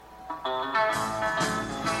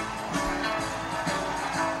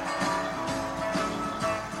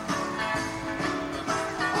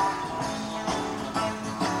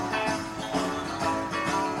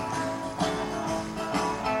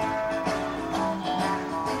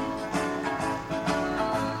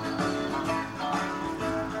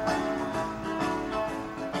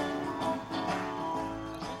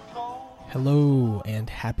Hello and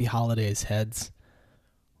happy holidays, heads.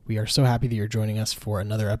 We are so happy that you're joining us for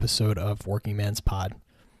another episode of Working Man's Pod.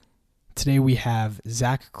 Today we have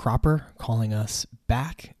Zach Cropper calling us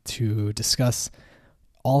back to discuss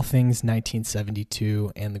all things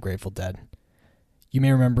 1972 and the Grateful Dead. You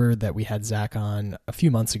may remember that we had Zach on a few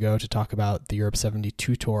months ago to talk about the Europe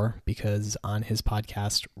 72 tour because on his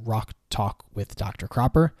podcast, Rock Talk with Dr.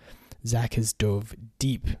 Cropper, Zach has dove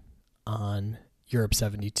deep on Europe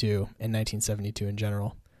 72 and 1972 in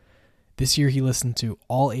general. This year he listened to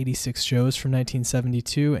all 86 shows from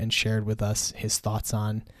 1972 and shared with us his thoughts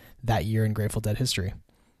on that year in Grateful Dead history.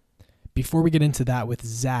 Before we get into that with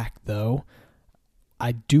Zach, though,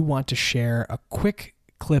 I do want to share a quick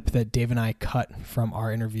clip that Dave and I cut from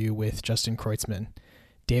our interview with Justin Kreutzmann.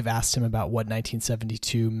 Dave asked him about what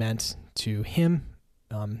 1972 meant to him.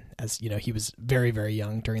 As you know, he was very, very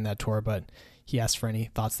young during that tour, but he asked for any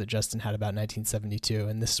thoughts that Justin had about 1972,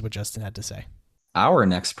 and this is what Justin had to say. Our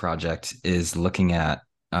next project is looking at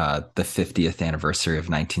the 50th anniversary of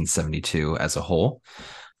 1972 as a whole.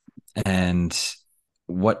 And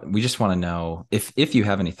what we just want to know, if you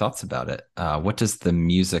have any thoughts about it, what does the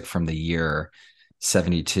music from the year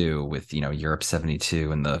 72 with, Europe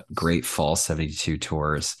 72 and the Great Fall 72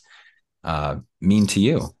 tours mean to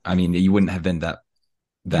you? I mean, you wouldn't have been that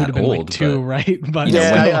old, like two, but, right?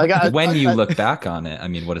 But when you look back on it, I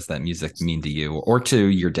mean, what does that music mean to you, or to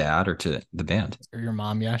your dad, or to the band, or your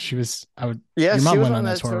mom? Yeah, she was. Yeah, your mom she was went on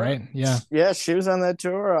that tour, right? Yeah, she was on that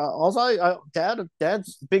tour. Also,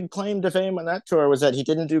 Dad's big claim to fame on that tour was that he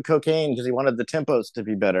didn't do cocaine because he wanted the tempos to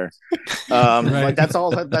be better. Right. Like that's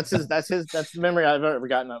all. That's the memory I've ever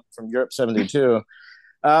gotten from Europe 72.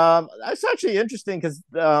 That's actually interesting because.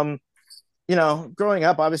 Growing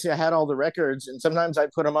up, obviously I had all the records and sometimes I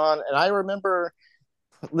put them on and I remember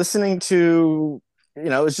listening to,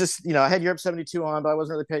 it was just, I had Europe 72 on, but I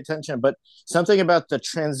wasn't really paying attention, but something about the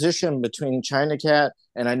transition between China Cat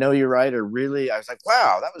and I Know You're Right I was like,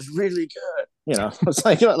 wow, that was really good. It's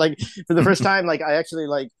like, like for the first time, like I actually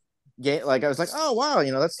I was like, oh, wow,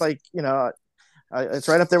 that's like, it's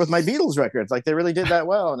right up there with my Beatles records. Like they really did that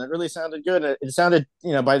well, and it really sounded good. It sounded,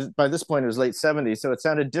 by this point it was late '70s, so it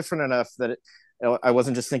sounded different enough that I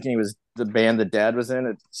wasn't just thinking it was the band that Dad was in.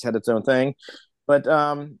 It had its own thing, but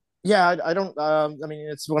I don't. I mean,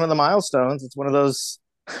 it's one of the milestones. It's one of those.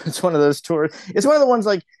 It's one of those tours. It's one of the ones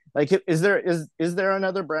like is there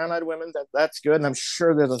another Brown Eyed Women that's good? And I'm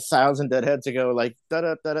sure there's 1,000 Deadheads to go like da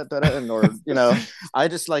da da da da, or I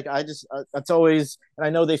just that's always, and I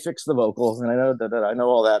know they fix the vocals and I know I know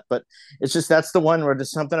all that, but it's just that's the one where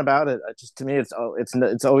there's something about it. Just to me, it's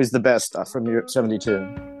always the best from Europe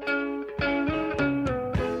 72.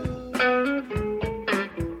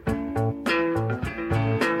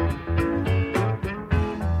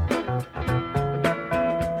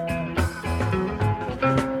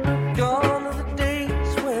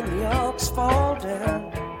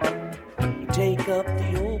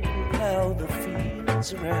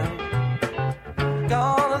 Around.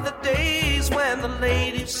 Gone are the days when the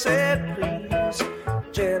lady said, please,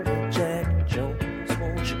 Gentle Jack Jones,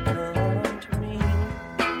 won't you come to me?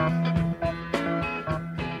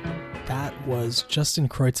 That was Justin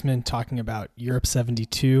Kreutzmann talking about Europe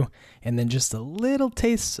 72, and then just a little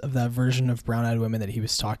taste of that version of Brown Eyed Women that he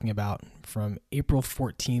was talking about from April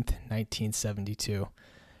 14th, 1972.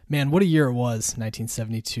 Man, what a year it was,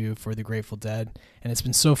 1972, for the Grateful Dead, and it's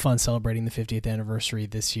been so fun celebrating the 50th anniversary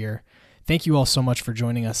this year. Thank you all so much for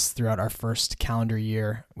joining us throughout our first calendar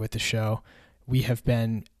year with the show. We have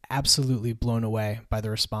been absolutely blown away by the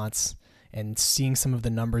response, and seeing some of the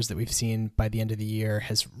numbers that we've seen by the end of the year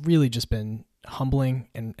has really just been humbling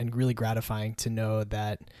and really gratifying to know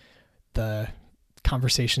that the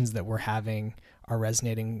conversations that we're having are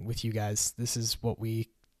resonating with you guys. This is what we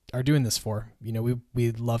are doing this for.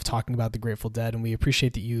 We love talking about the Grateful Dead, and we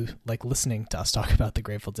appreciate that you like listening to us talk about the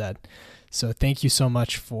Grateful Dead. So thank you so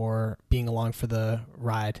much for being along for the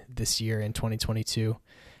ride this year in 2022.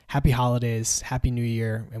 Happy holidays, happy new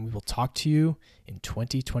year, and we will talk to you in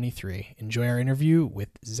 2023. Enjoy our interview with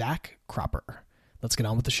Zach Cropper. Let's get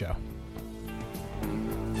on with the show.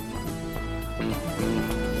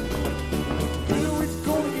 It's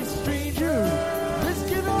gonna get stranger. Let's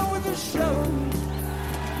get on with the show.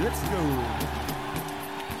 Let's go.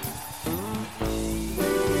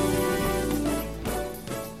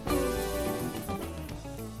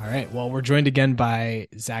 All right. Well, we're joined again by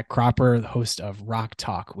Zach Cropper, the host of Rock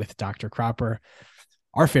Talk with Dr. Cropper,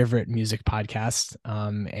 our favorite music podcast,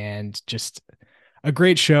 and just a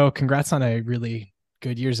great show. Congrats on a really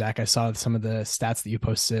good year, Zach. I saw some of the stats that you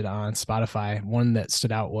posted on Spotify. One that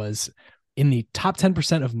stood out was in the top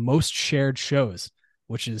 10% of most shared shows,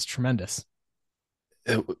 which is tremendous.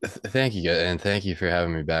 Thank you, and thank you for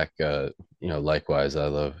having me back. Likewise, I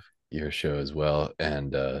love your show as well,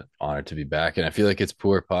 and honored to be back. And I feel like it's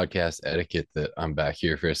poor podcast etiquette that I'm back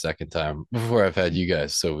here for a second time before I've had you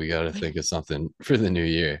guys. So we got to think of something for the new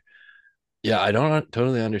year. Yeah, I don't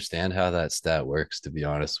totally understand how that stat works, to be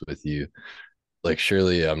honest with you. Like,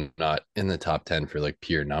 surely I'm not in the top 10 for like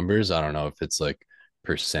pure numbers. I don't know if it's like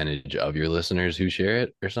percentage of your listeners who share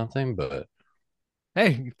it or something, but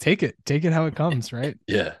Hey, take it how it comes, right?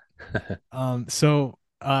 yeah.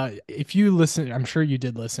 If you listen, I'm sure you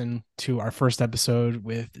did listen to our first episode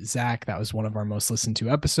with Zach. That was one of our most listened to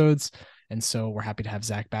episodes. And so we're happy to have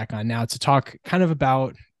Zach back on now to talk kind of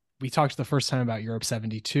about, we talked the first time about Europe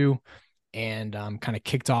 72 and kind of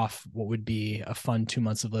kicked off what would be a fun 2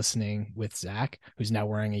 months of listening with Zach, who's now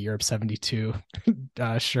wearing a Europe 72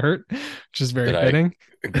 shirt, which is very That fitting.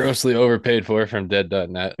 I grossly overpaid for from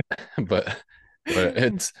dead.net. but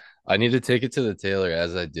it's I need to take it to the tailor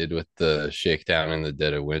as I did with the Shakedown in the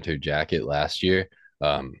Dead of Winter jacket last year.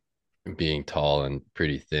 Um, Being tall and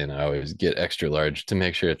pretty thin, I always get extra large to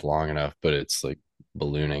make sure it's long enough, but it's like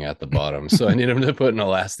ballooning at the bottom. So I need them to put an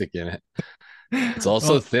elastic in it. It's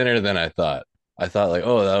also Well, thinner than I thought. I thought like,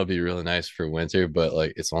 oh, that would be really nice for winter, but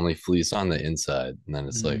like it's only fleece on the inside. And then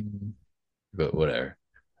it's like, mm. but whatever.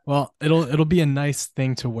 Well, it'll be a nice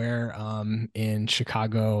thing to wear in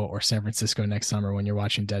Chicago or San Francisco next summer when you're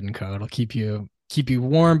watching Dead and Co. It'll keep you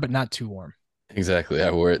warm, but not too warm. Exactly. I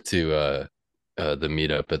wore it to the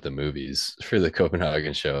meetup at the movies for the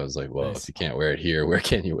Copenhagen show. I was like, well, Nice. if you can't wear it here, where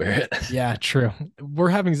can you wear it? Yeah, true. We're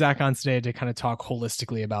having Zach on today to kind of talk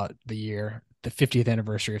holistically about the year, the 50th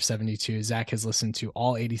anniversary of 72. Zach has listened to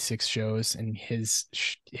all 86 shows, and his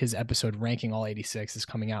episode ranking all 86 is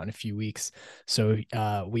coming out in a few weeks. So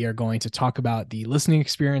we are going to talk about the listening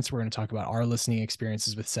experience. We're going to talk about our listening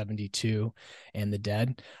experiences with 72 and the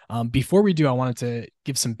Dead. Before we do, I wanted to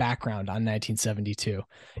give some background on 1972.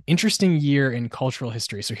 Interesting year in cultural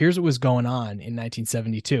history. So here's what was going on in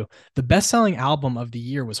 1972. The best-selling album of the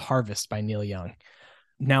year was Harvest by Neil Young.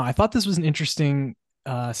 Now, I thought this was an interesting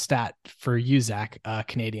stat for you, Zach,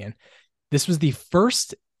 Canadian. This was the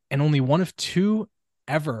first and only one of two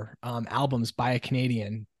ever albums by a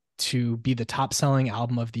Canadian to be the top-selling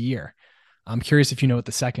album of the year. I'm curious if you know what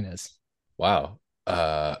the second is. Wow.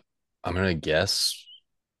 I'm gonna guess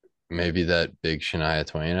maybe that big Shania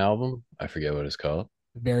Twain album. I forget what it's called.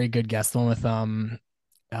 Very good guess. The one with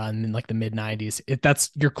in like the mid 90s. That's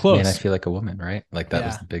you're Man, I close. feel like a woman, right? Like that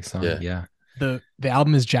was Yeah. the big song. Yeah. Yeah. The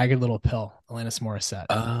album is Jagged Little Pill, Alanis Morissette.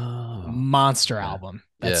 Oh, Monster yeah. album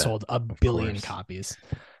that Yeah, sold a billion course. copies.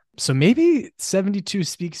 So maybe 72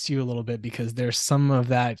 speaks to you a little bit because there's some of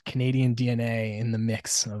that Canadian DNA in the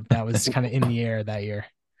mix of that was kind of in the air that year.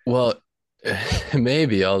 Well,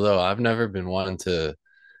 maybe, although I've never been one to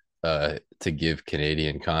give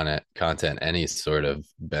Canadian content any sort of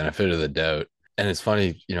benefit of the doubt. And it's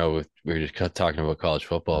funny, we were just talking about college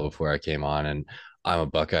football before I came on, and I'm a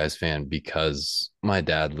Buckeyes fan because my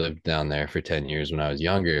dad lived down there for 10 years when I was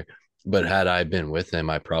younger. But had I been with him,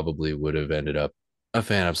 I probably would have ended up a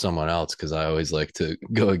fan of someone else because I always like to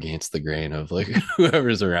go against the grain of like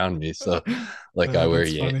whoever's around me. So like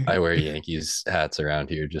That's funny. I wear Yankees hats around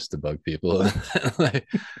here just to bug people. Like,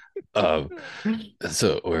 um,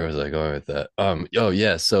 so where was I going with that? Oh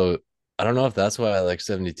yeah, so I don't know if that's why I like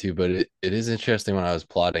 72, but it is interesting when I was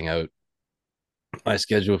plotting out my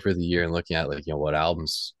schedule for the year and looking at like, what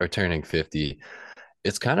albums are turning 50.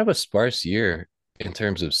 It's kind of a sparse year in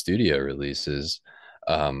terms of studio releases.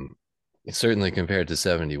 Um, Certainly compared to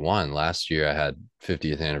 71. Last year I had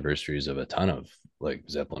 50th anniversaries of a ton of like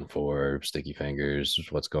Zeppelin 4, Sticky Fingers,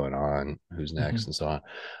 What's Going On, Who's Next, Mhm. and so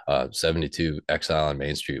on. 72 Exile on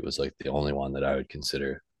Main Street was like the only one that I would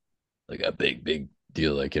consider like a big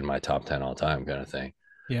deal, like in my top 10 all time kind of thing.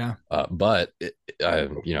 Yeah. But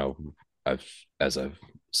I've as I've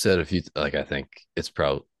said a few, like I think it's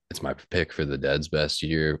my pick for the Dead's best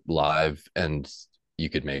year live, and you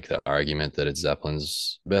could make the argument that it's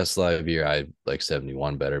Zeppelin's best live year. I like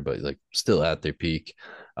 71 better, but like still at their peak.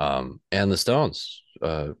 And the Stones,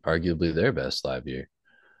 arguably their best live year.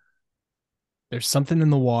 There's something in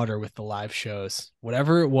the water with the live shows.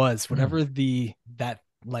 Whatever it was, Hmm. whatever that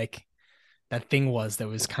thing was that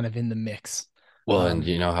was kind of in the mix. Well, and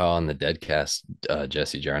you know how on the Deadcast,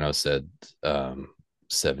 Jesse Jarno said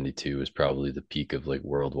 72 is probably the peak of like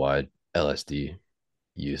worldwide LSD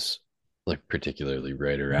use, like particularly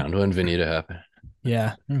right around when Veneta happened.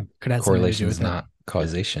 Yeah. Hmm. Could have something to do Correlation with is it. not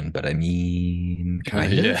causation, but I mean,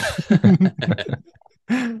 kind Yeah.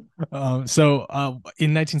 of.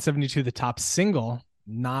 In 1972, the top single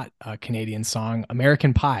not a Canadian song,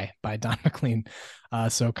 American Pie by Don McLean.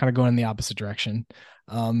 So kind of going in the opposite direction.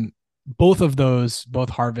 Both of those, both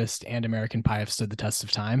Harvest and American Pie, have stood the test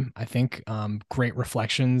of time. I think great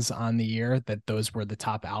reflections on the year that those were the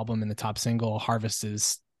top album and the top single. Harvest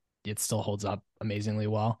it still holds up amazingly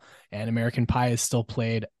well. And American Pie is still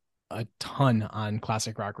played a ton on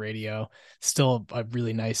classic rock radio. Still a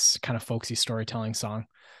really nice kind of folksy storytelling song.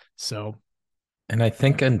 So, And I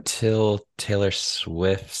think until Taylor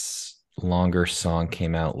Swift's longer song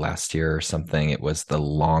came out last year or something, it was the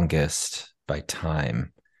longest by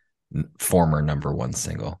time former number one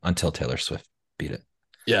single until Taylor Swift beat it.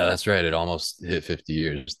 Yeah, that's right. It almost hit 50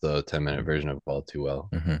 years, the 10-minute version of All Too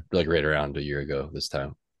Well, like right around a year ago this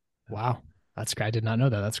time. Wow. I did not know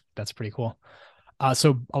that. That's pretty cool.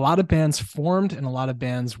 So a lot of bands formed and a lot of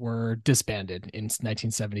bands were disbanded in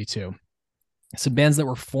 1972. Some bands that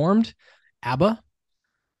were formed, ABBA,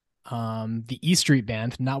 the E Street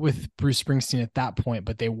Band, not with Bruce Springsteen at that point,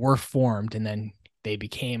 but they were formed and then they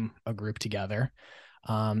became a group together.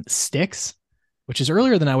 Styx, which is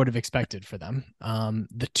earlier than I would have expected for them.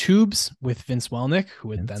 The Tubes with Vince Welnick, who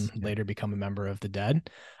would then later become a member of the Dead.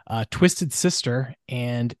 Twisted Sister,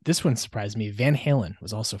 and this one surprised me, Van Halen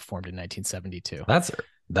was also formed in 1972.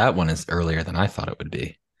 That one is earlier than I thought it would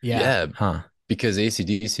be. Yeah. Huh. Because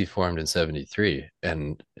AC/DC formed in 73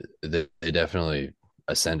 and they definitely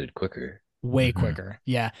ascended quicker. Way quicker.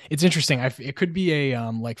 Yeah. It's interesting. It could be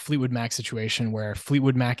a like Fleetwood Mac situation where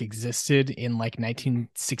Fleetwood Mac existed in like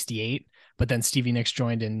 1968, but then Stevie Nicks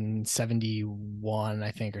joined in 71,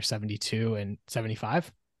 I think, or 72 and 75.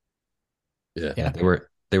 Yeah.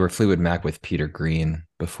 They were Fleetwood Mac with Peter Green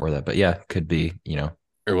before that, but yeah, could be,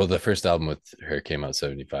 Or well, the first album with her came out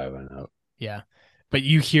 75, I know. Yeah. But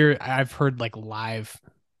I've heard like live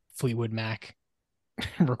Fleetwood Mac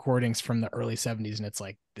recordings from the early 70s, and it's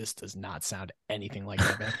like, this does not sound anything like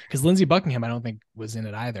that band. Because Lindsey Buckingham, I don't think, was in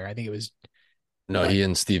it either. I think it was. No, he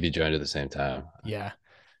and Stevie joined at the same time. Yeah.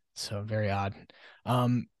 So very odd.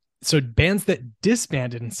 So bands that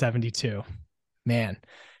disbanded in 72, man,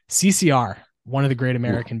 CCR, one of the great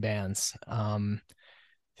American bands,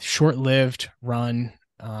 short-lived run,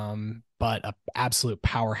 but an absolute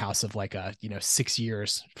powerhouse of like 6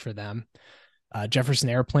 years for them. Jefferson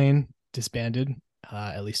Airplane disbanded,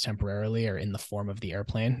 at least temporarily, or in the form of the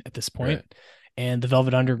Airplane at this point. Right. And the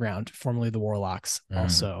Velvet Underground, formerly the Warlocks,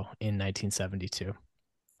 also in 1972.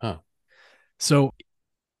 Huh. So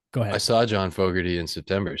go ahead. I saw John Fogerty in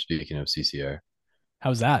September, speaking of CCR.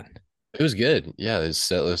 How's that? It was good. Yeah, his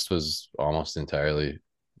set list was almost entirely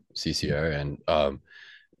CCR. And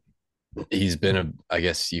he's been I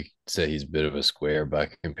guess you could say he's a bit of a square by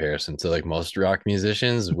comparison to like most rock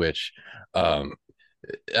musicians, which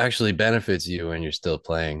actually benefits you when you're still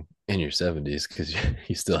playing in your 70s because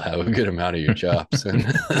you still have a good amount of your chops and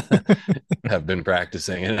have been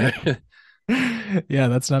practicing it. Yeah,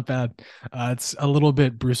 that's not bad. It's a little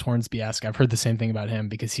bit Bruce Hornsby-esque. I've heard the same thing about him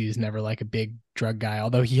because he's never like a big drug guy,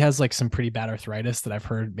 although he has like some pretty bad arthritis that I've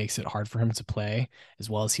heard makes it hard for him to play as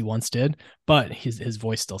well as he once did, but his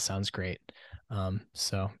voice still sounds great.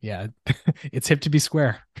 So yeah, it's hip to be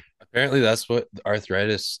square. Apparently that's what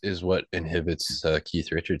arthritis is, what inhibits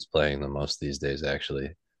Keith Richards playing the most these days,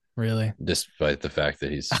 actually. Really? Despite the fact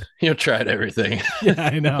that he's tried everything. Yeah,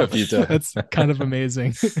 I know. A few times. That's kind of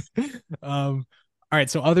amazing. All right,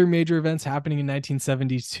 so other major events happening in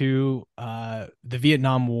 1972. The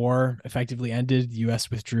Vietnam War effectively ended. The U.S.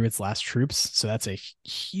 withdrew its last troops, so that's a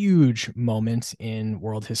huge moment in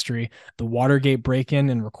world history. The Watergate break-in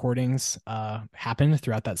and recordings happened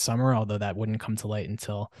throughout that summer, although that wouldn't come to light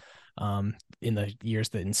until in the years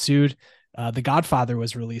that ensued. The Godfather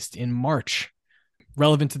was released in March,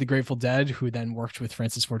 relevant to the Grateful Dead, who then worked with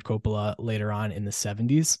Francis Ford Coppola later on in the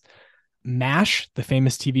 70s. MASH, the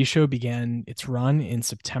famous TV show, began its run in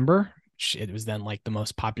September. It was then like the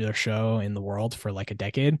most popular show in the world for like a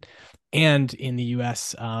decade. And in the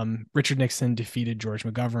US, Richard Nixon defeated George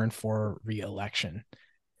McGovern for re-election,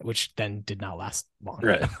 which then did not last long.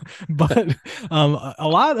 Right. But a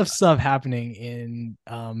lot of stuff happening in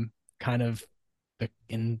kind of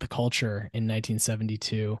in the culture in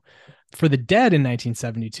 1972. For the Dead in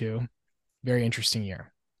 1972, very interesting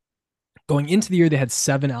year. Going into the year, they had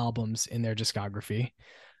 7 albums in their discography.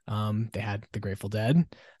 They had The Grateful Dead,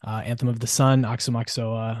 Anthem of the Sun,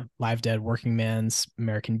 Oxomoxoa, Live Dead, Working Man's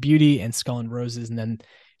American Beauty, and Skull and Roses. And then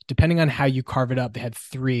depending on how you carve it up, they had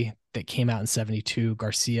 3 that came out in 72,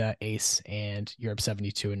 Garcia, Ace, and Europe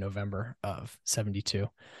 72 in November of 72.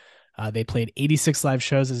 They played 86 live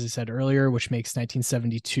shows, as I said earlier, which makes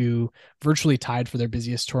 1972 virtually tied for their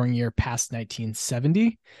busiest touring year past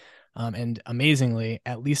 1970. And amazingly,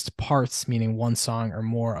 at least parts, meaning one song or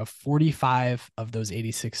more, of 45 of those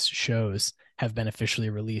 86 shows have been officially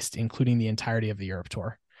released, including the entirety of the Europe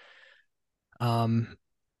tour.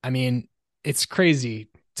 I mean, it's crazy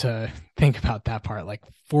to think about that part, like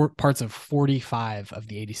four parts of 45 of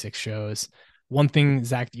the 86 shows. One thing,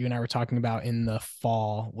 Zach, that you and I were talking about in the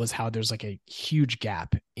fall was how there's like a huge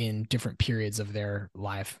gap in different periods of their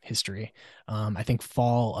live history. I think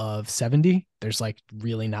fall of 70, there's like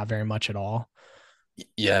really not very much at all.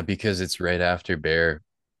 Yeah, because it's right after Bear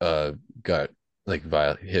got like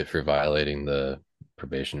hit for violating the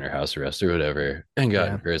probation or house arrest or whatever and got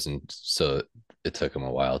Yeah. in prison. So it took him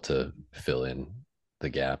a while to fill in the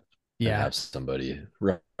gap and Yeah. have somebody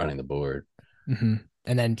running the board. Mm-hmm.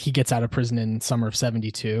 And then he gets out of prison in summer of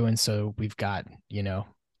 72. And so we've got,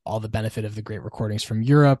 all the benefit of the great recordings from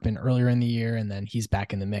Europe and earlier in the year. And then he's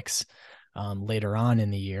back in the mix later on in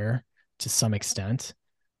the year to some extent.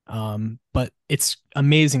 But it's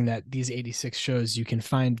amazing that these 86 shows, you can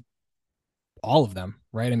find all of them,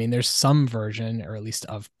 right? I mean, there's some version, or at least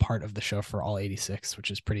of part of the show for all 86,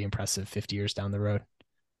 which is pretty impressive 50 years down the road.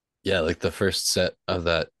 Yeah, like the first set of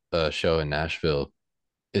that show in Nashville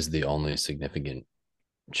is the only significant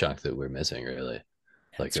chunk that we're missing, really.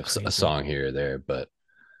 Like a song here or there. But,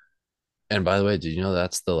 and by the way, did you know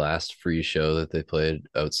that's the last free show that they played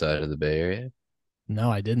outside of the Bay Area?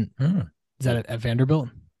 No, I didn't. Is that at Vanderbilt?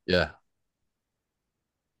 Yeah.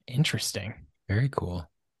 Interesting. Very cool.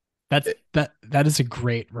 That is a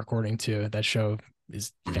great recording too. That show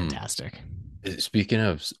is fantastic. Speaking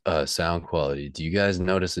of sound quality, do you guys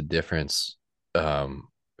notice a difference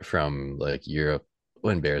from like Europe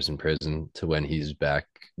when Bear's in prison to when he's back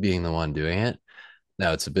being the one doing it?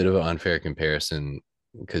 Now it's a bit of an unfair comparison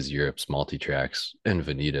because Europe's multi-tracks and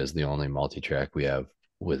Veneta is the only multi-track we have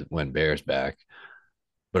with when Bear's back,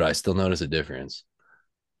 but I still notice a difference.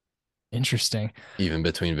 Interesting. Even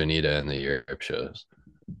between Veneta and the Europe shows.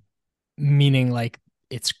 Meaning like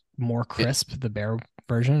it's more crisp, the Bear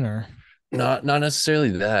version, or not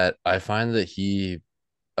necessarily that. I find that he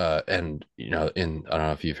and I don't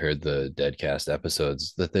know if you've heard the Deadcast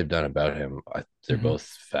episodes that they've done about him. They're both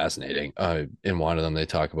fascinating. In one of them they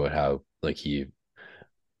talk about how like he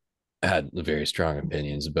had very strong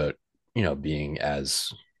opinions about being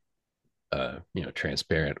as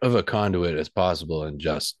transparent of a conduit as possible and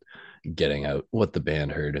just getting out what the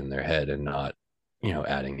band heard in their head and not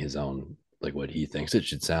adding his own like what he thinks it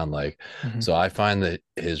should sound like. So I find that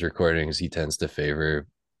his recordings he tends to favor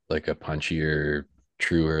like a punchier,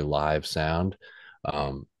 truer live sound.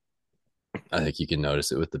 I think you can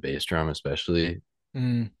notice it with the bass drum especially.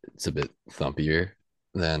 It's a bit thumpier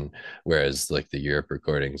than, whereas like the Europe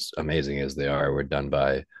recordings, amazing as they are, were done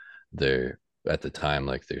by their at the time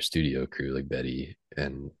like their studio crew like Betty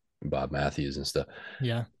and Bob Matthews and stuff.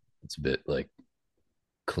 Yeah, it's a bit like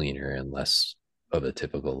cleaner and less of a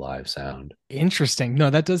typical live sound. Interesting. No,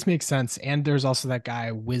 that does make sense. And there's also that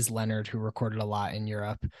guy Wiz Leonard who recorded a lot in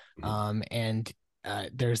Europe. And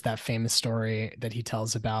there's that famous story that he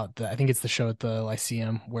tells about I think it's the show at the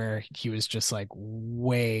Lyceum where he was just like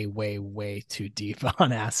way, way, way too deep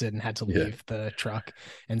on acid and had to leave the truck.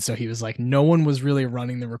 And so he was like, no one was really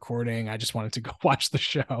running the recording. I just wanted to go watch the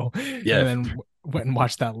show. Yeah. And then went and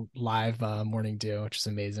watched that live Morning Dew, which is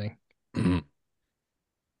amazing.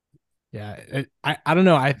 Yeah. I don't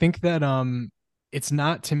know. I think that it's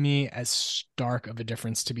not to me as stark of a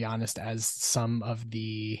difference, to be honest, as some of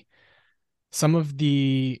the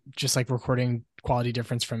just like recording quality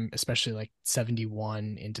difference from especially like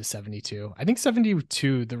 71 into 72. I think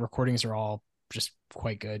 72, the recordings are all just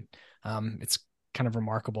quite good. It's kind of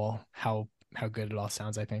remarkable how good it all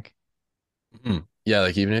sounds, I think. Yeah,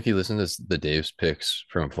 like even if you listen to the Dave's picks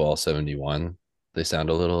from fall 71, they sound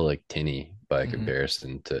a little like tinny by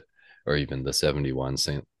comparison to, or even the 71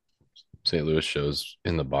 St. Louis shows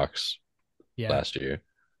in the box last year.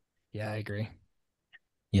 Yeah, I agree.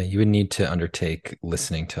 Yeah, you would need to undertake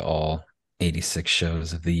listening to all 86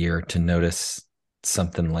 shows of the year to notice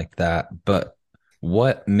something like that. But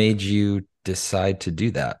what made you decide to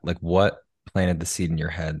do that? Like what planted the seed in your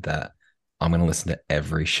head that I'm going to listen to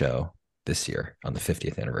every show this year on the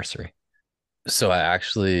 50th anniversary? So I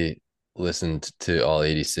actually listened to all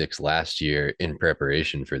 86 last year in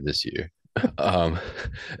preparation for this year. Wow.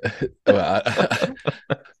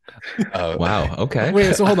 Okay.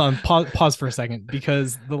 Wait, so hold on. Pause for a second,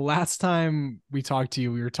 because the last time we talked to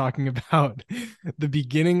you, we were talking about the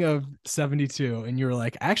beginning of 72, and you were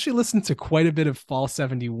like, I actually listened to quite a bit of fall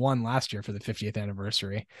 71 last year for the 50th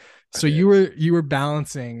anniversary. So you were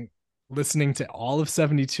balancing listening to all of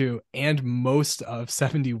 72 and most of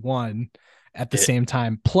 71 at the same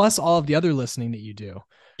time, plus all of the other listening that you do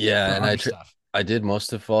Yeah, for and other stuff. I did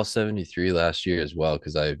most of fall 73 last year as well,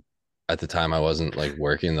 because I at the time I wasn't like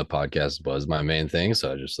working, the podcast was my main thing. So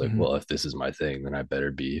I was just like, Mhm. well, if this is my thing, then I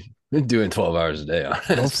better be doing 12 hours a day on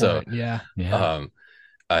Go it. for So it. Yeah. Yeah. um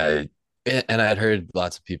I and I had heard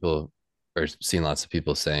lots of people or seen lots of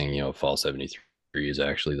people saying, fall 73 is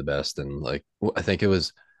actually the best. And like I think it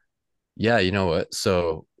was, yeah, you know what?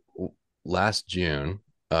 So last June,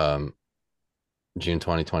 um, June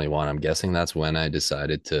 2021, I'm guessing that's when I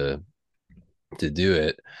decided to do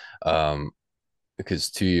it. Um,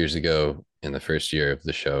 because 2 years ago, in the first year of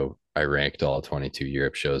the show, I ranked all 22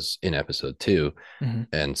 Europe shows in episode 2 Mhm.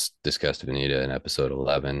 and discussed Veneta in episode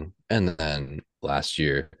 11. And then last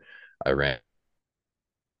year, I ranked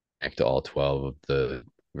all 12 of the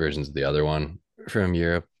versions of the other one from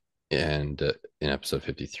Europe and in episode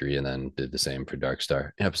 53, and then did the same for Dark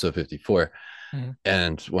Star in episode 54. Mhm.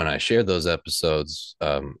 And when I shared those episodes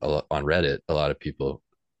on Reddit, a lot of people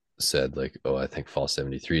said like, "Oh, I think Fall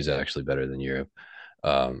 73 is actually better than Europe."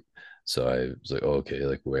 Um, so I was like, "Oh, okay,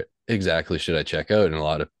 like where exactly should I check out?" And a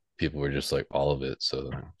lot of people were just like, "All of it." So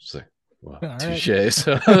I was like, "Well, All right. touche."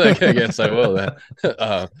 So like, I guess I will then.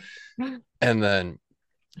 uh, and then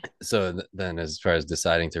then as far as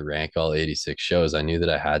deciding to rank all 86 shows, I knew that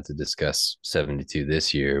I had to discuss 72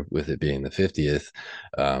 this year, with it being the 50th,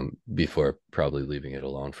 before probably leaving it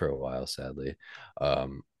alone for a while, sadly.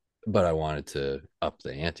 But I wanted to up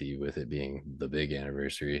the ante with it being the big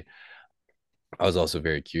anniversary. I was also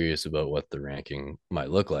very curious about what the ranking might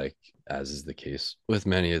look like, as is the case with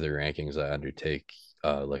many of the rankings I undertake.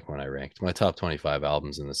 Like when I ranked my top 25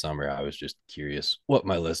 albums in the summer, I was just curious what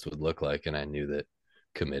my list would look like. And I knew that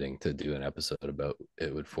committing to do an episode about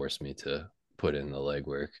it would force me to put in the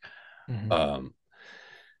legwork. Mhm. Um,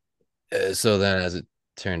 so then, as it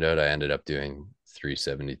turned out, I ended up doing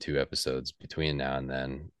 372 episodes between now and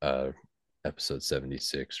then. Episode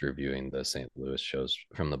 76, reviewing the St. Louis shows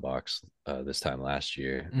from the box this time last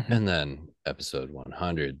year. Mhm. And then episode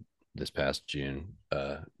 100 this past June,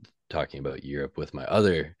 talking about Europe with my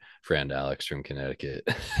other friend, Alex from Connecticut.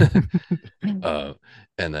 uh,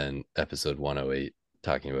 and then episode 108,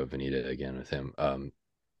 talking about Veneta again with him.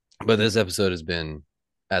 But this episode has been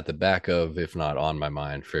at the back of, if not on my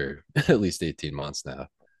mind, for at least 18 months now.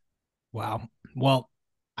 Wow. Well,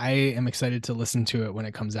 I am excited to listen to it when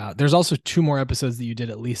it comes out. There's also 2 more episodes that you did,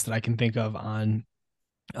 at least that I can think of, on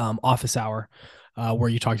Office Hour, where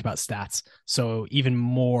you talked about stats. So even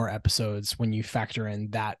more episodes when you factor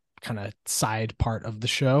in that kind of side part of the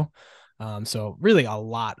show. So really a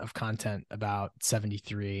lot of content about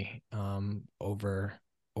 73 over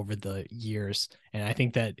the years. And I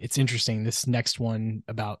think that it's interesting. This next one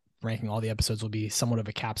about ranking all the episodes will be somewhat of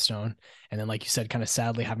a capstone. And then, like you said, kind of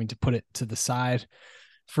sadly having to put it to the side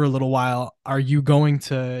for a little while. Are you going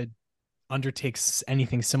to undertake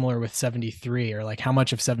anything similar with 73, or like how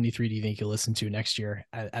much of 73 do you think you'll listen to next year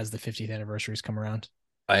as the 50th anniversaries come around?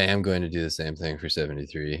 I am going to do the same thing for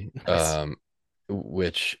 73, Nice.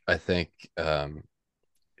 which I think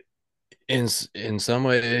in some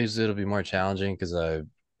ways it'll be more challenging because I've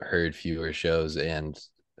heard fewer shows and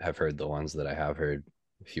have heard the ones that I have heard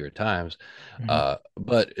fewer times. Mhm.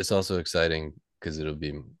 But it's also exciting because there'll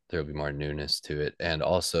be more newness to it, and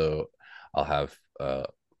also I'll have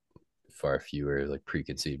far fewer like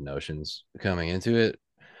preconceived notions coming into it,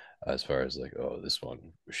 as far as like, oh, this one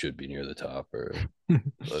should be near the top, or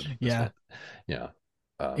this Yeah. one, you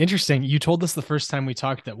know. Interesting. You told us the first time we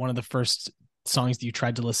talked that one of the first songs that you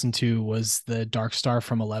tried to listen to was the Dark Star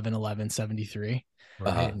from 11/11/73.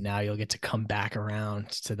 Right. And now you'll get to come back around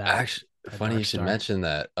to that. Actually, funny Dark you should Star. mention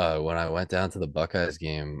that. When I went down to the Buckeyes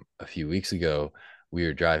game a few weeks ago, we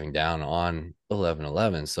were driving down on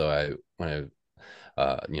 11/11. So I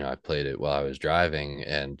played it while I was driving,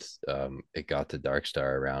 and it got to Dark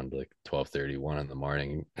Star around like 12:31 in the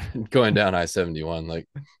morning, going down I-71, like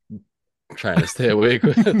trying to stay awake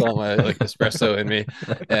with all my like espresso in me.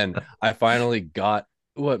 And I finally got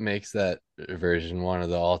what makes that version one of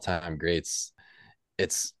the all-time greats.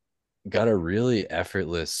 It's got a really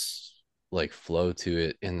effortless like flow to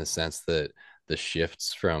it, in the sense that the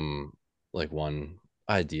shifts from like one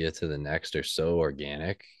idea to the next are so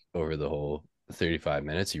organic over the whole 35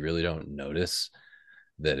 minutes. You really don't notice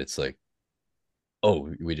that it's like, oh,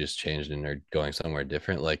 we just changed and are going somewhere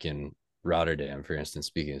different. Like in Rotterdam, for instance,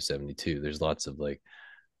 speaking of 72, there's lots of like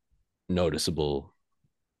noticeable,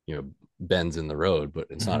 bends in the road, but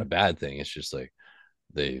it's not a bad thing. It's just like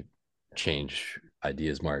they change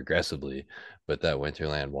ideas more aggressively. But that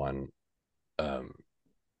Winterland one, um,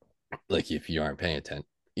 like if you aren't paying attention,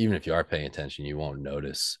 even if you are paying attention, you won't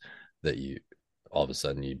notice that all of a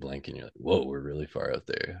sudden you blink and you're like, whoa, we're really far out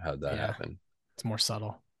there. How'd that Yeah, happen? it's more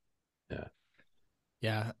subtle. Yeah.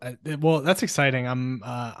 Yeah, well, that's exciting.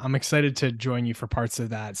 I'm excited to join you for parts of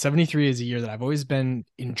that. 73 is a year that I've always been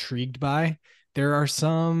intrigued by. There are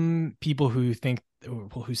some people who think,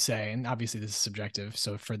 well, who say, and obviously this is subjective,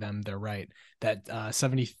 so for them they're right, that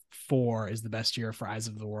 74 is the best year for Eyes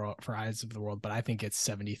of the World, but I think it's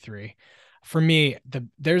 73. For me,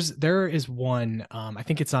 there is one, I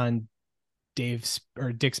think it's on Dave's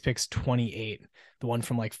or Dick's Picks 28, the one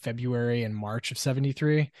from like February and March of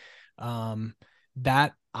 73.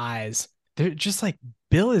 That Eyes, they're just like,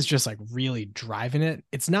 Bill is just like really driving it.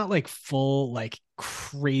 It's not like full, like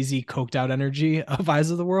crazy coked out energy of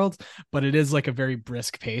Eyes of the World, but it is like a very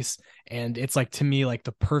brisk pace. And it's like, to me, like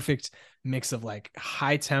the perfect mix of like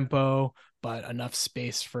high tempo, but enough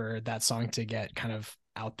space for that song to get kind of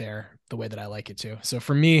out there the way that I like it to. So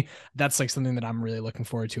for me, that's like something that I'm really looking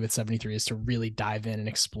forward to with 73, is to really dive in and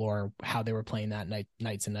explore how they were playing that night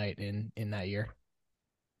to night in that year.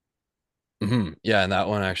 Yeah, and that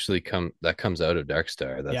one actually comes out of Dark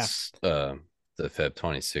Star. Yeah. That's the Feb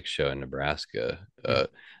 26 show in Nebraska. Yeah.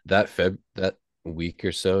 That week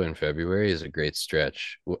or so in February is a great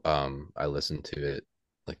stretch. I listened to it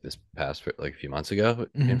like this past like a few months ago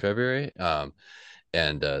in February.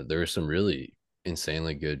 And there was some really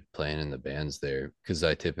insanely good playing in the bands there, because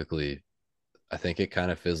I think it kind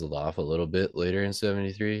of fizzled off a little bit later in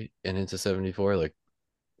 73 and into 74, like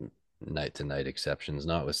night to night exceptions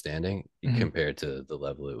notwithstanding, compared to the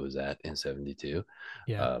level it was at in 72.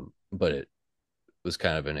 Yeah. But it was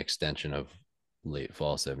kind of an extension of late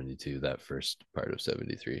fall 72, that first part of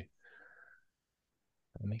 73.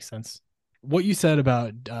 That makes sense. What you said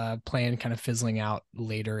about playing kind of fizzling out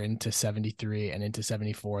later into 73 and into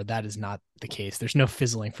 74, that is not the case. There's no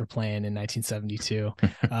fizzling for playing in 1972.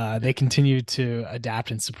 They continued to adapt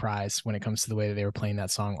and surprise when it comes to the way that they were playing that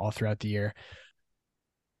song all throughout the year.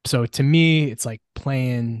 So to me, it's like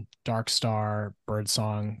playing Dark Star,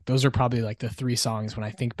 Birdsong. Those are probably like the three songs when I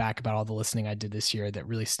think back about all the listening I did this year that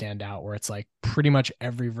really stand out, where it's like pretty much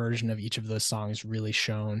every version of each of those songs really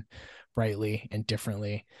shown brightly and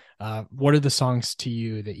differently. What are the songs to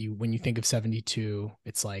you that when you think of 72,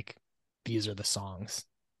 it's like, these are the songs?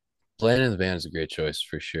 Playing in the band is a great choice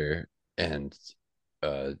for sure. And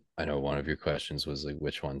I know one of your questions was like,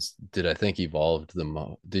 which ones did I think evolve the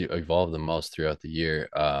most throughout the year?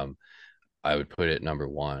 I would put it number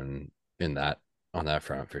one in that on that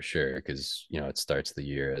front for sure, because it starts the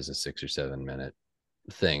year as a 6 or 7 minute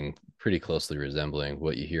thing, pretty closely resembling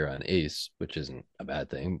what you hear on Ace, which isn't a bad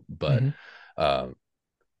thing, but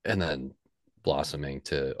and then blossoming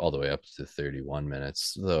to all the way up to 31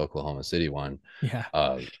 minutes, the Oklahoma City one. Yeah.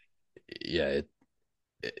 Yeah,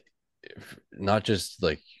 not just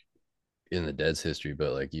like in the Dead's history,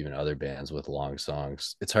 but like even other bands with long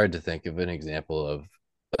songs, it's hard to think of an example of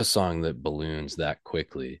a song that balloons that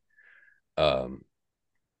quickly.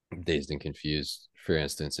 Dazed and Confused, for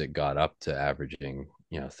instance, it got up to averaging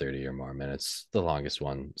 30 or more minutes. The longest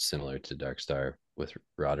one, similar to Dark Star with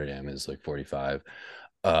Rotterdam, is like 45.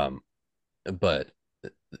 But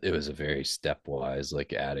it was a very stepwise,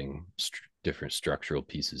 like adding different structural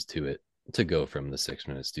pieces to it to go from the 6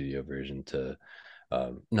 minute studio version to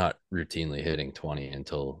not routinely hitting 20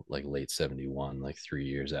 until like late 71, like 3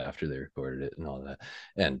 years after they recorded it and all that.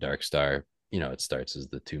 And Dark Star, it starts as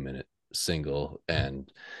the 2 minute single,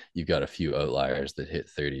 and you've got a few outliers that hit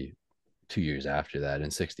 30 2 years after that in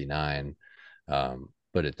 69,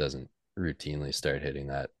 but it doesn't routinely start hitting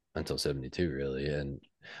that until 72 really. And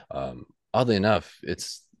oddly enough,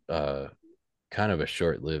 it's kind of a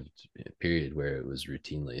short-lived period where it was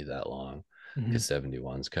routinely that long, because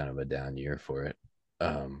 71's kind of a down year for it.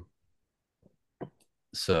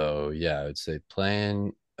 So yeah, I would say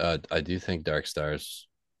playing, I do think Dark Star's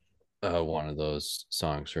one of those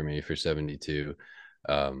songs for me for 72.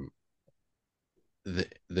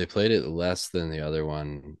 They played it less than the other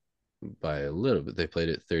one by a little bit. They played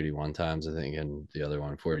it 31 times, I think, and the other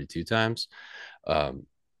one 42 times. And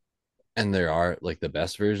there are like the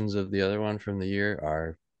best versions of the other one from the year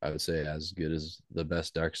are, I would say, as good as the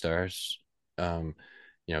best Dark Stars,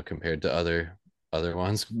 compared to other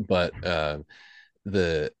ones. But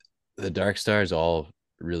the Dark Stars all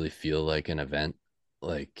really feel like an event.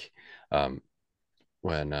 Like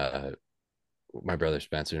when my brother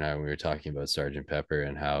Spencer and I, when we were talking about Sergeant Pepper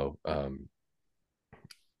and how uh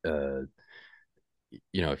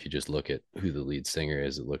if you just look at who the lead singer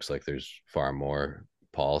is, it looks like there's far more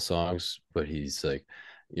Paul songs, but he's like,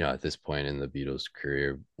 at this point in the Beatles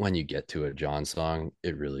career, when you get to a John song,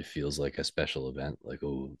 it really feels like a special event. Like,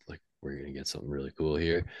 oh, like we're gonna get something really cool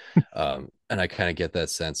here. And I kind of get that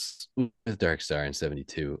sense with Dark Star and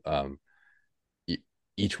 72.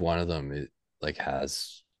 Each one of them like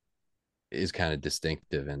is kind of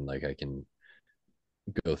distinctive, and like I can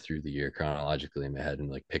go through the year chronologically in my head and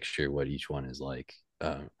like picture what each one is like.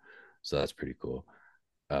 So that's pretty cool.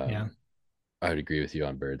 Yeah. I would agree with you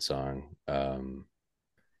on Birdsong. I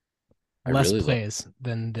Less really love. plays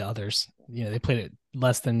than the others. You know, they played it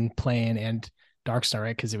less than Plane and Darkstar,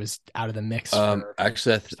 right? Because it was out of the mix for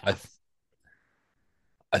Actually, first half.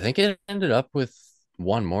 I think it ended up with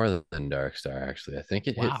one more than Dark Star. Actually, I think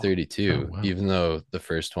it hit Wow. 32, Oh, wow. even though the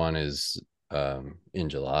first one is in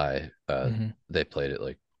July. Mhm. They played it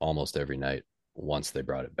like almost every night once they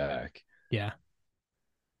brought it back. Yeah.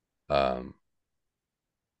 Um,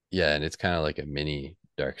 yeah, and it's kind of like a mini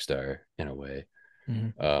Dark Star in a way.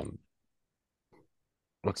 Mhm. Um,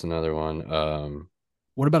 what's another one?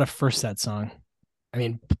 What about a first set song? I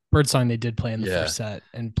mean, Birdsong they did play in the Yeah. first set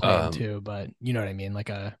and Plane too, but you know what I mean, like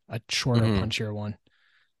a shorter, Mhm. punchier one.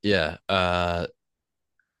 Yeah.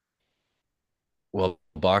 Well,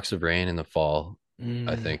 Box of Rain in the fall, I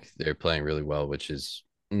Mm, think they're playing really well, which is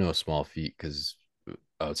no small feat because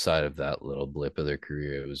outside of that little blip of their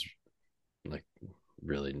career, it was like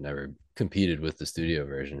really never competed with the studio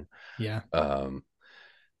version. yeah. Um,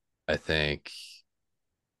 I think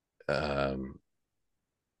um,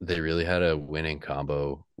 they really had a winning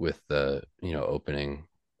combo with the opening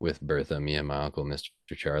with Bertha, me and my uncle, Mr.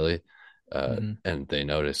 Charlie, Hmm. and they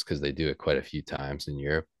noticed because they do it quite a few times in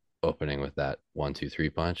Europe, opening with that 1 2 3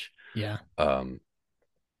 punch. Yeah. Um,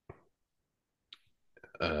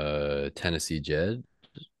 Tennessee Jed,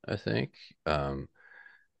 I think. And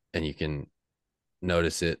you can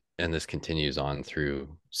notice it, and this continues on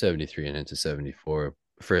through 73 and into 74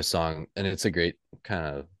 for a song, and it's a great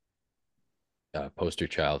kind of poster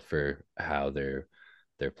child for how their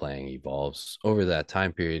playing evolves over that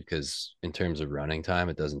time period, because in terms of running time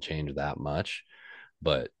it doesn't change that much,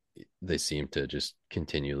 but they seem to just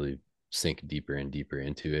continually sink deeper and deeper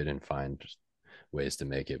into it and find ways to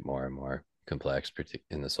make it more and more complex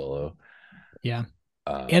in the solo. Yeah.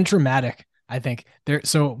 And um dramatic. I think there.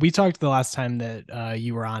 So we talked the last time that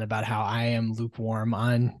you were on about how I am lukewarm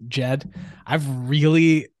on Jed. I've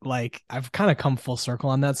kind of come full circle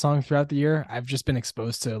on that song throughout the year. I've just been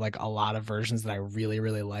exposed to like a lot of versions that I really,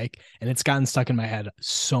 really like, and it's gotten stuck in my head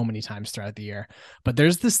so many times throughout the year. But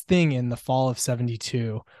there's this thing in the fall of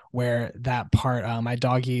 '72 where that part, my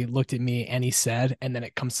doggy looked at me and he said, and then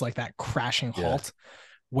it comes to like that crashing yeah. halt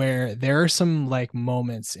where there are some like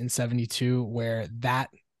moments in 72 where that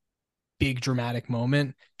big dramatic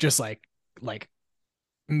moment just like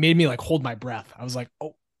made me like hold my breath. I was like,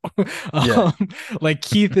 oh. Yeah. um, like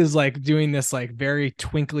Keith is like doing this like very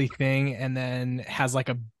twinkly thing and then has like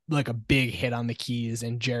a big hit on the keys,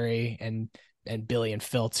 and Jerry and Billy and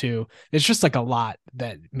Phil too. It's just like a lot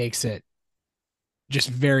that makes it just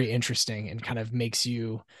very interesting and kind of makes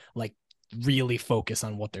you like really focus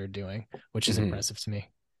on what they're doing, which is Hmm. impressive to me.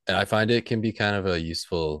 And I find it can be kind of a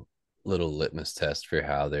useful little litmus test for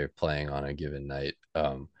how they're playing on a given night.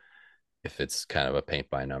 If it's kind of a paint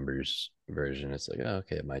by numbers version, it's like, oh,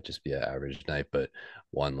 okay, it might just be an average night. But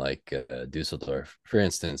one like Dusseldorf, for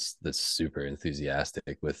instance, that's super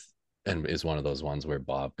enthusiastic with, and is one of those ones where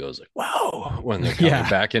Bob goes like, "Whoa!" when they're coming Yeah.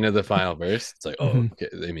 back into the final verse. It's like, oh, Hmm. okay,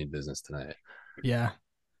 they mean business tonight. Yeah.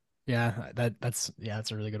 Yeah. That's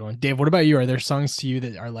a really good one. Dave, what about you? Are there songs to you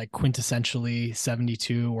that are like quintessentially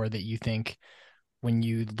 72 or that you think when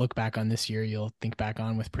you look back on this year, you'll think back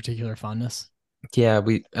on with particular fondness? Yeah,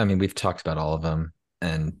 I mean, we've talked about all of them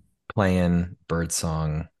and playing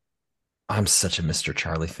Birdsong. I'm such a Mr.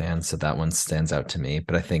 Charlie fan, so that one stands out to me.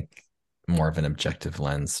 But I think more of an objective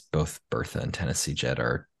lens, both Bertha and Tennessee Jet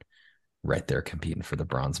are right there competing for the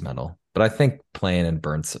bronze medal. But I think playing in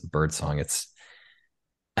Birdsong,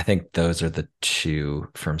 I think those are the two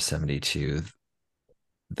from 72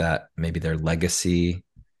 that maybe their legacy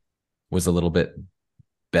was a little bit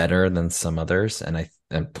better than some others, and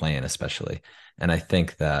playing especially. And I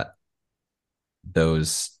think that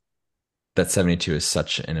those that 72 is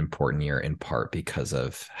such an important year in part because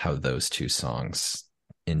of how those two songs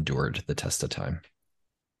endured the test of time.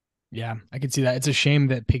 Yeah, I could see that. It's a shame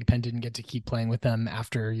that Pigpen didn't get to keep playing with them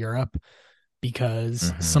after Europe because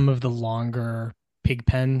Mm-hmm. some of the longer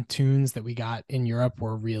Pigpen tunes that we got in Europe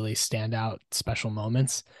were really standout special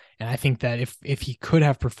moments. And I think that if he could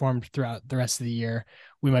have performed throughout the rest of the year,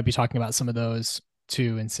 we might be talking about some of those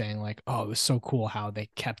too and saying like, oh, it was so cool how they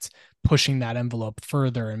kept pushing that envelope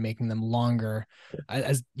further and making them longer,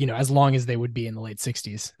 as you know, as long as they would be in the late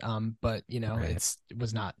 '60s. But you know, Right. it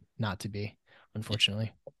was not to be,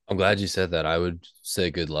 unfortunately. I'm glad you said that. I would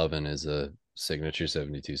say Good Lovin' is a signature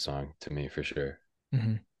 72 song to me for sure.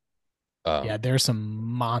 Hmm. Yeah, Um, there's some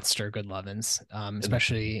monster good lovins, and-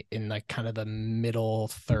 especially in like kind of the middle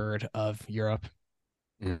third of Europe.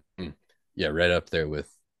 Mhm. Yeah, right up there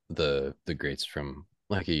with the greats from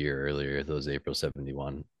like a year earlier, those April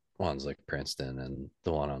 71 ones like Princeton and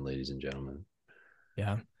the one on Ladies and Gentlemen.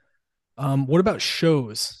 Yeah. What about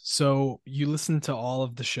shows? So you listened to all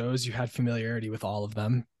of the shows, you had familiarity with all of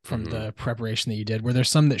them from Hmm. the preparation that you did. Were there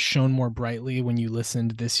some that shone more brightly when you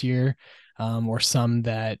listened this year, or some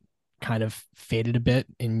that kind of faded a bit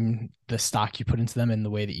in the stock you put into them and the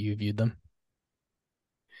way that you viewed them?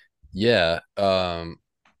 Yeah,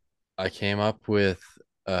 I came up with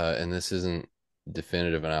and this isn't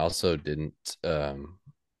definitive, and I also didn't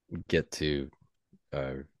get to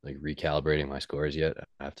like recalibrating my scores yet.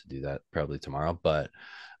 I have to do that probably tomorrow, but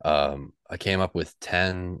I came up with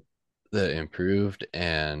 10 that improved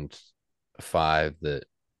and 5 that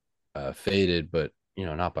faded, but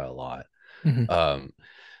not by a lot. Hmm. Um,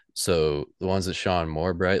 so the ones that shone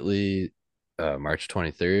more brightly, March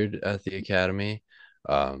 23rd at the Academy.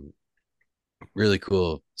 Um, really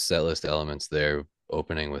cool set list elements there,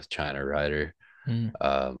 opening with China Rider. Mm.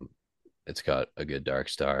 Um, it's got a good Dark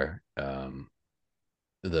Star.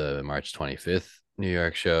 The March 25th New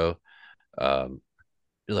York show. Um,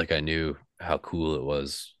 like I knew how cool it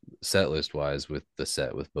was set list wise with the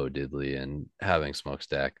set with Bo Diddley and having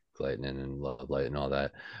Smokestack Lightning and Love Light and all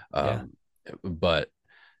that. Yeah. Um, but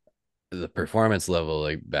the performance level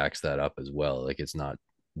like backs that up as well. Like it's not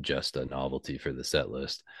just a novelty for the set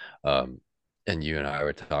list. Um, and you and I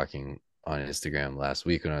were talking on Instagram last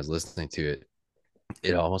week when I was listening to it.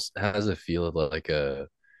 It almost has a feel of like a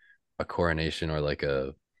coronation or like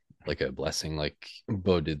a blessing, like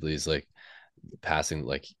Bo Diddley's like passing,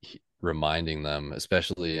 like reminding them,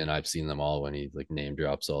 especially, and I've seen them all when he like name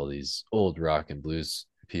drops all these old rock and blues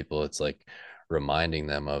people. It's like reminding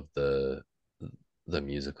them of the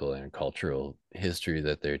musical and cultural history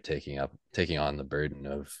that they're taking on the burden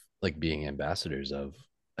of like being ambassadors of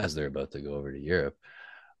as they're about to go over to Europe.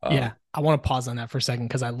 Yeah, Um, I want to pause on that for a second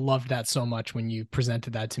because I loved that so much when you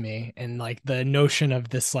presented that to me, and like the notion of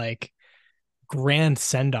this like grand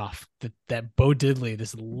send off that Bo Diddley,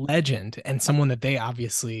 this legend, and someone that they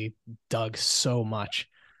obviously dug so much,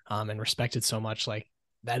 and respected so much. Like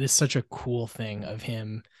that is such a cool thing of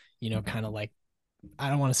him, kind of like I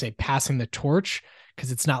don't want to say passing the torch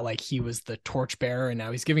because it's not like he was the torch bearer and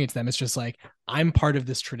now he's giving it to them. It's just like I'm part of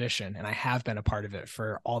this tradition and I have been a part of it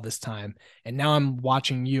for all this time. And now I'm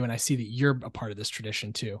watching you and I see that you're a part of this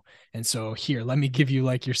tradition too. And so here, let me give you,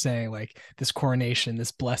 like you're saying, like this coronation,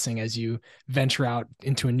 this blessing as you venture out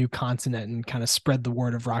into a new continent and kind of spread the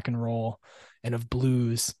word of rock and roll and of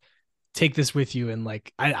blues. Take this with you. And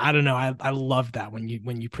like I don't know, I love that when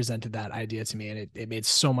you presented that idea to me, and it made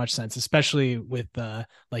so much sense, especially with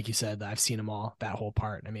like you said, I've seen them all, that whole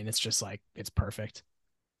part. I mean, it's just like it's perfect.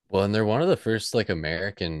 well, and they're one of the first like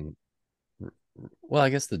American, well, I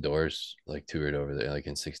guess the Doors like toured over there like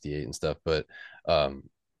in 68 and stuff, but um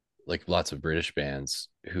like lots of British bands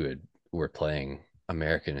were playing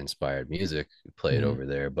American inspired music played Mhm. over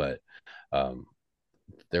there, but um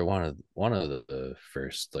they're one of the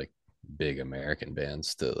first like big American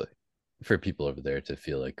bands to like for people over there to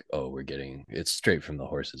feel like, oh, we're getting it's straight from the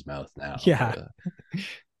horse's mouth now. Yeah.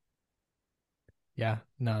 Yeah,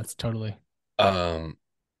 no, it's totally. Um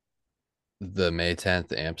the May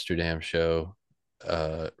 10th Amsterdam show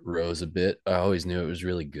rose a bit. I always knew it was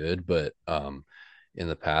really good, but in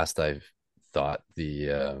the past I've thought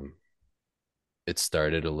the it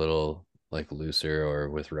started a little like looser or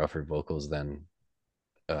with rougher vocals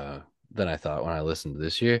uh than I thought when I listened to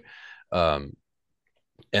this year. Um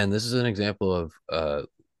and this is an example of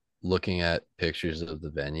looking at pictures of the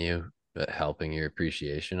venue helping your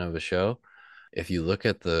appreciation of a show. If you look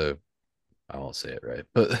at the I won't say it right,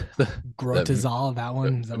 but that Grotizal, that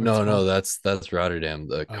one, is that what it's no, called? that's Rotterdam,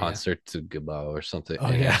 the Oh yeah. concert to Gebouw or something Oh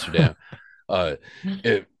in yeah. Amsterdam. Uh,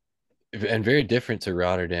 it and very different to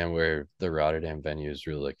Rotterdam, where the Rotterdam venue is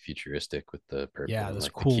really like futuristic with the purple Yeah, and those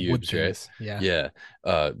like the cool wood cubes, right? things. Yeah. Yeah.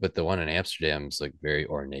 But the one in Amsterdam is like very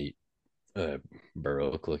ornate, uh,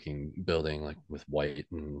 Baroque looking building, like with white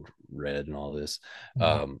and red and all this. Mhm.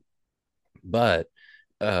 Um, but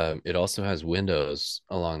it also has windows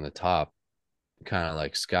along the top, kind of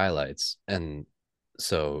like skylights. And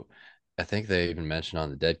so I think they even mentioned on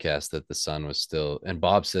the Deadcast that the sun was still, and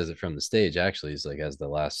Bob says it from the stage actually. He's like, as the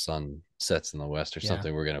last sun sets in the west or Yeah.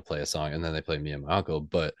 something, we're going to play a song. And then they play Me and My Uncle.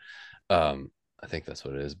 But um, I think that's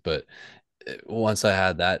what it is. But once I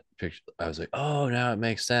had that picture, I was like, oh, now it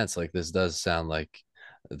makes sense. Like, this does sound like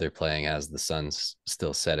they're playing as the sun's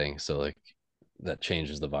still setting, so like that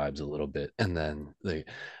changes the vibes a little bit. And then they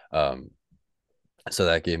so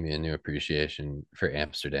that gave me a new appreciation for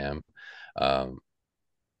Amsterdam. um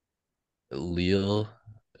Lille,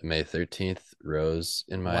 May 13th rose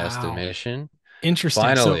in my Wow. estimation. Interesting.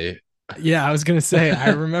 So Finally. yeah, I was gonna say, I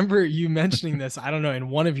remember you mentioning this. I don't know, in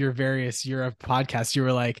one of your various Europe podcasts, you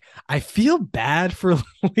were like, I feel bad for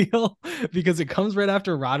Lille because it comes right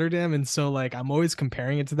after Rotterdam. And so like I'm always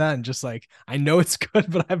comparing it to that and just like I know it's good,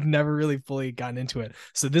 but I've never really fully gotten into it.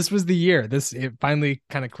 So this was the year. It finally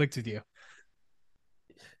kind of clicked with you.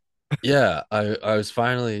 Yeah, I was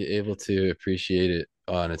finally able to appreciate it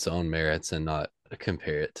on its own merits and not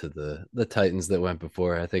compare it to the Titans that went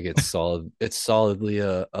before. I think it's solid. It's solidly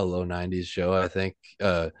a low 90s show. I think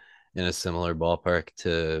in a similar ballpark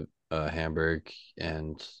to Hamburg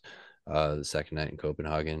and the second night in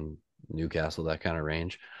Copenhagen, Newcastle, that kind of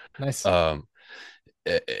range. Nice. Um,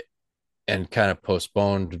 and kind of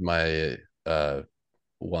postponed my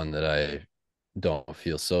one that I don't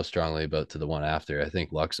feel so strongly about to the one after. I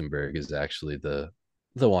think Luxembourg is actually the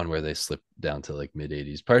one where they slipped down to like mid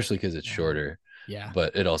 80s, partially because it's shorter, Yeah.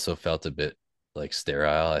 but it also felt a bit like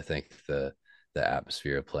sterile. I think the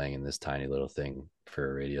atmosphere of playing in this tiny little thing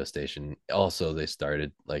for a radio station. Also, they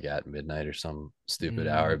started like at midnight or some stupid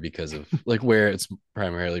hour because of like where it's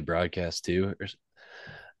primarily broadcast to.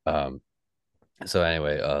 So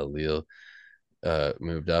anyway, Lille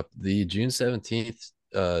moved up. The June 17th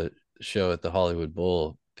show at the Hollywood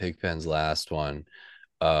Bowl, Pigpen's last one.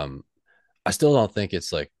 Um, I still don't think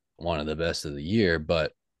it's like one of the best of the year,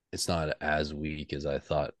 but it's not as weak as I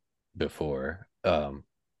thought before.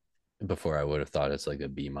 Before I would have thought it's like a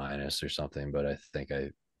B minus or something, but I think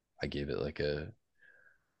I gave it like a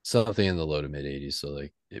something in the low to mid 80s, so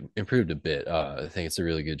like it improved a bit. I think it's a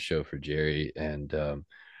really good show for Jerry, and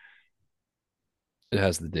it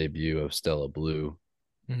has the debut of Stella Blue,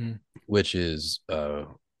 Mm-hmm. which is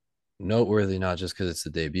noteworthy not just because it's the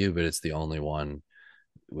debut, but it's the only one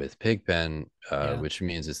with Pigpen, Yeah. which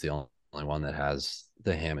means it's the only one that has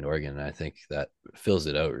the Hammond organ. And I think that fills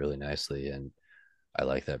it out really nicely. And I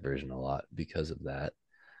like that version a lot because of that.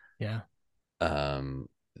 Yeah. Um,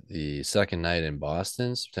 the second night in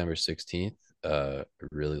Boston, September 16th,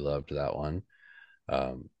 really loved that one.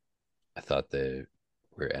 Um, I thought they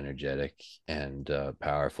were energetic and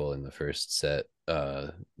powerful in the first set.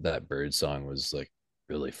 That bird song was like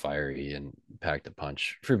really fiery and packed a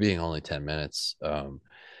punch for being only 10 minutes.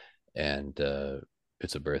 And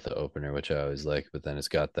it's a Bertha opener, which I always like, but then it's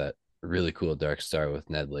got that really cool Dark Star with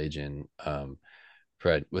Ned Legion,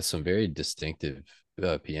 with some very distinctive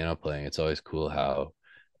piano playing. It's always cool how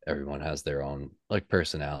everyone has their own like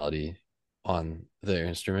personality on their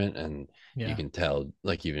instrument, and you Yeah. can tell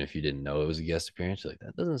like even if you didn't know it was a guest appearance, you're like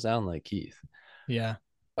that doesn't sound like Keith. Yeah.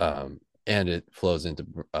 And it flows into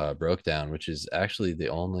Broke Down, which is actually the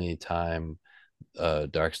only time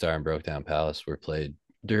Dark Star and Broke Down Palace were played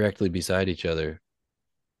directly beside each other,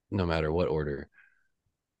 no matter what order.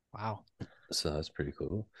 Wow. So that's pretty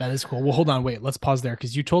cool. That is cool. Well, hold on, wait. Let's pause there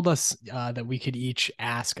because you told us that we could each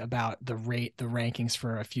ask about the rankings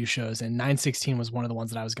for a few shows, and 916 was one of the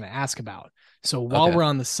ones that I was going to ask about. So while Okay. we're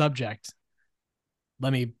on the subject,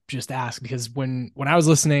 let me just ask because when I was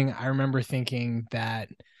listening, I remember thinking that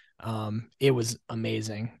it was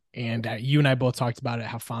amazing, and you and I both talked about it,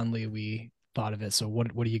 how fondly we thought of it. So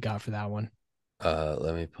what do you got for that one?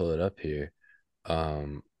 Let me pull it up here.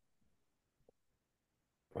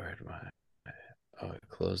 Where did my Oh, it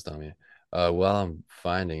closed on me. While I'm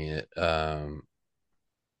finding it, there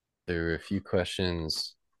were a few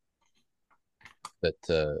questions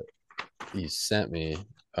that you sent me.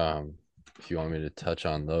 If you want me to touch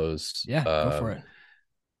on those, Yeah, go for it.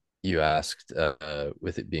 you asked,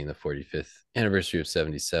 with it being the 45th anniversary of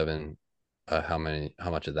 77, how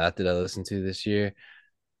much of that did I listen to this year?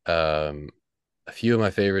 Um, a few of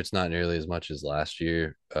my favorites, not nearly as much as last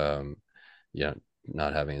year. You know,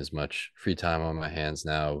 not having as much free time on my hands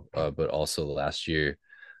now, but also last year,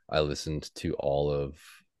 I listened to all of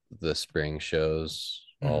the spring shows,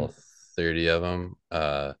 Mm-hmm. all 30 of them,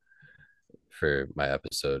 for my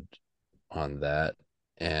episode on that.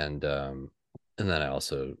 And then I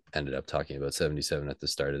also ended up talking about 77 at the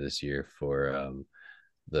start of this year for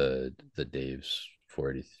the Dave's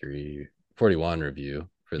 41 review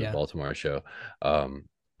for the Yeah. Baltimore show.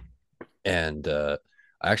 And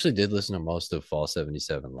I actually did listen to most of Fall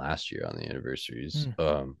 77 last year on the anniversaries.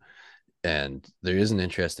 And there is an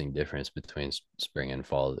interesting difference between spring and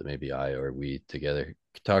fall that maybe I or we together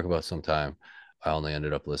could talk about sometime. I only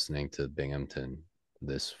ended up listening to Binghamton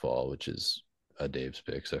this fall, which is a Dave's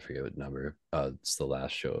pick. So I forget what number. It's the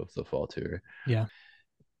last show of the fall tour. Yeah.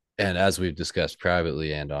 And as we've discussed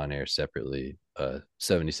privately and on air separately,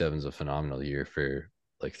 77 is a phenomenal year for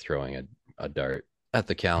like throwing a dart at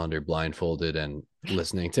the calendar blindfolded and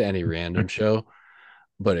listening to any random show.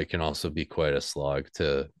 But it can also be quite a slog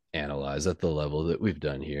to analyze at the level that we've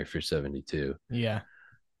done here for 72. Yeah.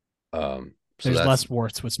 So There's that's, less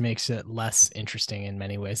warts, which makes it less interesting in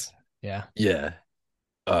many ways. Yeah. yeah.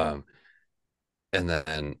 Um, and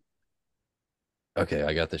then, okay,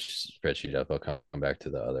 I got the spreadsheet up. I'll come back to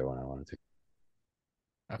the other one I wanted to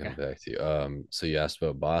Okay. come back to. So you asked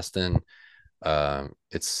about Boston.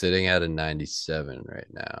 It's sitting at a 97 right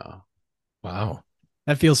now. Wow.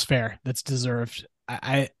 That feels fair. That's deserved.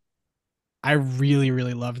 I really,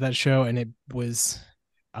 really loved that show, and it was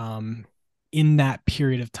um in that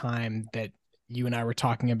period of time that you and I were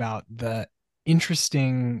talking about the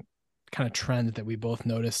interesting kind of trend that we both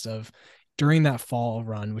noticed of during that fall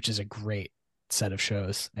run, which is a great set of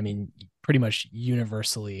shows. I mean, pretty much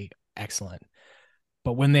universally excellent.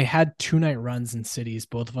 But when they had 2 night runs in cities,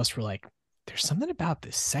 both of us were like, there's something about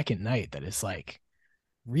this second night that is like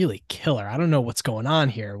really killer. I don't know what's going on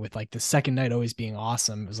here with like the second night always being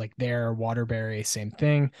awesome. It was like there, Waterbury, same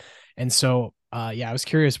thing. And so yeah, I was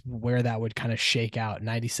curious where that would kind of shake out.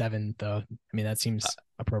 97 though. I mean, that seems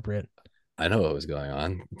appropriate. I know what was going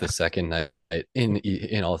on. The second night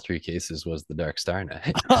in all three cases was the Dark Star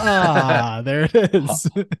night. Ah, there it is.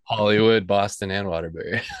 Hollywood, Boston, and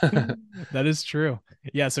Waterbury. That is true.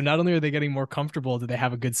 Yeah. So not only are they getting more comfortable, do they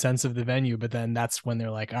have a good sense of the venue, but then that's when they're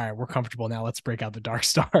like, all right, we're comfortable now. Let's break out the Dark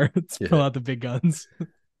Star. Let's pull Yeah. out the big guns.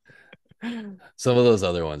 Some of those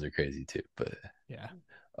other ones are crazy too, but Yeah.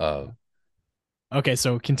 uh, Okay.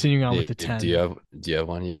 So continuing on with the 10. do you have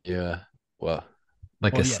one? Well,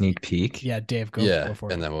 Like Well, a yeah. sneak peek. Yeah. Dave, go yeah, for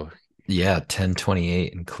it. and then we'll Yeah,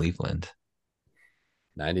 1028 in Cleveland.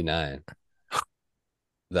 99.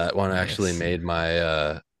 That one actually Nice.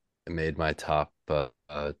 made my top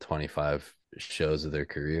 25 shows of their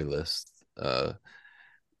career list.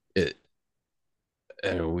 It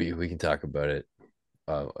and we can talk about it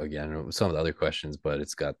again with some of the other questions, but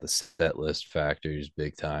it's got the set list factors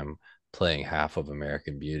big time, playing half of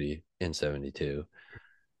American Beauty in 72.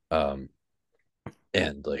 Um,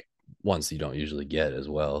 and like ones you don't usually get as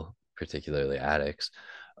well, particularly Addicts.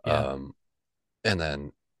 Yeah. And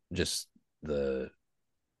then just the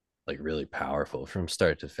like really powerful from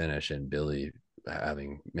start to finish, and Billy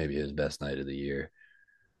having maybe his best night of the year.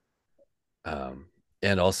 Um,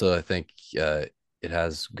 and also I think it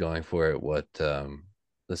has going for it what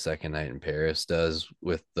the second night in Paris does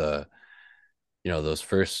with the those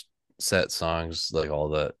first set songs, like all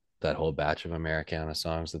that whole batch of Americana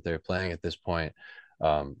songs that they're playing at this point.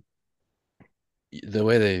 Um, the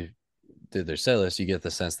way they did their set list, you get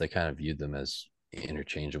the sense they kind of viewed them as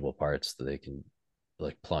interchangeable parts that they can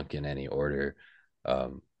like plunk in any order,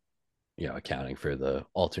 um, accounting for the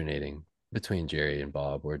alternating between Jerry and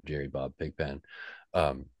Bob or Jerry Bob Pigpen.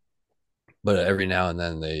 Um, but every now and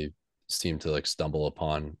then they seem to like stumble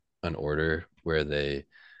upon an order where they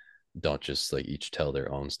don't just like each tell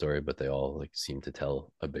their own story, but they all like seem to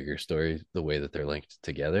tell a bigger story the way that they're linked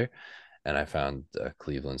together. And I found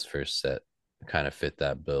Cleveland's first set kind of fit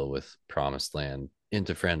that bill with Promised Land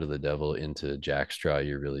into Friend of the Devil into Jackstraw.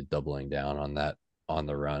 You're really doubling down on that on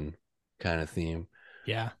the run kind of theme.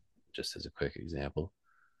 Yeah. Just as a quick example.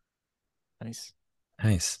 Nice.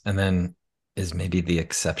 Nice. And then is maybe the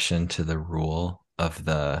exception to the rule of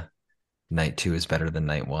the night two is better than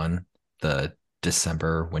night one, the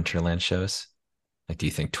December Winterland shows? Like, do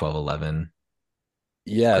you think 1211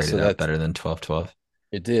 Yeah, graded so out that's better than 1212?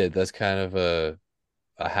 it did. That's kind of a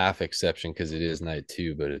half exception because it is night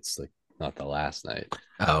two, but it's like not the last night.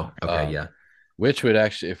 Oh, okay, Um, yeah. which would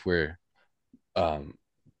actually, if we're um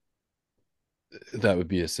that would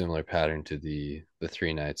be a similar pattern to the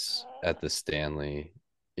three nights at the Stanley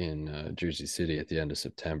in Jersey City at the end of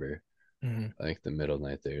September. Mhm. I think the middle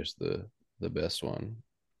night there is the best one,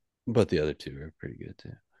 but the other two are pretty good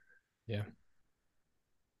too. Yeah.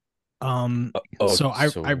 Oh, So I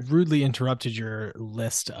so rudely interrupted your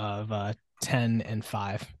list of 10 and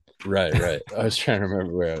 5. right. I was trying to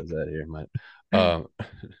remember where I was at here. My um,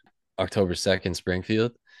 October 2nd,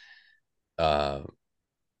 Springfield. Uh,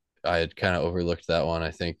 I had kind of overlooked that one.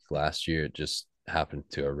 I think last year it just happened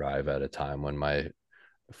to arrive at a time when my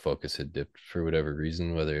focus had dipped for whatever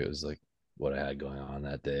reason, whether it was like what I had going on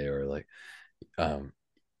that day or like um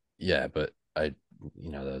yeah, but that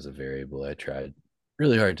was a variable I tried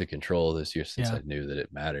really hard to control this year since Yeah. I knew that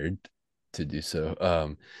it mattered to do so.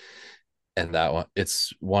 And that one,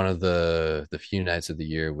 it's one of the few nights of the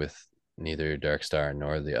year with neither Dark Star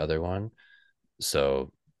nor the other one.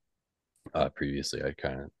 So previously I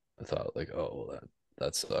kind of thought like, oh well,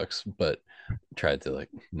 that sucks. But tried to like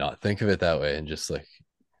not think of it that way and just like,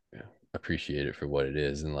 you know, appreciate it for what it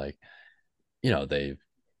is. And like, they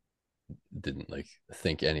didn't like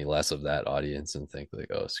think any less of that audience and think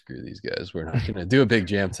like, oh, screw these guys, we're not gonna do a big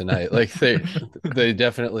jam tonight. Like they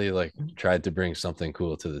definitely like tried to bring something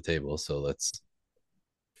cool to the table, so let's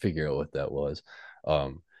figure out what that was.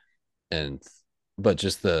 And but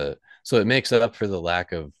just the so it makes up for the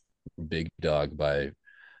lack of big dog by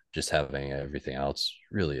just having everything else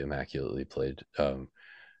really immaculately played.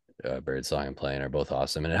 Birdsong and Playing are both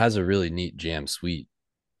awesome, and it has a really neat jam suite.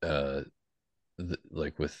 uh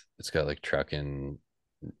like with it's got like Truck and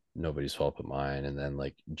Nobody's Fault But Mine, and then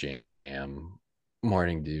like Jam,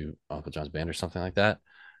 Morning Dew, Uncle John's Band, or something like that.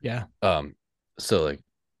 Yeah. So like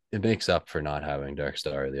it makes up for not having Dark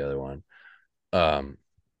Star or the other one. um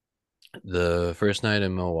the first night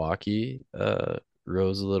in Milwaukee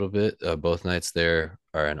rose a little bit. Both nights there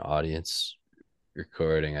are an audience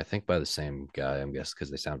recording, I think by the same guy, I'm guessing, because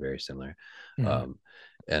they sound very similar. Mhm. um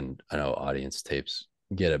and I know audience tapes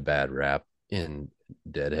get a bad rap in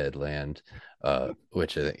Deadhead land,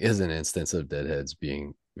 which I think is an instance of Deadheads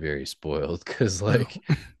being very spoiled, because True. like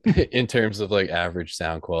in terms of like average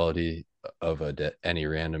sound quality of any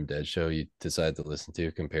random Dead show you decide to listen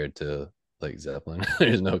to compared to like Zeppelin,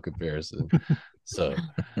 there's no comparison. So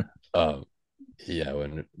um yeah,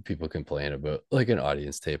 when people complain about like an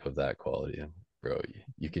audience tape of that quality, and bro,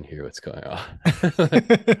 you can hear what's going on.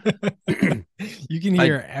 You can I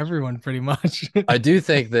hear everyone pretty much. I do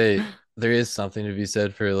think there is something to be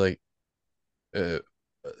said for like uh,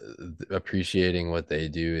 appreciating what they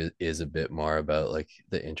do is a bit more about like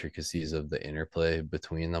the intricacies of the interplay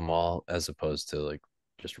between them all, as opposed to like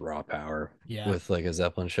just raw power Yeah. with like a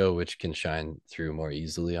Zeppelin show, which can shine through more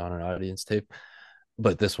easily on an audience tape.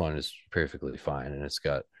 But this one is perfectly fine, and it's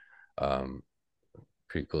got um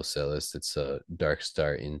pretty cool set list. It's a Dark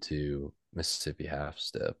Star into Mississippi Half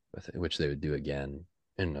Step, which they would do again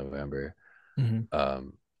in November,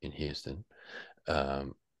 Mhm. in Houston.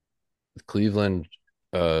 Um, Cleveland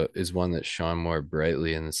is one that shone more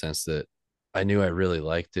brightly in the sense that I knew I really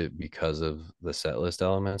liked it because of the set list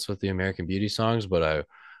elements with the American Beauty songs, but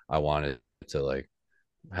I wanted to like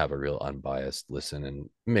have a real unbiased listen and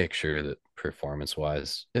make sure that performance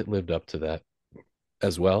wise it lived up to that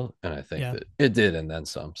as well. And I think Yeah. that it did, and then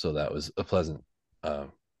some. So that was a pleasant, uh,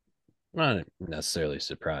 not necessarily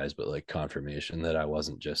surprise, but like confirmation that I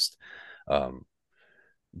wasn't just um,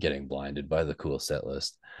 getting blinded by the cool set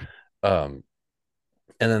list. Um,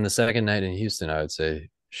 and then the second night in Houston, I would say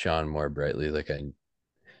shone more brightly. Like I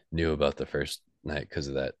knew about the first night because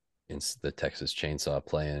of that the Texas Chainsaw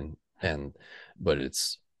playing, and but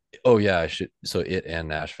it's oh yeah, I should. So it and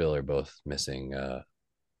Nashville are both missing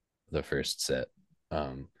the first set.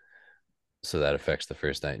 Um, so that affects the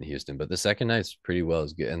first night in Houston. But the second night's pretty well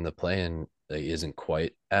as good, and the playing like, isn't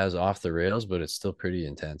quite as off the rails, but it's still pretty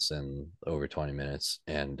intense and over 20 minutes.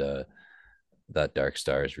 And that Dark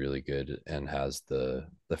Star is really good and has the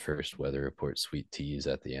first weather report sweet tease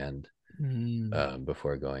at the end, Mm.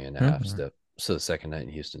 before going into half Mhm. step. So the second night in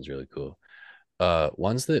Houston's really cool.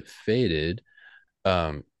 Ones that faded.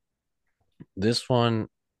 Um, this one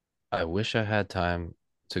I wish I had time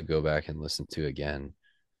to go back and listen to again.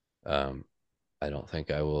 Um, I don't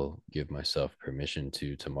think I will give myself permission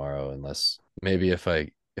to tomorrow, unless maybe if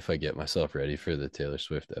I get myself ready for the Taylor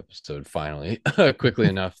Swift episode finally quickly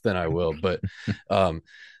enough, then I will. But um,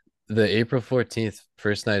 the April 14th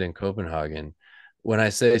first night in Copenhagen, when I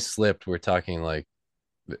say slipped, we're talking like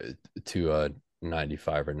to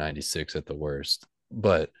 95 or 96 at the worst.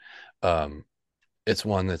 But um, it's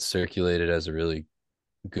one that's circulated as a really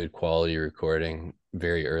good quality recording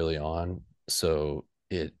very early on, so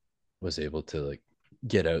it was able to like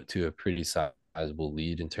get out to a pretty sizable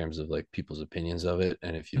lead in terms of like people's opinions of it.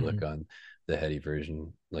 And if you look Mhm. on the Heady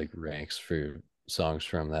version like ranks for songs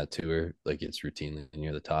from that tour, like it's routinely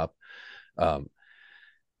near the top. um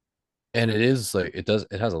and it is like it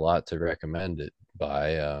has a lot to recommend it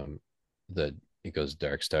by. The It goes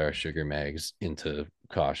Dark Star, Sugar Mags into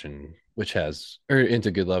Caution, which has or into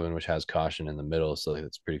Good Lovin', which has Caution in the middle, so like,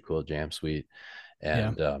 it's pretty cool jam suite.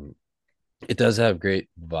 Yeah. And it does have great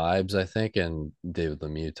vibes, I think. And David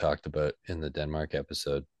Lemieux talked about in the Denmark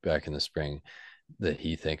episode back in the spring that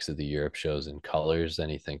he thinks of the Europe shows in colors, and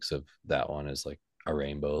he thinks of that one as like a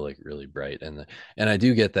rainbow, like really bright. And I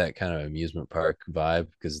do get that kind of amusement park vibe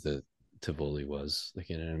because the Tivoli was like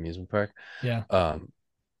in an amusement park. Yeah.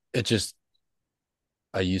 It just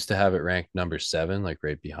I used to have it ranked number 7, like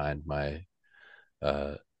right behind my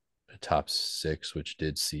uh top 6, which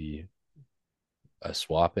did see a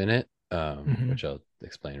swap in it, Mhm. which I'll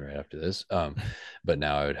explain right after this. But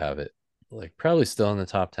now I would have it like probably still in the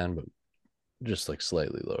top 10, but just like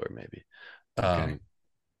slightly lower maybe. Okay.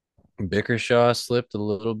 Bickershaw slipped a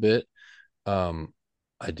little bit. Um,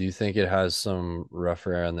 I do think it has some rough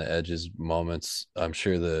around the edges moments. I'm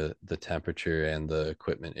sure the temperature and the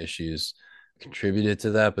equipment issues contributed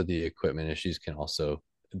to that, but the equipment issues can also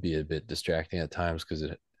be a bit distracting at times because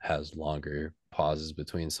it has longer pauses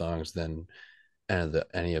between songs than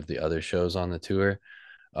any of the other shows on the tour.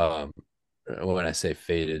 Um, when I say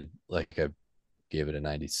faded, like I gave it a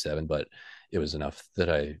 97, but it was enough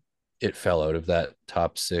that it fell out of that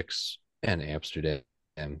top six and Amsterdam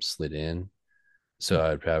slid in. So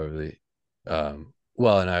I'd probably and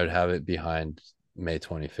I would have it behind May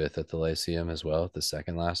 25th at the Lyceum as well, the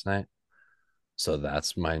second last night. So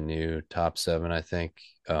that's my new top seven, I think.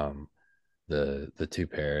 The two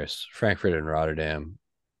Paris, Frankfurt and Rotterdam,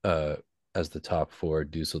 uh, as the top four,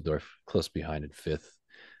 Dusseldorf close behind in fifth,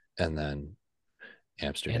 and then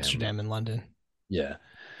Amsterdam. Amsterdam and London. Yeah.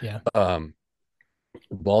 Yeah.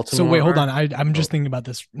 So wait, hold on. Baltimore. I'm just thinking about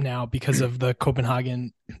this now because of the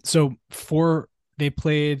Copenhagen. So they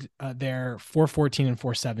played their 414 and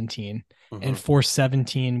 417. And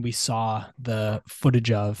 417 we saw the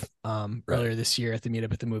footage of earlier this year at the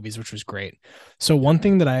meetup at the movies, which was great. So one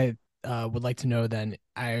thing that I would like to know then,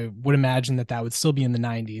 I would imagine that would still be in the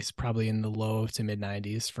 90s, probably in the low to mid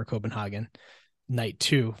 90s for Copenhagen. Night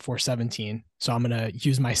 2 417. So I'm gonna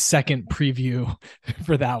use my second preview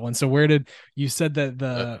for that one. So where did you said that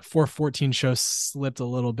the 414 show slipped a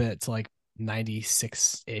little bit to like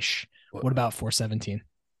 96 ish? What about 417?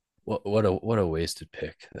 What a wasted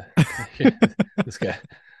pick. This guy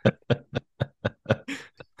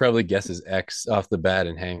probably guesses X off the bat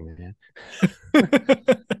and Hangman.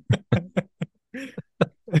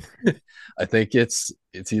 I think it's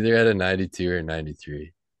either at a 92 or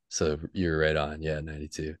 93. So you're right on. Yeah,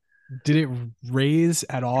 92. Did it raise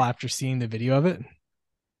at all after seeing the video of it?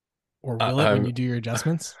 Or will it when you do your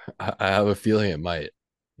adjustments? I have a feeling it might.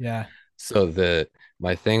 Yeah. So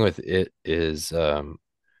my thing with it is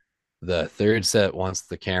the third set, once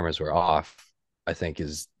the cameras were off, I think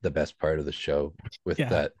is the best part of the show with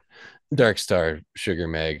that Dark Star, Sugar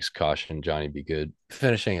Mags, Caution, Johnny Be Good,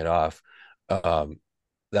 finishing it off.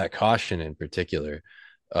 That Caution in particular,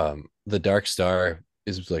 the Dark Star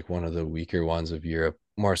is like one of the weaker ones of Europe,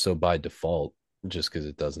 more so by default, just because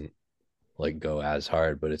it doesn't like go as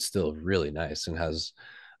hard, but it's still really nice and has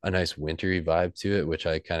a nice wintry vibe to it, which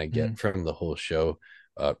I kind of get from the whole show.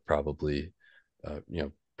 Probably,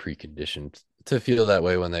 preconditioned to feel that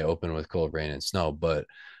way when they open with Cold Rain and Snow. But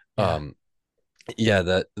that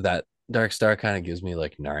Dark Star kind of gives me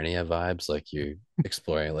like Narnia vibes, like you're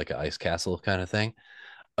exploring like an ice castle kind of thing.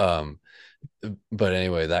 But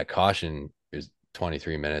anyway, that Caution is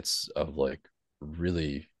 23 minutes of like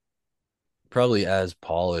really probably as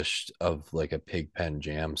polished of like a Pigpen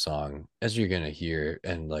Jam song as you're gonna hear,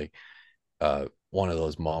 and like one of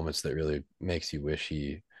those moments that really makes you wish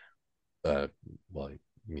he well, I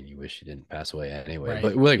mean, you wish he didn't pass away anyway,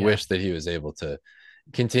 but like wish that he was able to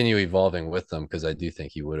continue evolving with them, because I do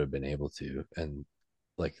think he would have been able to. And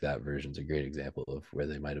like that version's a great example of where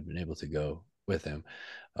they might have been able to go with him.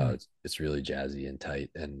 It's really jazzy and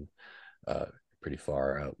tight and pretty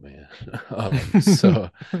far out, man.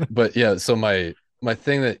 But yeah, so my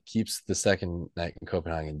thing that keeps the second night in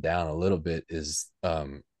Copenhagen down a little bit is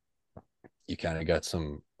you kind of got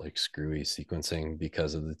some like screwy sequencing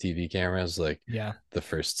because of the TV cameras. Like the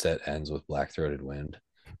first set ends with Black Throated Wind.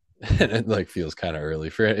 And it like feels kind of early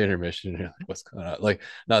for an intermission. You're like, what's going on? Like,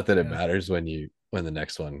 not that it matters when the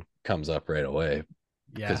next one comes up right away,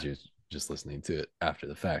 because you're just listening to it after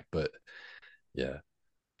the fact. But yeah,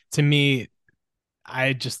 to me,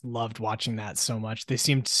 I just loved watching that so much. They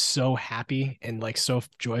seemed so happy and like so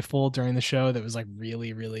joyful during the show. That was like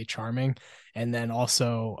really, really charming. And then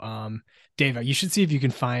also, Dave, you should see if you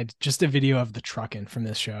can find just a video of the truckin' from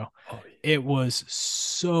this show. Oh, yeah. It was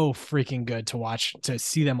so freaking good to watch, to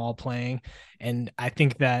see them all playing. And I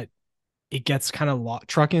think that it gets kind of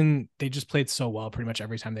truckin'. They just played so well pretty much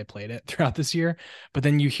every time they played it throughout this year. But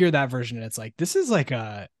then you hear that version and it's like, this is like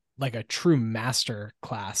a true master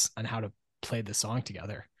class on how to play the song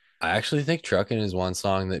together. I actually think Truckin' is one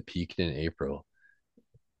song that peaked in April.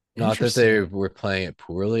 Not that they were playing it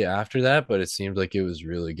poorly after that, but it seemed like it was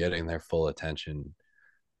really getting their full attention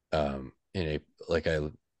in April. Like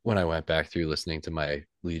when I went back through listening to my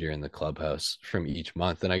leader in the clubhouse from each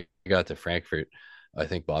month, and I got to Frankfurt, I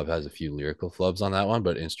think Bob has a few lyrical flubs on that one,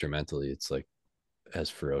 but instrumentally it's like as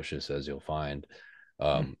ferocious as you'll find.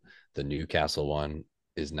 The Newcastle one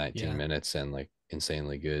is 19 minutes and like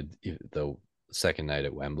insanely good. The second night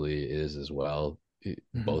at Wembley is as well.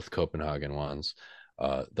 Both Copenhagen ones.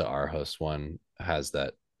 The Arhus one has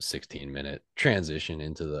that 16-minute transition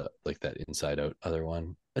into the like that Inside Out other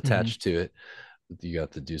one attached to it. You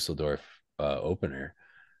got the Dusseldorf opener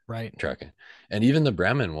Right. trucking, and even the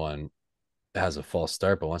Bremen one has a false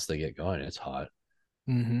start, but once they get going, it's hot.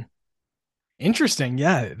 Interesting.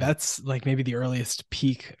 Yeah, that's like maybe the earliest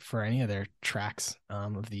peak for any of their tracks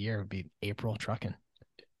of the year would be April trucking.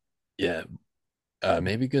 Yeah,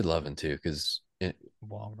 maybe Good Lovin' too, because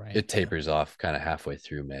Well, right. it tapers off kind of halfway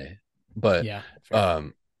through May. But Yeah.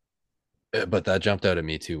 Fair. but that jumped out at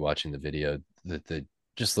me too watching the video, that they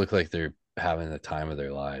just look like they're having the time of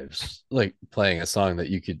their lives, like playing a song that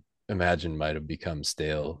you could imagine might have become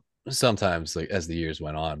stale sometimes, like as the years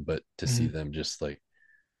went on. But to see them just like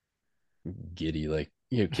giddy, like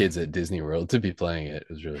kids at Disney World, to be playing it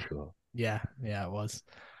was really cool. Yeah, it was.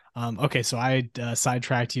 Okay, so I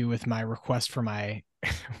sidetracked you with my request for my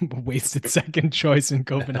wasted second choice in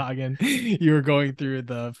Copenhagen. You were going through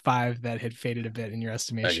the 5 that had faded a bit in your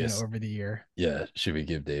estimation over the year. Yeah, should we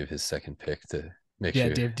give Dave his second pick to make Yeah,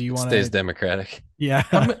 sure Dave, do you it want stays democratic? Yeah.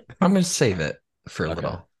 I'm gonna save it for a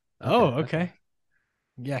little. Okay.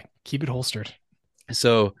 Yeah, keep it holstered.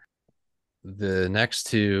 So the next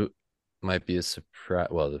two might be a surprise.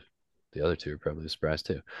 Well, the other two are probably a surprise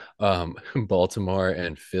too. Baltimore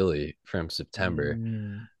and Philly from September.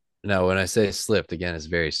 Now, when I say slipped, again, it's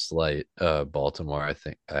very slight. Baltimore, I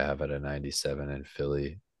think I have at a 97, and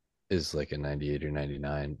Philly is like a 98 or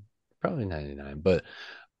 99, probably 99. But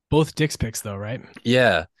both Dick's picks, though, right?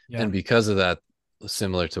 Yeah. And because of that,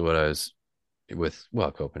 similar to what I was with,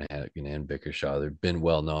 well, Copenhagen and Bickershaw, they've been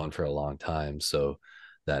well known for a long time. So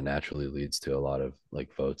that naturally leads to a lot of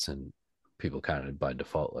like votes, and people kind of by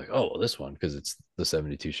default like, oh, well, this one, because it's the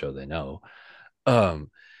 72 show they know.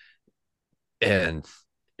 And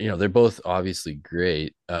they're both obviously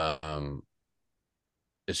great.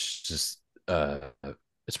 It's just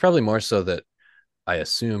it's probably more so that I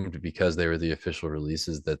assumed, because they were the official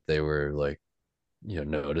releases, that they were like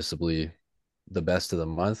noticeably the best of the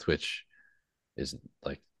month, which is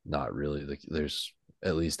like not really. Like there's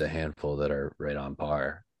at least a handful that are right on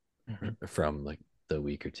par from like the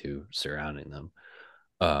week or two surrounding them.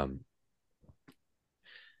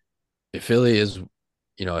 Philly is,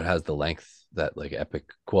 it has the length, that like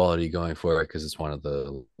epic quality going for it, because it's one of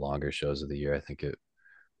the longer shows of the year. I think it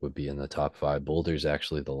would be in the top 5. Boulder's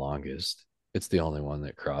actually the longest. It's the only one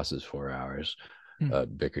that crosses 4 hours.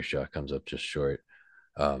 Bickershaw comes up just short.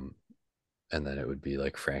 And then it would be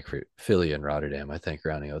like Frankfurt, Philly, and Rotterdam, I think,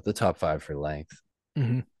 rounding out the top 5 for length.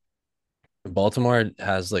 Baltimore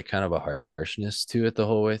has like kind of a harshness to it the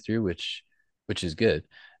whole way through, which is good.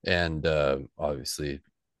 And obviously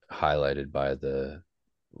highlighted by the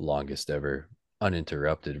longest ever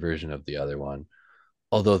uninterrupted version of the other one.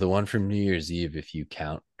 Although the one from New Year's Eve, if you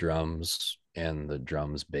count drums and the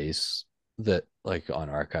drums bass that like on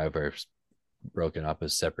archive are broken up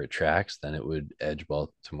as separate tracks, then it would edge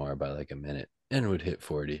Baltimore by like a minute and would hit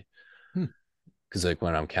 40. Because like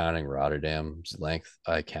when I'm counting Rotterdam's length,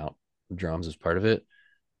 I count drums as part of it.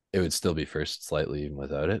 It would still be first slightly even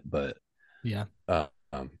without it, but yeah.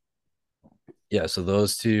 So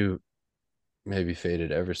those two maybe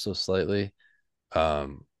faded ever so slightly. I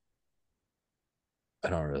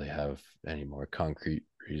don't really have any more concrete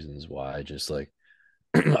reasons why. Just like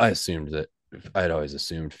I'd always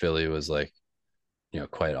assumed Philly was like,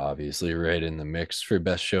 quite obviously right in the mix for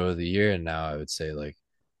best show of the year. And now I would say like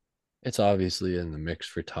it's obviously in the mix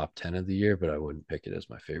for top 10 of the year, but I wouldn't pick it as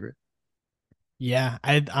my favorite. Yeah,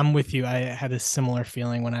 I'm with you. I had a similar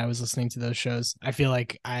feeling when I was listening to those shows. I feel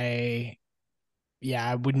like I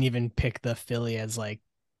wouldn't even pick the Philly as like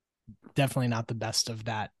definitely not the best of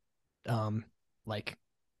that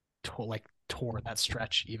tour, that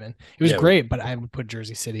stretch. Even it was great, but I would put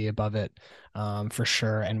Jersey City above it for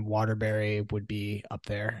sure, and Waterbury would be up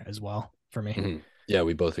there as well for me. Yeah,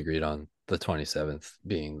 we both agreed on the 27th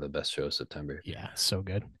being the best show of September. Yeah, so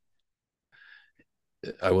good.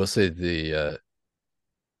 I will say the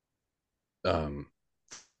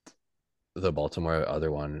Baltimore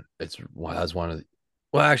other one, has one of the,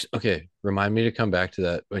 well, actually, okay, remind me to come back to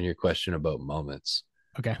that when your question about moments.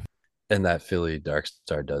 Okay. And that Philly Dark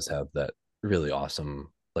Star does have that really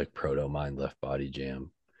awesome like proto Mind Left Body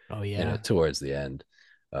jam. Oh yeah. Towards the end.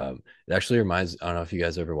 It actually reminds, I don't know if you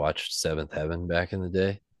guys ever watched Seventh Heaven back in the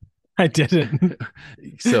day. I didn't.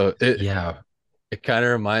 So it kind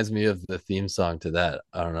of reminds me of the theme song to that.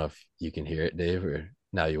 I don't know if you can hear it, Dave, or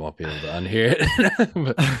now you won't be able to unhear it.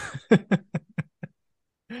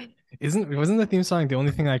 Wasn't the theme song the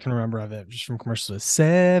only thing I can remember of it just from commercials was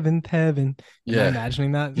Seventh Heaven? Am I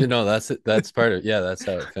imagining that? That's it. That's part of, that's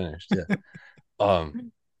how it finished. Yeah.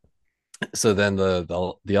 So then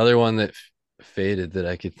the other one that faded that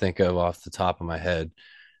I could think of off the top of my head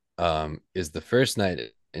is the first night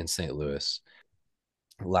in St. Louis.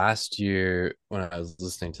 Last year when I was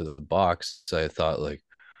listening to the box, I thought like,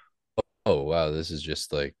 oh wow, this is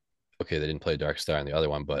just like okay, they didn't play Dark Star in the other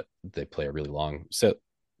one, but they play a really long set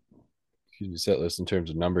list in terms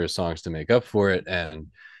of number of songs to make up for it, and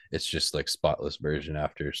it's just like spotless version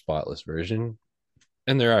after spotless version.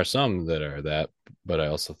 And there are some that are that, but I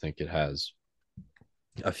also think it has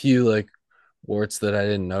a few like warts that I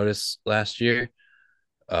didn't notice last year.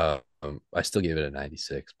 I still gave it a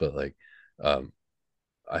 96, but like um,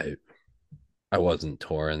 I I wasn't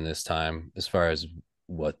torn this time as far as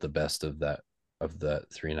what the best of that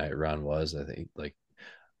 3 night run was. I think like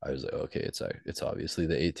I was like, okay, it's obviously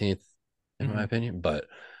the 18th in my Mhm. opinion, but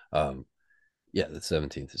um, yeah, the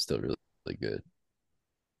 17th is still really, really good.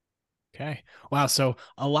 Okay. Wow. So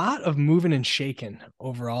a lot of moving and shaking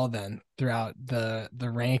overall then throughout the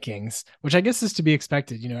rankings, which I guess is to be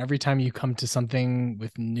expected. Every time you come to something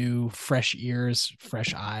with new, fresh ears,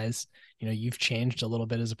 fresh eyes, you've changed a little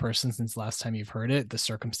bit as a person since the last time you've heard it. The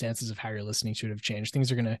circumstances of how you're listening to it have changed.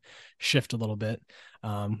 Things are going to shift a little bit.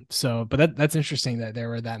 But that's interesting that there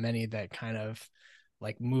were that many that kind of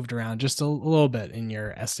like moved around just a little bit in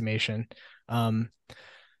your estimation. Um,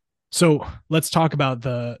 so let's talk about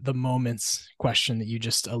the moments question that you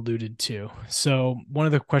just alluded to. So one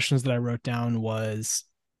of the questions that I wrote down was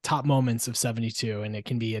top moments of 72, and it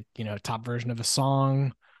can be a top version of a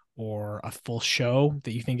song or a full show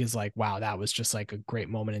that you think is like, wow, that was just like a great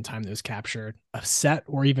moment in time that was captured, a set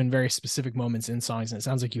or even very specific moments in songs. And it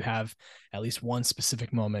sounds like you have at least one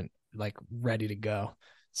specific moment like ready to go.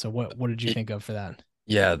 So what did you think of for that?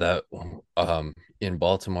 Yeah, that in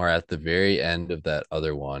Baltimore at the very end of that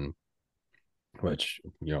other one, which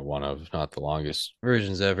one of not the longest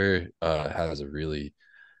versions ever, has a really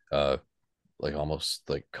uh like almost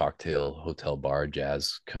like cocktail hotel bar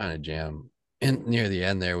jazz kind of jam in near the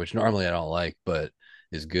end there, which normally I don't like, but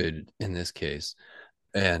is good in this case.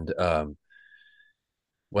 And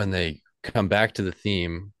when they come back to the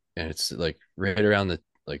theme, and it's like right around the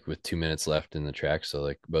like with 2 minutes left in the track, so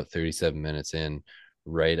like about 37 minutes in,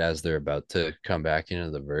 right as they're about to come back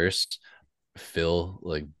into the verse, Phil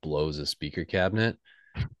like blows a speaker cabinet,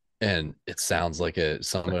 and it sounds like a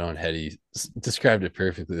someone on Hetty described it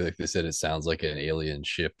perfectly. Like they said, it sounds like an alien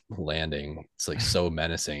ship landing. It's like so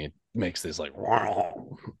menacing. It makes this like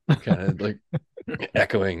kind of like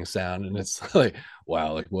echoing sound, and it's like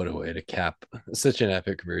wow, like what a way to cap such an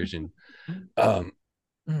epic version. Um,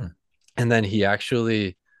 and then he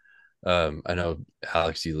actually, I know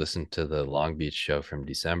Alex, you listened to the Long Beach show from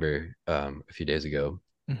December a few days ago.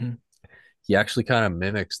 Mm-hmm. He actually kind of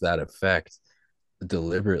mimics that effect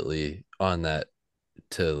deliberately on that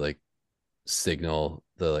to like signal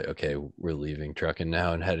the like okay we're leaving trucking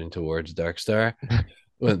now and heading towards Dark Star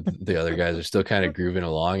when the other guys are still kind of grooving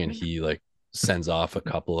along, and he like sends off a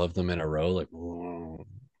couple of them in a row like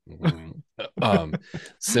um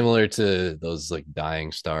similar to those like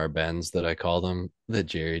dying star bends that I call them that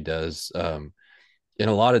Jerry does in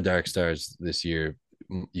a lot of Dark Stars this year.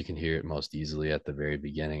 You can hear it most easily at the very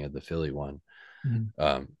beginning of the Philly one, Mm-hmm.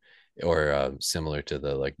 um, or similar to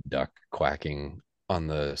the like duck quacking on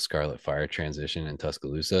the Scarlet Fire transition in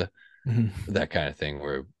Tuscaloosa, Mm-hmm. that kind of thing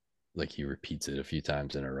where like he repeats it a few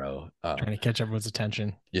times in a row. Trying to catch everyone's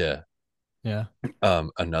attention. Yeah. Yeah.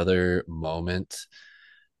 Another moment,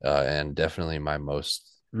 and definitely my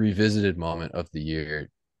most revisited moment of the year,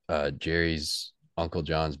 Jerry's Uncle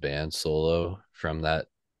John's band solo from that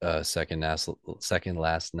second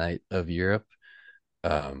last night of Europe,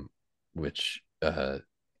 um, which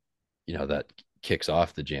that kicks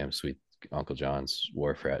off the jam suite, Uncle John's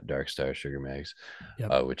Wharf Rat, Dark Star, Sugar Mags,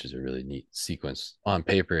 Yep. which is a really neat sequence on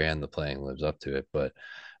paper, and the playing lives up to it.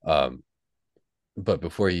 Um, but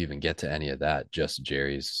before you even get to any of that, just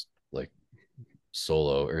Jerry's like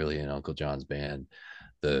solo early in Uncle John's band,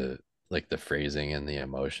 the like the phrasing and the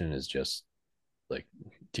emotion is just like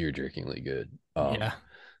tear jerkingly good. Yeah.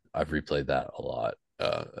 I've replayed that a lot.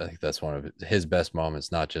 I think that's one of his best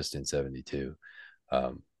moments, not just in 72.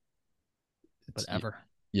 Um, But it's ever.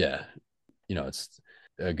 yeah, it's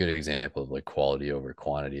a good example of like quality over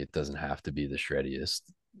quantity. It doesn't have to be the shreddiest,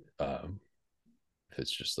 um, if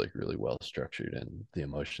it's just like really well structured and the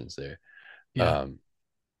emotions there. Yeah. um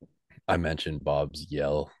I mentioned Bob's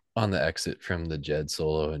yell on the exit from the Jed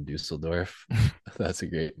solo in Dusseldorf. That's a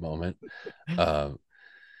great moment. um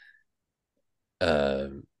uh,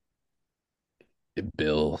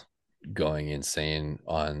 Bill going insane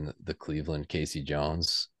on the Cleveland Casey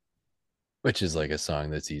Jones, which is like a song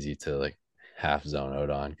that's easy to like half zone out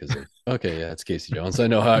on because like, okay, yeah, it's Casey Jones. I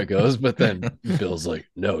know how it goes. But then Bill's like,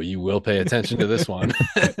 no, you will pay attention to this one.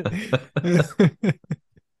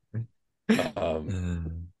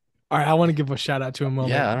 um, All right, I want to give a shout out to a yeah, I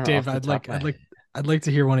moment, don't know Dave. off the top of my head. I'd like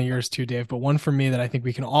to hear one of yours too, Dave. But one for me that I think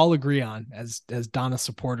we can all agree on as Donna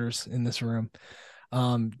supporters in this room.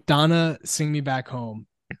 Donna, "Sing Me Back Home,"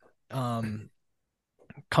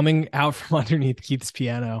 coming out from underneath Keith's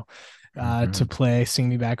piano to play "Sing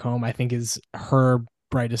Me Back Home," I think is her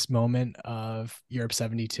brightest moment of Europe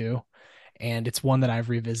 '72. And it's one that I've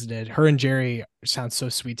revisited. Her and Jerry sound so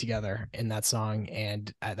sweet together in that song,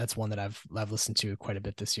 and that's one that I've listened to quite a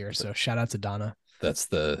bit this year. So shout out to Donna. That's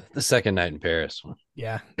the second night in Paris one.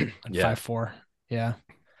 Yeah, Yeah. 5/4. Yeah,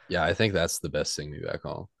 Yeah, I think that's the best "Sing Me Back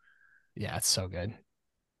Home." yeah, it's so good.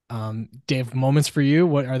 Dave, moments for you.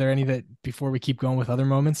 What are there any that before we keep going with other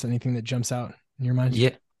moments? Anything that jumps out in your mind?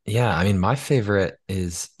 Yeah. Yeah. I mean, my favorite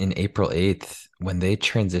is in April 8th when they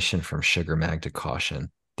transition from Sugar Mag to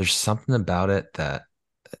Caution. There's something about it that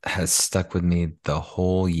has stuck with me the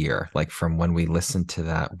whole year, like from when we listened to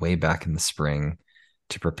that way back in the spring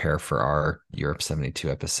to prepare for our Europe 72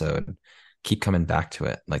 episode. Keep coming back to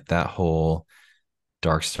it. Like that whole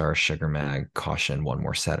Dark Star, Sugar Mag, Caution, One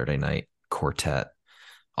More Saturday Night quartet.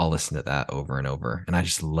 I'll listen to that over and over. And I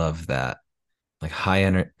just love that like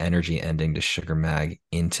energy ending to Sugar Mag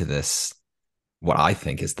into this, what I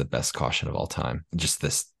think is the best Caution of all time. Just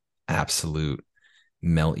this absolute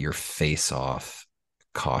melt your face off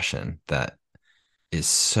Caution that is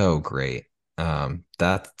so great.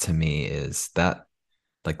 That to me is that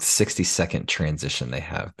like 60-second transition they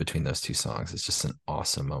have between those two songs is just an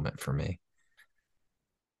awesome moment for me.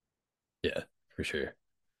 Yeah, for sure.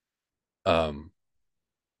 Um,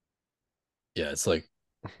 yeah, it's like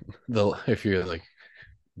the if you're like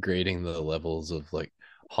grading the levels of like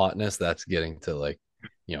hotness, that's getting to like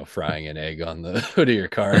frying an egg on the hood of your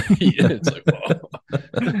car. It's like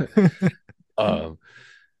whoa. um,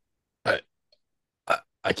 I,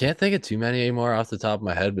 I can't think of too many anymore off the top of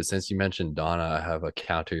my head, but since you mentioned Donna, I have a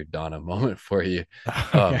counter Donna moment for you.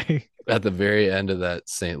 Okay. At the very end of that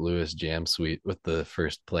St. Louis jam suite with the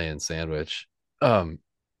first playing sandwich,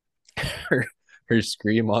 her, her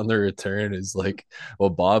scream on the return is like, well,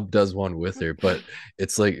 Bob does one with her, but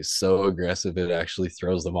it's like so aggressive it actually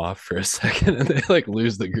throws them off for a second and they like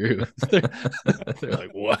lose the groove. They're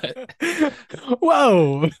like, what?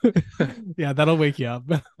 Whoa. Yeah, that'll wake you up.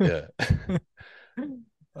 Yeah.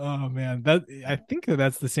 Oh man, that I think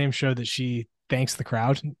that's the same show that she thanks the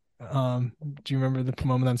crowd. Do you remember the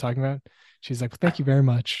moment I'm talking about? She's like, well, "Thank you very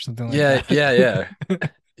much," something like Yeah, that. yeah.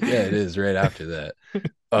 Yeah, it is right after that.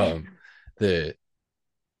 The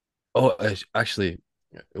actually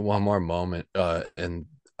one more moment, and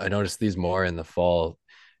I noticed these more in the fall.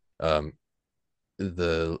 Um,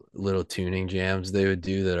 the little tuning jams they would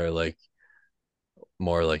do that are like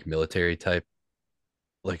more like military type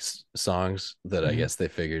like songs that I Mhm. guess they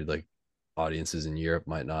figured like audiences in Europe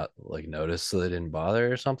might not like notice, so they didn't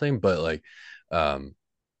bother or something. But like, um,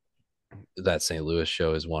 that St. Louis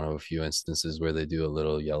show is one of a few instances where they do a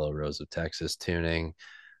little Yellow Rose of Texas tuning.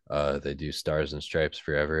 They do Stars and Stripes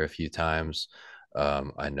Forever a few times.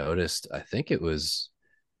 I noticed, I think it was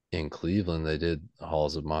in Cleveland, they did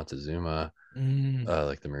Halls of Montezuma, Mm.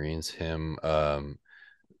 like the Marines hymn.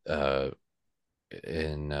 Uh,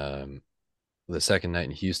 in the second night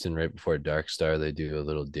in Houston, right before Dark Star, they do a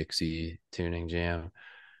little Dixie tuning jam.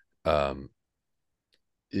 Um,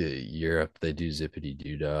 Europe, they do Zippity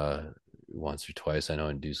Doodah once or twice. I know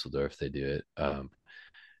in Dusseldorf they do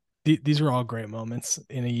it. These are all great moments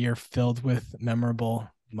in a year filled with memorable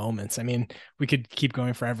moments. I mean, we could keep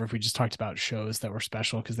going forever if we just talked about shows that were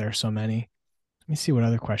special because there are so many. Let me see what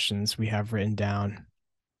other questions we have written down.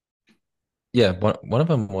 Yeah, one of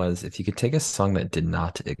them was if you could take a song that did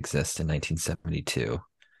not exist in 1972,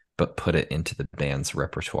 but put it into the band's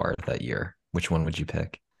repertoire that year, which one would you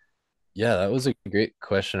pick? Yeah, that was a great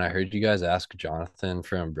question. I heard you guys ask Jonathan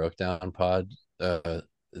from Broke Down Pod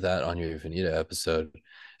that on your Vanita episode,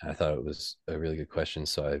 and I thought it was a really good question.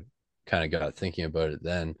 So I kind of got thinking about it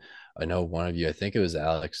then. I know one of you, I think it was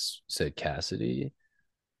Alex, said Cassidy.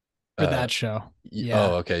 For Uh, that show. oh, Yeah.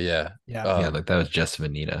 okay, yeah. Yeah. Yeah, like that was just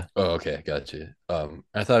Vanita. Oh, okay, got you.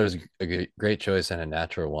 I thought it was a great choice and a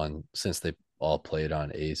natural one since they all played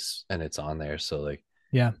on Ace and it's on there. So like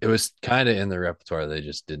Yeah. it was kind of in the repertoire. They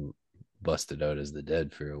just didn't bust it out as the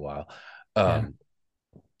Dead for a while. Yeah.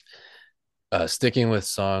 Um, Sticking with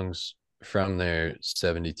songs from their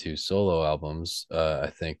 72 solo albums, I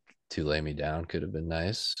think To Lay Me Down could have been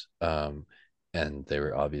nice. And they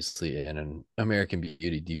were obviously in an American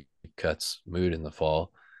Beauty deep cuts mood in the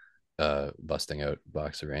fall. busting out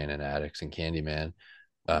Box of Rain and Addicts and Candyman.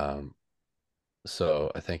 Um,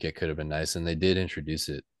 so I think it could have been nice, and they did introduce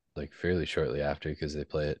it like fairly shortly after because they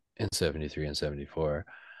play it in 73 and 74.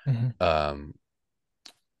 Mhm. Um,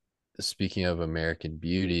 Speaking of American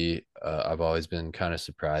Beauty, I've always been kind of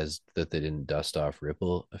surprised that they didn't dust off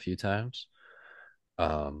Ripple a few times.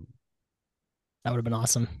 Um, That would have been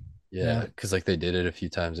awesome. yeah, Yeah. because like they did it a few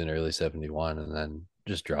times in early 71 and then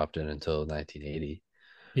just dropped it until 1980.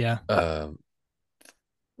 Yeah. Um,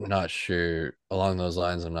 Not sure along those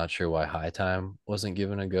lines. I'm not sure why High Time wasn't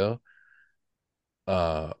given a go.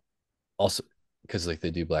 Uh, Also because like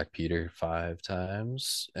they do Black Peter 5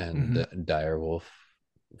 times and Hmm. Dire Wolf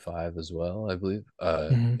 5 as well, I believe.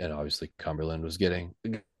 Hmm. And obviously Cumberland was getting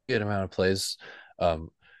a good amount of plays. Um,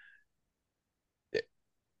 it,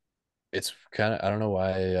 it's kind of I don't know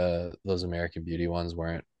why those American Beauty ones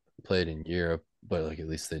weren't played in Europe, but like at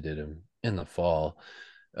least they did them in the fall.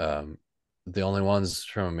 Um, the only ones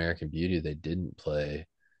from American Beauty they didn't play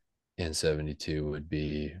in 72 would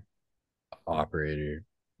be Operator,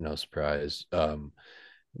 no surprise,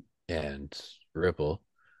 and Ripple.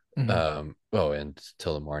 Hmm. Oh, and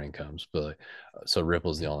Till the Morning Comes, but like, so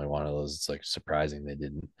Ripple's the only one of those. It's like surprising they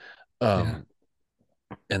didn't. Yeah. Um,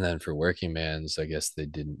 and then for Working Man's, I guess they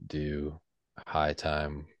didn't do High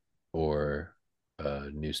Time or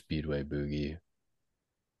New Speedway Boogie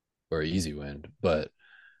or Easy Wind, but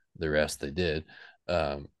the rest they did.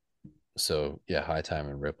 Um, so yeah, High Time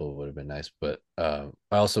and Ripple would have been nice, but I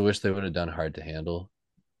also wish they would have done Hard to Handle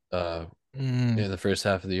uh Mm. in the first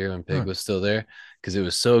half of the year when Pig Huh. was still there because it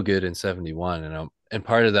was so good in 71, and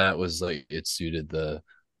part of that was like it suited the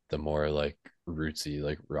more like rootsy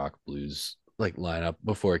like rock blues like lineup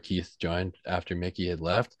before Keith joined after Mickey had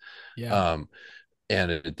left. Yeah. um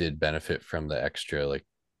and it did benefit from the extra like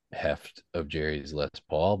heft of Jerry's Les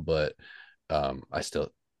Paul, but I still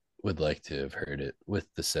would like to have heard it with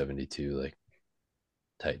the 72 like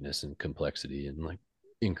tightness and complexity and like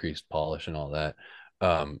increased polish and all that.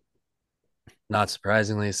 um Not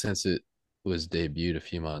surprisingly, since it was debuted a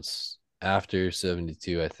few months after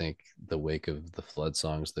 72, I think the wake of the flood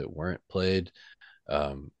songs that weren't played,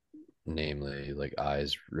 um, namely like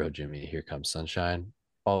Eyes, Road Jimmy, Here Comes Sunshine,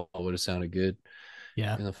 all would have sounded good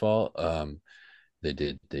Yeah. in the fall. They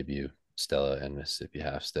did debut Stella and Mississippi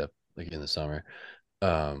Half Step like in the summer.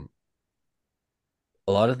 Um,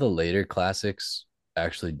 a lot of the later classics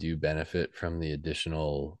actually do benefit from the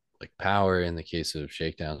additional like power in the case of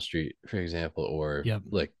Shakedown Street, for example, or Yep.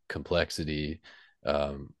 like complexity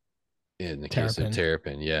um, in the case of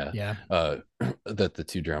Terrapin. Terrapin, yeah, Yeah. that the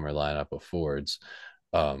two drummer lineup affords.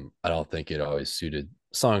 I don't think it always suited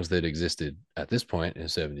songs that existed at this point in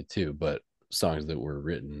 72, but songs that were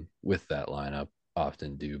written with that lineup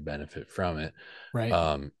often do benefit from it. Right.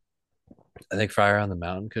 Um, I think Fire on the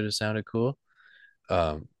Mountain could have sounded cool.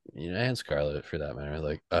 And Scarlet for that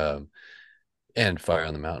matter. And Fire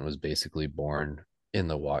on the Mountain was basically born in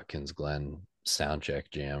the Watkins Glen soundcheck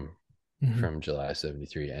jam Hmm. from July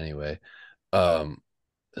 73 anyway. Um,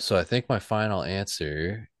 so I think my final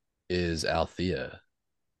answer is Althea.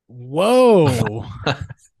 Whoa.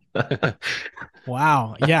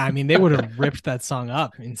 Wow. Yeah. I mean, they would have ripped that song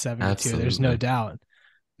up in 72. There's no Absolutely. doubt.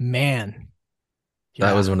 Man. That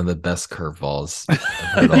Yeah. was one of the best curveballs I've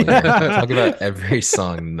heard all year. Yeah. Talk about every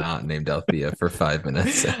song not named Althea for 5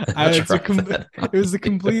 minutes. It's a Drop that it on was a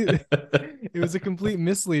complete me. it was a complete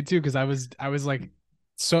mislead too because I was like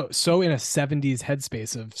so in a 70s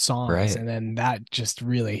headspace of songs Right. and then that just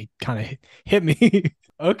really kind of hit me.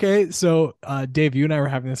 Okay, so Dave, you and I were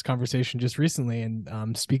having this conversation just recently,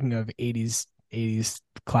 and speaking of 80s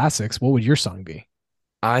classics, what would your song be?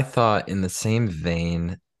 I thought in the same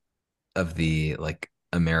vein of the like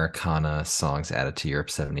Americana songs added to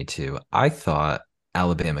Europe 72, I thought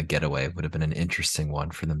Alabama Getaway would have been an interesting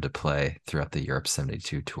one for them to play throughout the Europe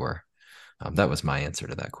 72 tour. That was my answer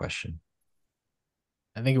to that question.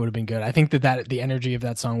 I think it would have been good. I think that the energy of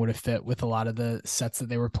that song would have fit with a lot of the sets that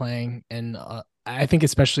they were playing, and I think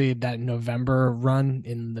especially that November run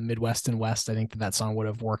in the Midwest and West, I think that song would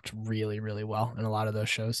have worked really, really well in a lot of those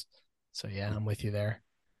shows. So yeah, I'm with you there.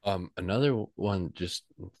 Another one just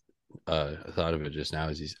I thought of it just now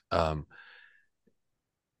is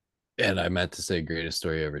and I meant to say greatest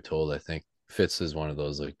story ever told. I think fits as one of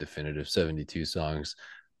those like definitive 72 songs.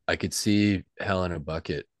 I could see Hell in a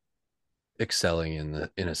Bucket excelling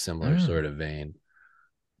in a similar Mm, sort of vein.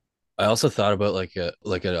 I also thought about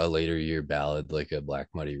a later year ballad like a Black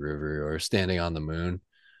Muddy River or Standing on the Moon.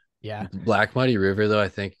 yeah, Black Muddy River though I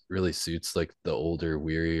think really suits like the older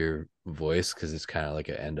wearier voice because it's kind of like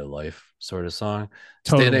an end of life sort of song.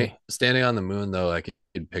 Standing totally. Standing on the Moon though I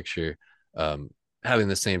could picture um having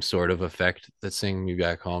the same sort of effect that Sing Me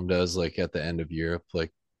Back Home does, like at the end of Europe,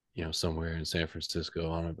 like, somewhere in San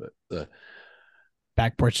Francisco on it.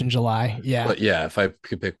 Back Porch in July. Yeah. But yeah, if I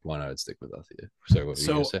could pick one, I would stick with Althea. Sorry, what were you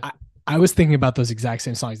gonna So say? I was thinking about those exact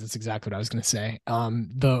same songs. That's exactly what I was gonna say.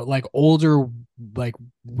 The like older, like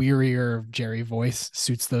wearier Jerry voice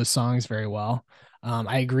suits those songs very well.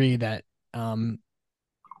 I agree that um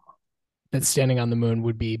that Standing on the Moon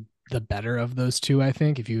would be the better of those two, I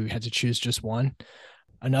think, if you had to choose just one.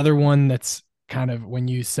 Another one that's kind of, when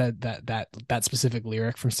you said that specific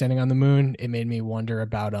lyric from Standing on the Moon, it made me wonder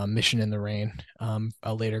about Mission in the Rain,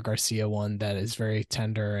 a later Garcia one that is very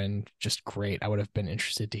tender and just great. I would have been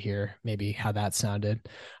interested to hear maybe how that sounded.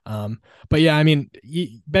 But yeah, I mean,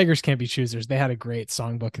 beggars can't be choosers. They had a great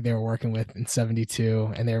songbook they were working with in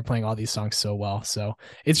 72, and they were playing all these songs so well. So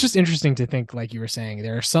it's just interesting to think, like you were saying,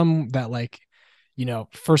 there are some that, like,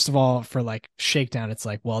 first of all, for like Shakedown, it's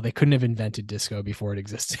like, well, they couldn't have invented disco before it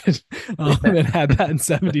existed, and had that in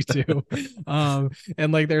 72.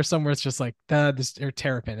 And like there's somewhere it's just like this, or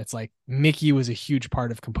Terrapin. It's like Mickey was a huge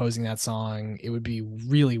part of composing that song. It would be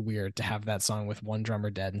really weird to have that song with one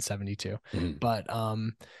drummer dead in 72. Mhm. But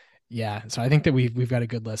yeah, so I think that we've got a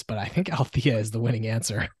good list, but I think Althea is the winning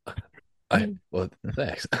answer. Well,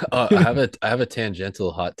 thanks. I have a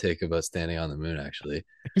tangential hot take about Standing on the Moon, actually.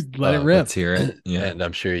 Let it rip. Let's hear it. Yeah. And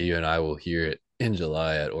I'm sure you and I will hear it in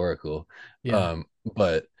July at Oracle. Yeah.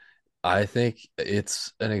 But I think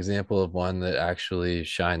it's an example of one that actually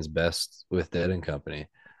shines best with Dead and Company.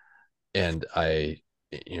 And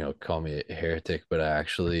call me a heretic, but I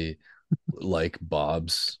actually like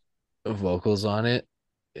Bob's vocals on it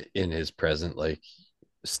in his present like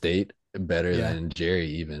state better Yeah. than Jerry,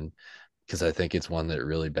 even, because I think it's one that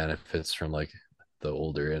really benefits from like the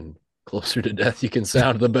older and closer to death you can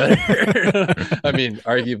sound, the better. I mean,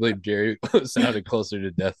 arguably Jerry sounded closer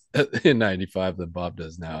to death in 95 than Bob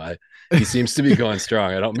does now. He seems to be going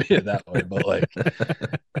strong. I don't mean it that way, but like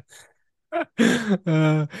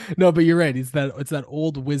no, but you're right. It's that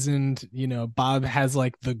old wizened. Bob has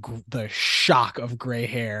like the shock of gray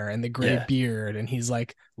hair and the gray Yeah. beard, and he's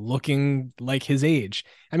like looking like his age.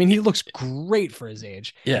 I mean, he looks great for his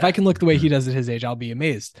age. Yeah. If I can look the way he does at his age, I'll be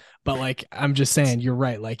amazed. But like, I'm just saying, you're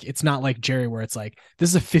right. Like, it's not like Jerry, where it's like this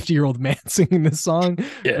is a 50-year-old man singing this song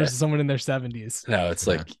versus someone in their 70s. No, it's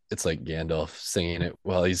like Gandalf singing it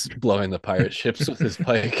while he's blowing the pirate ships with his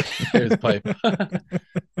pike. His pipe.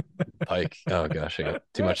 Pike. Oh gosh, I got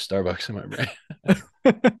too much Starbucks in my brain.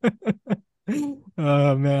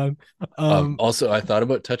 Oh man. Also, I thought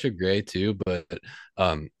about Touch of Grey too, but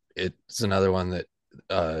it's another one that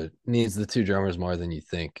needs the two drummers more than you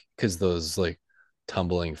think, because those like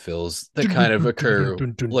tumbling fills that kind of occur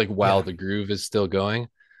like while the groove is still going.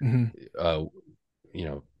 Mm-hmm.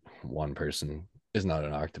 One person is not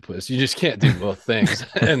an octopus. You just can't do both things,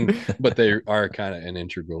 but they are kind of an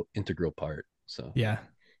integral part. So yeah,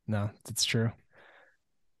 no, it's true.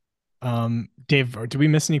 Dave, do we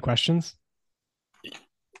miss any questions?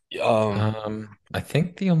 I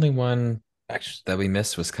think the only one actually that we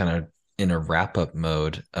missed was kind of in a wrap-up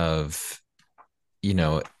mode of,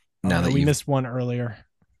 now that we missed one earlier.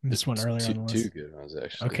 Missed one earlier on the list. Two good ones,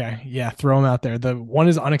 actually. Okay, yeah, throw them out there. The one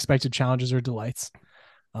is unexpected challenges or delights.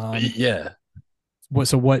 Yeah.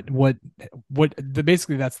 Basically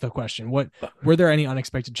that's the question. Were there any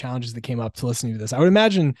unexpected challenges that came up to listening to this? I would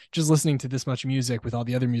imagine just listening to this much music with all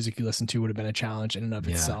the other music you listen to would have been a challenge in and of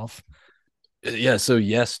itself. Yeah, so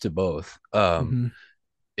yes to both. In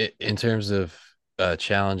terms of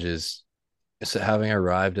challenges, so having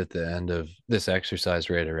arrived at the end of this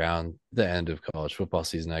exercise right around the end of college football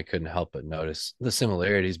season, I couldn't help but notice the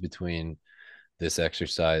similarities between this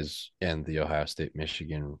exercise and the Ohio State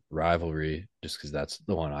Michigan rivalry, just because that's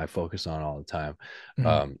the one I focus on all the time.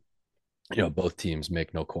 Both teams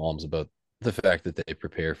make no qualms about the fact that they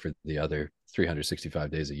prepare for the other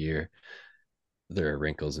 365 days a year. There are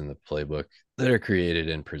wrinkles in the playbook that are created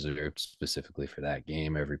and preserved specifically for that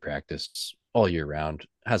game. Every practice all year round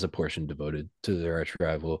has a portion devoted to their arch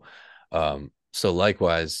rival. So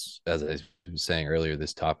likewise, as I was saying earlier,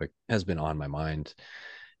 this topic has been on my mind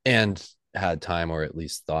and had time, or at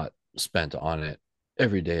least thought, spent on it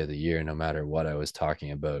every day of the year. No matter what I was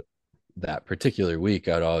talking about that particular week,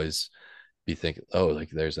 I'd always be thinking, oh, like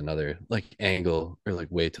there's another like angle or like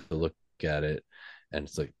way to look at it. And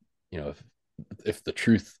it's like, if the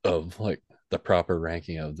truth of like the proper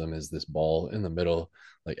ranking of them is this ball in the middle,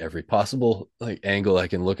 like every possible like angle I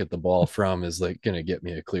can look at the ball from is like going to get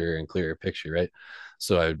me a clearer and clearer picture, right?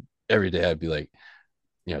 So every day I'd be like,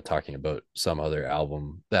 talking about some other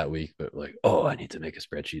album that week, but like, oh, I need to make a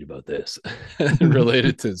spreadsheet about this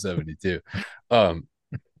related to 72.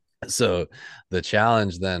 So the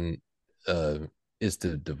challenge then uh, is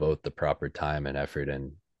to devote the proper time and effort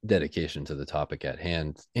and dedication to the topic at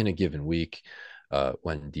hand in a given week.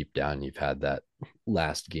 When deep down you've had that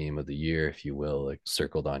last game of the year, if you will, like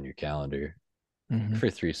circled on your calendar Mhm. for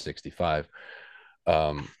 365.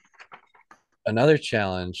 Um, Another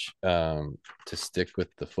challenge, to stick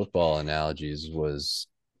with the football analogies, was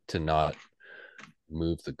to not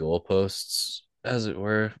move the goalposts, as it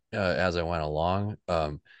were, as I went along.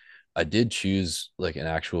 I did choose like an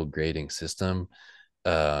actual grading system.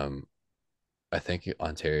 Um, I think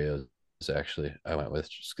Ontario is actually I went with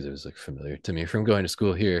just because it was like familiar to me from going to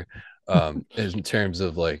school here. In terms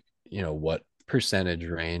of like, what percentage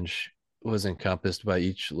range was encompassed by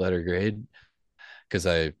each letter grade. Because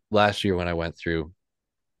I last year when I went through,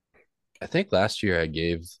 I think last year I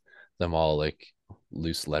gave them all like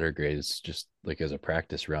loose letter grades just like as a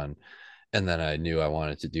practice run. And then I knew I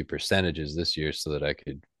wanted to do percentages this year so that I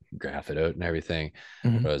could graph it out and everything.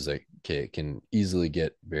 Mhm. But I was like, okay, it can easily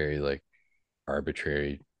get very like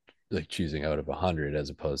arbitrary, like choosing out of 100 as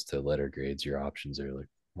opposed to letter grades. Your options are like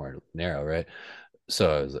more narrow, right?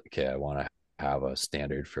 So I was like, okay, I want to have a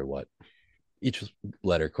standard for what each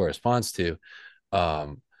letter corresponds to.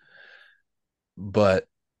 Um, but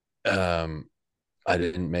I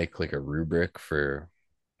didn't make like a rubric for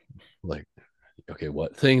like, okay,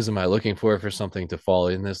 what things am I looking for something to fall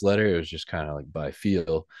in this letter? It was just kind of like by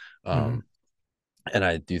feel. Mhm. Um, and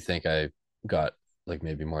I do think I got like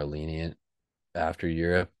maybe more lenient after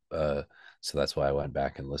Europe. So that's why I went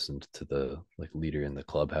back and listened to the like leader in the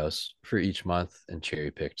clubhouse for each month and cherry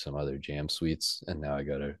picked some other jam suites. And now I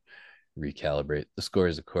got to recalibrate the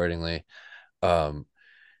scores accordingly. Um,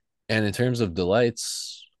 and in terms of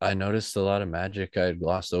delights, I noticed a lot of magic I'd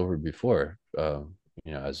glossed over before.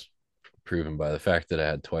 As proven by the fact that I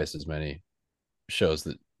had twice as many shows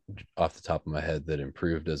that off the top of my head that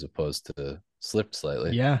improved as opposed to slipped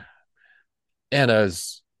slightly. Yeah. And I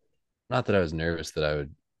was not that I was nervous that I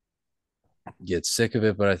would get sick of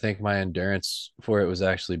it, but I think my endurance for it was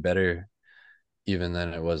actually better even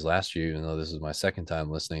than it was last year. Even though this is my second time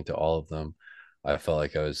listening to all of them, I felt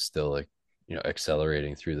like I was still like,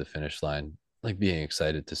 accelerating through the finish line, like being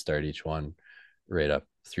excited to start each one right up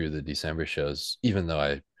through the December shows, even though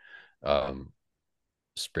I um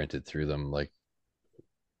sprinted through them like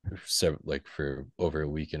for over a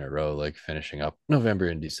week in a row, like finishing up November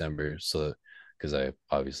and December. So because I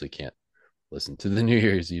obviously can't listen to the New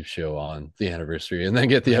Year's Eve show on the anniversary and then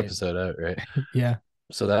get the Right. episode out, right? Yeah.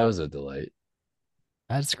 So that was a delight.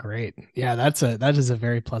 That's great. Yeah, that is a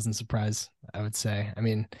very pleasant surprise, I would say. I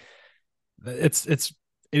mean, it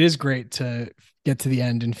is great to get to the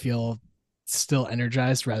end and feel still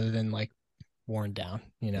energized rather than like worn down,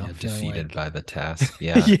 Yeah, feeling defeated like by the task.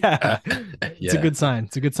 Yeah. yeah. It's a Yeah. good sign.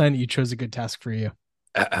 It's a good sign that you chose a good task for you.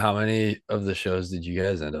 How many of the shows did you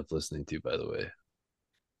guys end up listening to, by the way?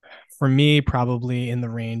 For me, probably in the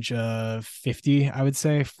range of 50, I would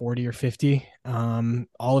say 40 or 50.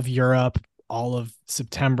 All of Europe, all of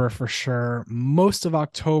September for sure, most of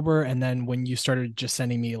October. And then when you started just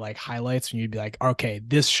sending me like highlights, and you'd be like, okay,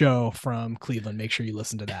 this show from Cleveland, make sure you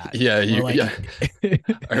listen to that. Yeah, Or like yeah.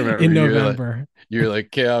 I remember in November. you were like,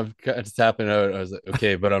 okay, I'm kind of tapping out. I was like,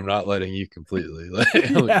 okay, but I'm not letting you completely.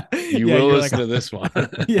 Yeah. You Yeah. will You're like, listen to this one.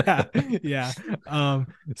 yeah. Yeah.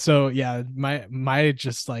 So yeah, my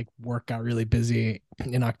just like work got really busy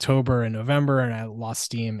in October and November and I lost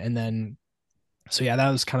steam. And then so yeah, that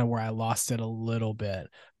was kind of where I lost it a little bit.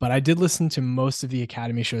 But I did listen to most of the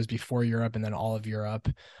Academy shows before Europe and then all of Europe.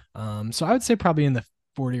 So I would say probably in the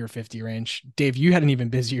 40 or 50 range. Dave, you had an even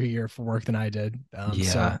busier year for work than I did. So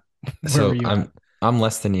Yeah. where were So you at? I'm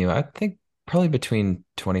less than you. I think probably between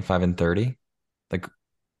 25 and 30. Like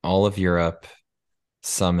all of Europe,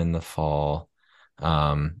 some in the fall.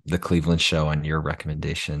 The Cleveland show on your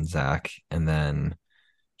recommendation, Zach, and then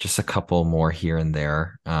just a couple more here and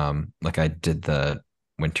there. Like I did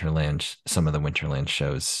some of the Winterland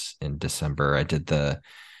shows in December. I did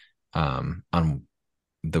on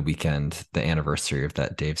the weekend, the anniversary of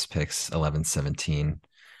that Dave's Picks 11/17.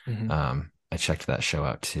 Mhm. I checked that show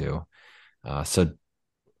out too. So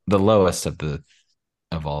the lowest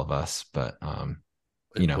of all of us, but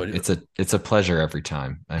What it's a pleasure every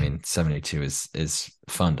time. I mean, 72 is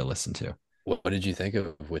fun to listen to. what did you think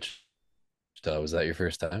of which was that your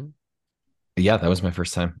first time? Yeah, that was my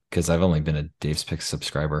first time because I've only been a Dave's Picks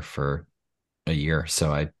subscriber for a year.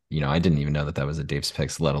 So I didn't even know that that was a Dave's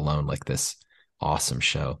Picks, let alone like this awesome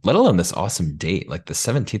show, let alone this awesome date. Like the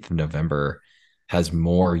 17th of November has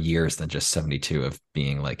more years than just 72 of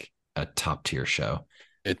being like a top tier show.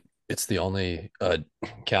 It's the only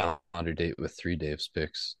calendar date with 3 Dave's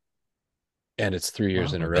picks. And it's 3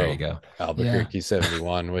 years Wow. in a There you row. go. Albuquerque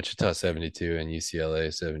 71, Wichita 72, and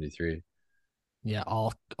UCLA 73. Yeah,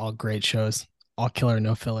 all great shows. All killer,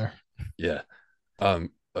 no filler. Yeah.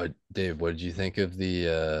 Dave, what did you think of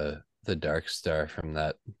the Dark Star from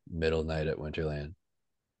that middle night at Winterland?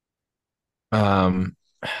 Um,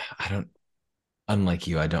 I don't, unlike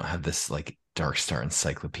you, I don't have this like Dark Star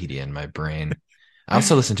encyclopedia in my brain. I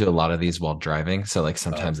also listen to a lot of these while driving, so like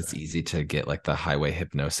sometimes it's Okay. easy to get like the highway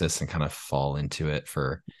hypnosis and kind of fall into it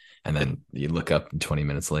and It, then you look up 20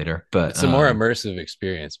 minutes later. But it's a more immersive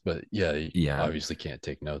experience, but yeah, you yeah, obviously can't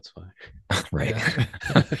take notes. right.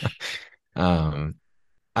 Yeah. um,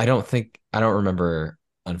 I don't remember,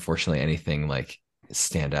 unfortunately, anything like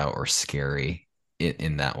stand out or scary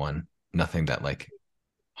in that one. Nothing that like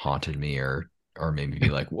haunted me or made me be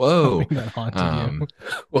like, Something whoa. that haunted you. Um,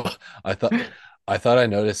 Well, I thought I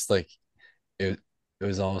noticed like it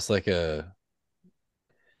was almost like a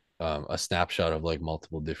snapshot of like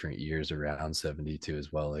multiple different years around 72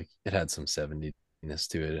 as well. Like it had some 70ness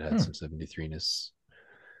to it. It had Hmm. some 73ness.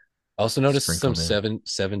 I also noticed some sprinkled in.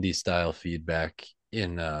 770 style feedback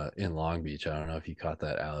in Long Beach. I don't know if you caught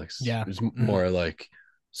that, Alex. Yeah. It was Mhm. more like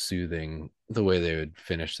soothing the way they would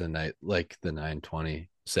finish the night, like the 920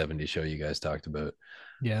 70 show you guys talked about.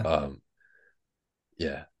 Yeah. Um,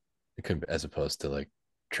 yeah, it could, as opposed to like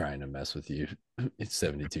trying to mess with you. It's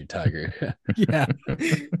 72 Tiger. Yeah.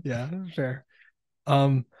 Yeah. Fair.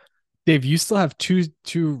 Um, Dave, you still have two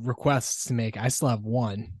requests to make. I still have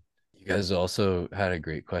one. You guys also had a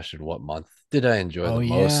great question. What month did I enjoy Oh the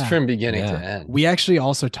most yeah. from beginning to Yeah. end? We actually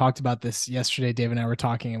also talked about this yesterday. Dave and I were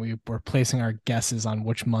talking, and we were placing our guesses on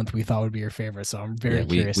which month we thought would be your favorite. So I'm Yeah, very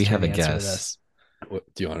we curious we to hear have a the answer to guess. this.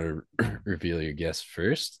 Do you want to reveal your guess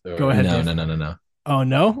first, Go ahead, or No, Dave. no, no, no, no. Oh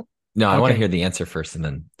no. No, I want to Okay. hear the answer first and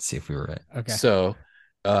then see if we were right. Okay. so?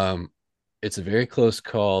 Um, it's a very close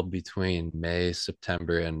call between May,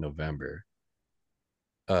 September, and November.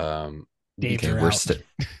 Um, Dave, Okay, you're we're out. still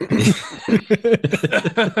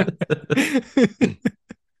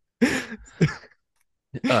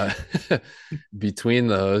uh, between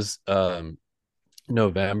those,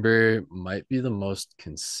 November might be the most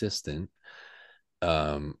consistent.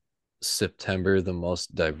 Um, September the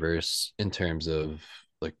most diverse in terms of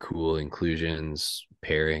like cool inclusions,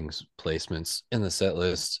 pairings, placements in the set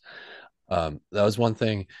list. That was one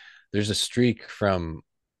thing. There's a streak from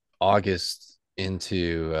August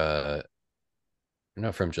into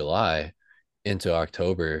no, from July into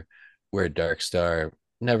October where Dark Star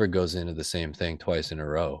never goes into the same thing twice in a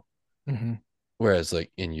row. Hmm. Whereas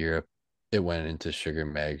like in Europe, it went into Sugar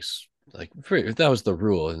Mags. Like that was the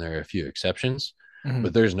rule, and there are a few exceptions, Hmm.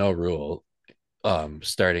 but there's no rule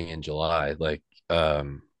starting in July. Like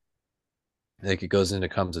it goes into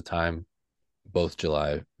Comes a Time, both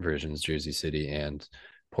July versions, Jersey City and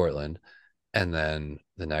Portland. And then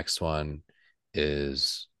the next one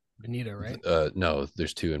is Benito, right? no,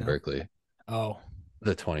 there's two in No. Berkeley, Oh.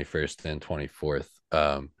 the 21st and 24th.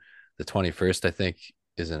 The 21st, I think,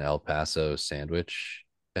 is an El Paso sandwich.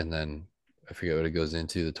 And then I forget what it goes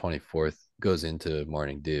into. The 24th goes into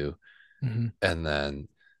Morning Dew. Hmm. And then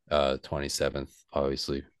 27th,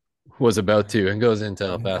 obviously, was about to and goes into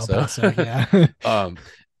El El Paso. Paso. Yeah. um,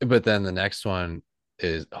 but then the next one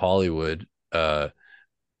is Hollywood,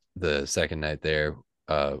 the second night there,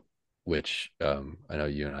 which I know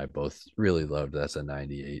you and I both really loved. That's a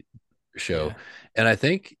 98 show. Yeah. And I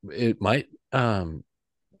think it might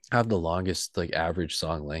have the longest like average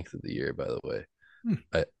song length of the year, by the way. Hmm.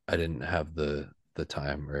 I didn't have the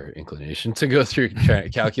time or inclination to go through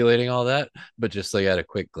calculating all that, but just like at a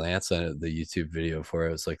quick glance on the YouTube video for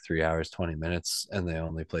it, it's like 3 hours 20 minutes, and they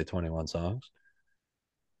only play 21 songs.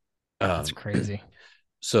 That's Um, crazy.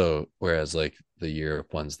 so whereas like the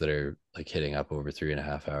Europe ones that are like hitting up over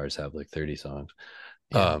 3.5 hours have like 30 songs.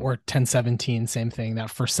 Yeah. Um, Or 1017, same thing. That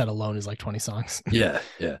first set alone is like 20 songs. yeah,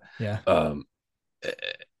 yeah. Yeah. Um,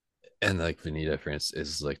 and like Vanita, for instance,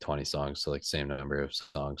 is like 20 songs, so like same number of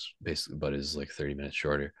songs basically, but is like 30 minutes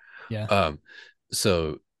shorter. Yeah. Um,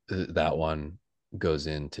 so that one goes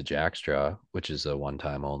into Jackstraw, which is a one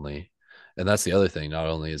time only. And that's the other thing. Not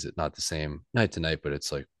only is it not the same night to night, but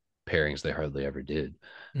it's like pairings they hardly ever did.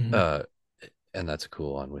 Hmm. Uh, and that's a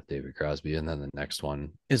cool one with David Crosby. And then the next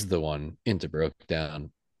one is the one into Broke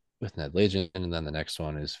Down with Ned Legend. And then the next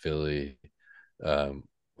one is Philly,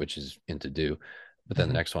 which is into Do. But then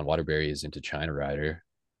the Hmm. next one, Waterbury, is into China Rider,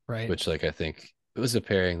 Right. which like I think it was a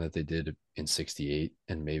pairing that they did in 68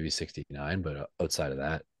 and maybe 69, but outside of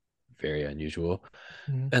that, very unusual.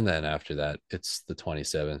 Hmm. And then after that, it's the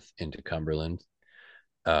 27th into Cumberland.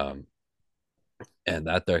 And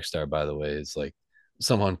that Dark Star, by the way, is like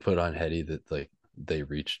someone put on Hetty that like they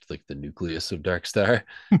reached like the nucleus of Dark Star.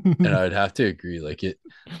 And I would have to agree, like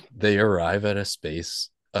they arrive at a space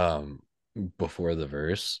before the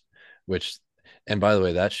verse, which, and by the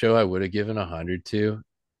way, that show I would have given 100 to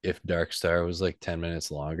if Dark Star was like 10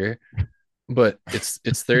 minutes longer. But it's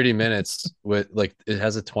 30 minutes with like it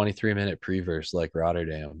has a 23-minute pre-verse like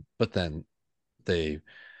Rotterdam, but then they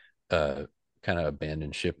uh kind of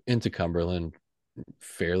abandon ship into Cumberland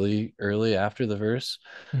fairly early after the verse,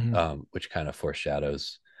 Mhm. which kind of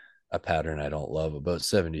foreshadows a pattern I don't love about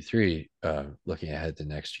 73, looking ahead to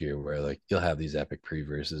next year, where like you'll have these epic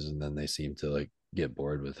pre-verses and then they seem to like get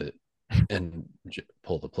bored with it and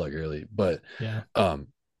pull the plug early. But Yeah. um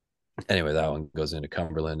anyway, that one goes into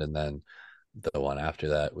Cumberland, and then the one after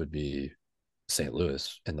that would be St.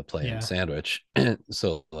 Louis in the play in Yeah. Sandwich.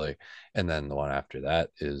 So like, and then the one after that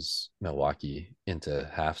is Milwaukee into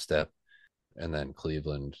Half Step, and then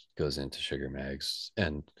Cleveland goes into Sugar Mags,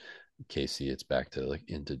 and KC it's back to like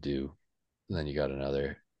into Dew. And then you got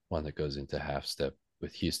another one that goes into Half Step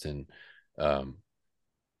with Houston. Um,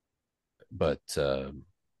 but San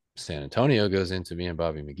Antonio goes into Me and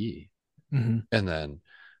Bobby McGee. Mhm. And then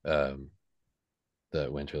um, the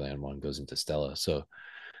Winterland one goes into Stella. So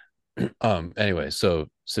anyway, so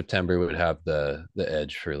September would have the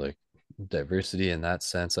edge for like diversity in that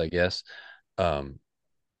sense, I guess. Um,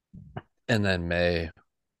 and then May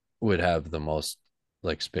would have the most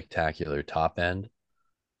like spectacular top end.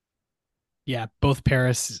 Yeah, both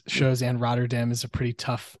Paris shows and Rotterdam is a pretty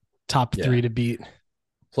tough top Yeah. three to beat.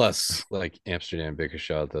 Plus like Amsterdam,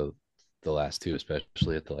 Bickershaw, the last two,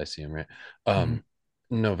 especially at the Lyceum, right? Mhm.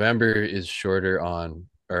 November is shorter on,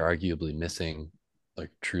 or arguably missing,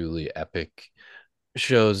 like truly epic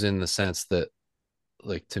shows, in the sense that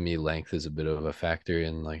like to me length is a bit of a factor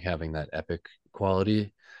in like having that epic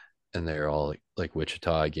quality. And they're all like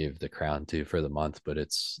Wichita I gave the crown to for the month, but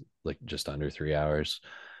it's like just under 3 hours.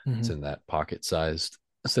 It's Mhm. in that pocket sized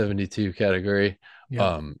 72 category. Yep.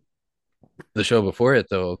 um the show before it,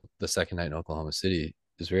 though, the second night in Oklahoma City,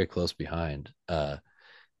 is very close behind.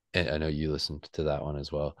 And I know you listened to that one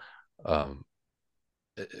as well. um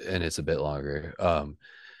and it's a bit longer.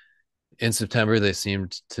 In September they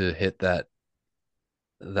seemed to hit that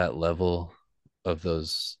level of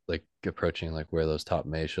those, like approaching like where those top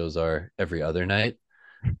May shows are every other night.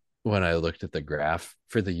 When I looked at the graph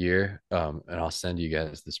for the year, and I'll send you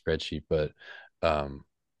guys the spreadsheet, but um,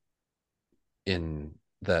 in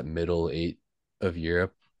that middle eight of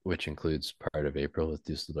Europe, which includes part of April with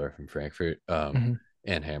Dusseldorf and Frankfurt, Mhm.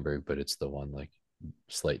 and Hamburg, but it's the one like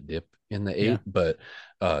slight dip in the Yeah. eight. But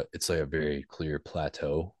it's like a very clear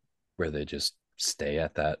plateau where they just stay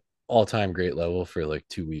at that all-time great level for like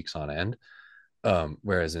 2 weeks on end.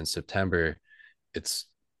 Whereas in September, it's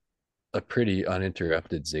a pretty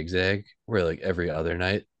uninterrupted zigzag where like every other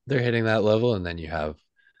night they're hitting that level, and then you have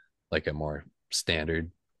like a more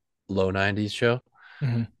standard low 90s show.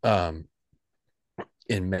 Mhm. Um,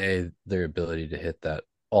 in May, their ability to hit that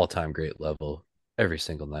all-time great level every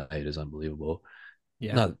single night is unbelievable.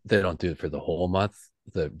 Yeah. Not they don't do it for the whole month.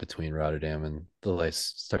 The between Rotterdam and the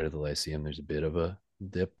start of the Lyceum, there's a bit of a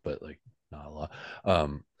dip, but like not a lot.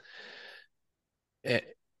 Um,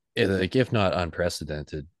 like if not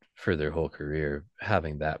unprecedented for their whole career,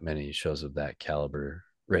 having that many shows of that caliber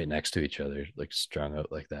right next to each other, like strung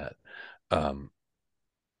out like that. Um,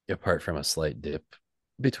 Apart from a slight dip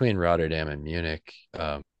between Rotterdam and Munich,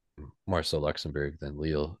 more so Luxembourg than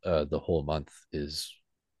Lille, the whole month is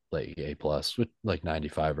like A plus with like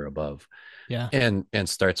 95 or above, Yeah. and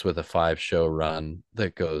starts with a 5 show run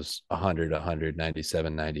that goes 100, 100,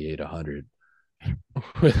 97, 98, 100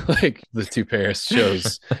 with like the two Paris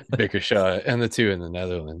shows, Bickershaw, and the two in the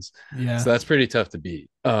Netherlands. Yeah. So that's pretty tough to beat.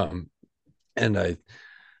 And I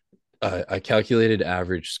calculated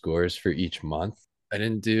average scores for each month. I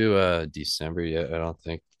didn't do December yet. I don't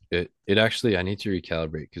think it actually, I need to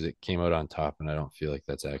recalibrate because it came out on top and I don't feel like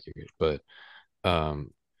that's accurate. But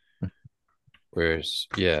um where's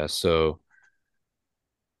yeah, so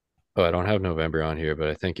oh, I don't have November on here, but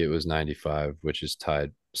I think it was 95, which is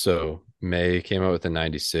tied. So May came out with a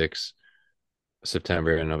 96,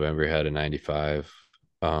 September and November had a 95.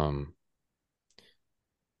 And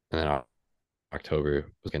then October was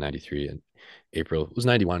like a 93, and April was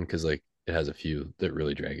 91 because like it has a few that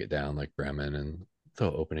really drag it down, like Bremen and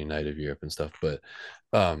the opening night of Europe and stuff. But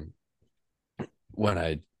um, when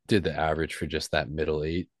I did the average for just that middle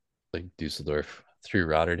eight, like Dusseldorf through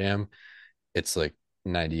Rotterdam, it's like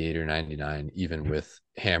 98 or 99, even with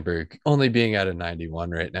Hamburg only being at a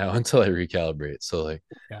 91 right now until I recalibrate. So like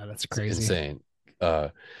Yeah, that's it's crazy. insane. Uh,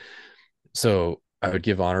 so I would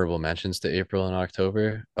give honorable mentions to April and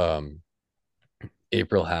October.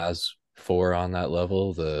 April has 4 on that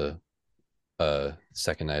level. The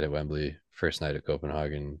second night at Wembley, first night at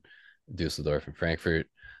Copenhagen, Dusseldorf, and Frankfurt.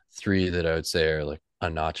 3 that I would say are like a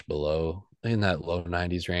notch below in that low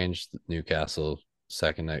 90s range. Newcastle,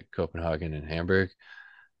 second night Copenhagen and Hamburg.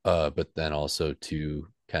 But then also 2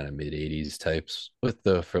 kind of mid 80s types with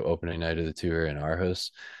the for opening night of the tour in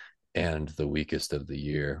Aarhus, and the weakest of the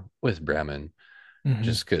year with Bremen, Mhm.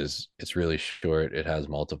 just because it's really short. It has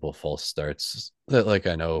multiple false starts that, like,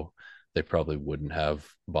 I know they probably wouldn't have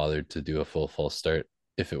bothered to do a full false start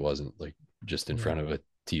if it wasn't like just in Yeah. front of a For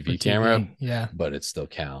TV camera, TV. Yeah. but it still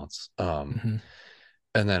counts. Hmm.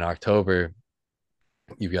 And then October,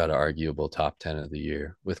 you've got an arguable top 10 of the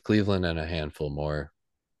year with Cleveland and a handful more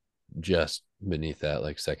just beneath that,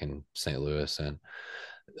 like second St. Louis, and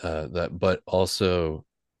that, but also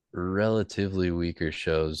relatively weaker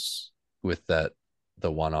shows with that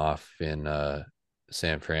the one off in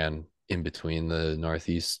San Fran in between the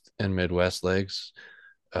Northeast and Midwest legs.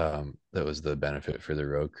 That was the benefit for the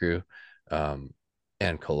road crew. Um,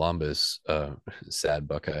 and Columbus, sad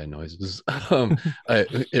Buckeye noises.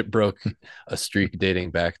 It broke a streak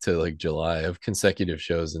dating back to like July of consecutive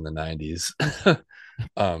shows in the 90s.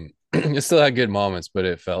 It still had good moments, but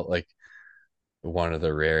it felt like one of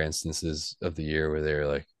the rare instances of the year where they're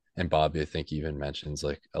like, and Bobby, I think, even mentions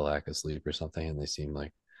like a lack of sleep or something, and they seem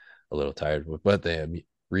like a little tired, but they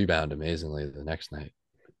rebound amazingly the next night,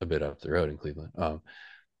 a bit up the road in Cleveland.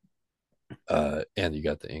 And you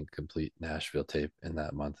got the incomplete Nashville tape in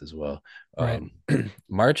that month as well. Right.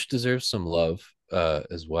 March deserves some love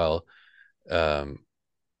as well. Um,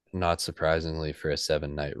 Not surprisingly for a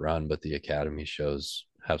 7-night run, but the Academy shows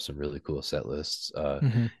have some really cool set lists.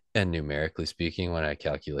 Hmm. And numerically speaking, when I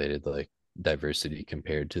calculated like diversity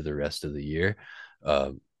compared to the rest of the year,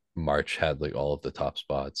 uh, March had like all of the top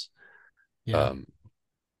spots. Yeah. Um,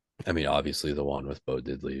 I mean, obviously the one with Bo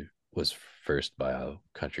Diddley was first by a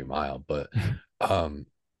country mile, but um,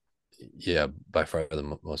 yeah, by far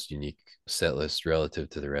the most unique set list relative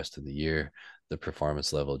to the rest of the year. The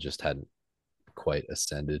performance level just hadn't quite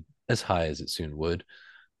ascended as high as it soon would.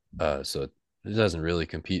 So it doesn't really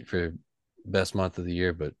compete for best month of the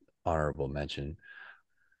year, but honorable mention.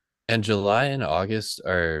 And July and August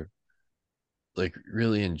are like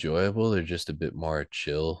really enjoyable. They're just a bit more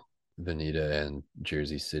chill, Veneta and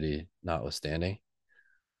Jersey City notwithstanding.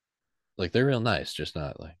 Like they're real nice, just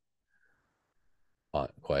not like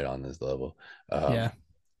quite on this level. Yeah.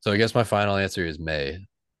 So I guess my final answer is May,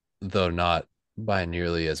 though not by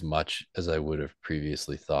nearly as much as I would have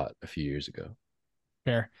previously thought a few years ago.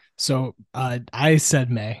 Fair. So I said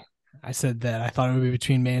May. I said that I thought it would be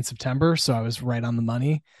between May and September, so I was right on the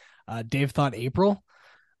money. Dave thought April,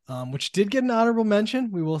 which did get an honorable mention,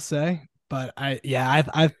 we will say. But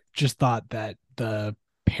I just thought that the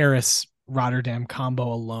Paris Rotterdam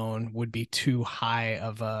combo alone would be too high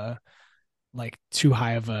of a like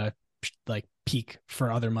peak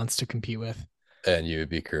for other months to compete with. And you would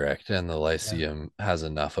be correct. And the Yeah. Lyceum has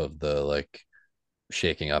enough of the like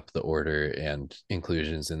shaking up the order and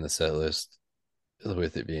inclusions in the set list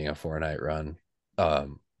with it being a 4-night run,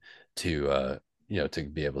 um, to to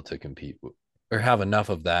be able to compete or have enough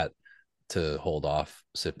of that to hold off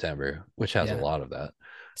September, which has a Yeah. lot of that.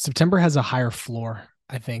 September has a higher floor,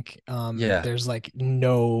 I think. Yeah. There's like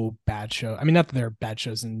no bad show. I mean, not that there are bad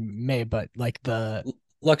shows in May, but like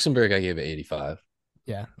Luxembourg, I gave it 85.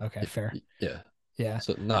 yeah, okay, fair. Yeah. Yeah.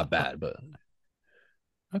 So not bad, but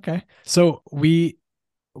Okay. So we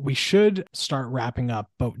should start wrapping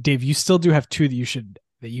up, but Dave, you still do have two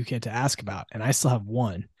that you get to ask about, and I still have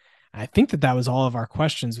one. I think that was all of our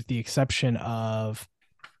questions, with the exception of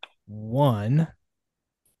one.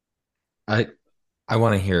 I I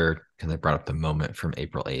want to hear, because I brought up the moment from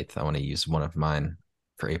April 8th. I want to use one of mine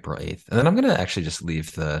for April 8th. And then I'm gonna actually just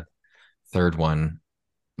leave the third one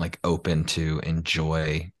like open to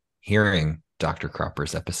enjoy hearing Dr.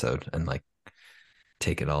 Cropper's episode and like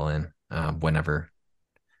take it all in whenever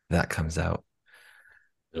that comes out.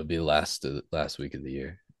 it'll be last week of the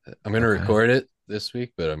year. I'm gonna Okay. record it this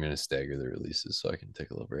week, but I'm gonna stagger the releases so I can take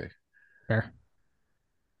a little break. Fair.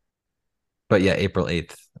 But yeah, April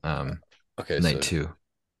 8th, Okay, night so two.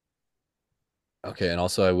 okay, and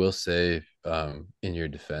also I will say, in your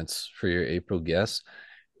defense for your April guess,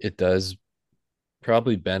 it does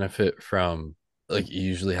probably benefit from like it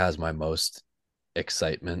usually has my most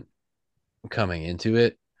excitement coming into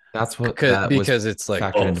it That's what because that was it's like,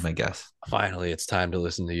 factored oh, into my guess. finally it's time to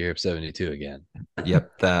listen to Europe 72 again.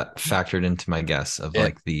 Yep, that factored into my guess of Yeah.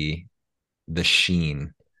 like the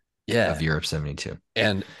sheen Yeah. of Europe 72.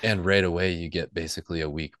 And right away you get basically a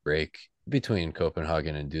week break between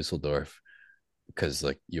Copenhagen and Dusseldorf because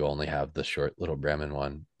like you only have the short little Bremen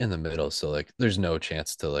one in the middle, so like there's no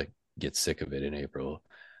chance to like get sick of it in April.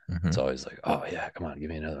 It's Mhm. always like, oh yeah, come on, give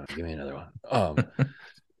me another one, give me another one.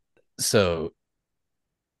 So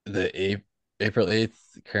the April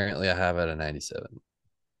 8th currently I have at a 97,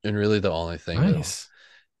 and really the only thing that, Nice.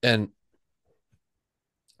 and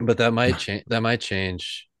but that might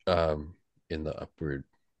change in the upward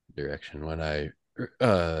direction when I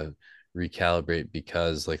uh recalibrate,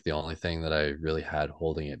 because like the only thing that I really had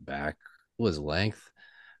holding it back was length,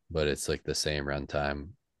 but it's like the same runtime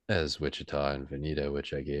as Wichita and Veneta,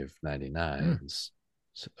 which I gave Hmm. 99s.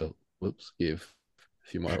 So, oh, whoops, gave a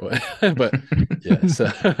few more away. But yeah,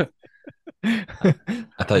 so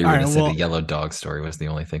I thought you All were right. going to say the Well, yellow dog story was the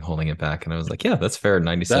only thing holding it back. And I was like, yeah, that's fair. that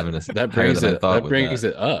 97 is that higher brings than I it thought that with brings that.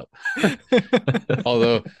 it up.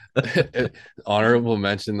 Although honorable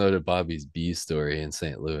mention though to Bobby's B story in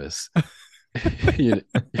St. Louis. you,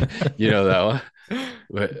 you know that one.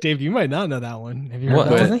 But, Dave, you might not know that one. Have you heard Well, that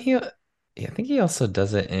but one? doesn't he? I think he also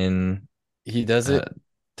does it in he does uh it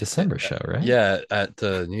December show, right? yeah, at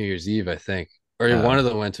New Year's Eve, I think, or one Oh. of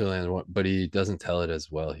the Winterland one, but he doesn't tell it as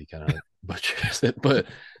well. He kind of like butchers it. But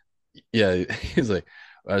yeah, he's like,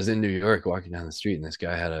 I was in New York walking down the street, and this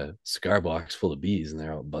guy had a cigar box full of bees, and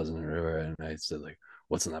they're all buzzing everywhere. And I said, like,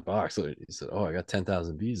 what's in that box? So he said, oh, I got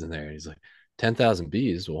 10,000 bees in there. And he's like, 10,000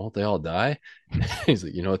 bees? Well, won't they all die? He's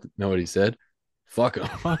like, know what he said? Fuck them.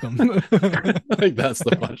 Fuck them. Like that's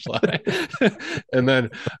the punchline. And then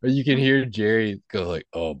you can hear Jerry go like,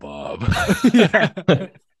 "Oh, Bob." Yeah.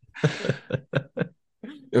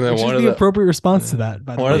 And then Which is the appropriate response to that,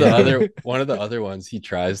 by the one of way. the other one of the other ones, he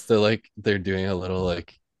tries to like, they're doing a little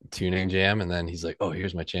like tuning jam, and then he's like, oh,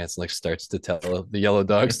 here's my chance, and like starts to tell the yellow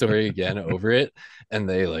dog story again over it, and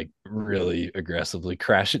they like really aggressively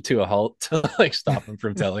crash it to a halt to like stop him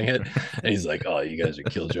from telling it, and he's like, oh, you guys are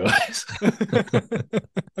killjoys.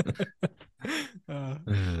 Uh,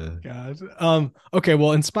 Uh, God. Okay,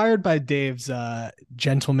 well, inspired by Dave's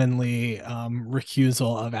gentlemanly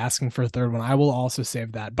recusal of asking for a third one, I will also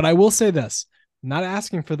save that. But I will say this, not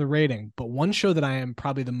asking for the rating, but one show that I am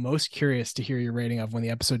probably the most curious to hear your rating of when the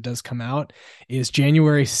episode does come out is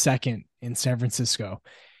January 2nd in San Francisco,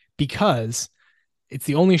 because it's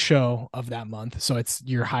the only show of that month. So it's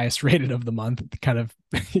your highest rated of the month. Kind of,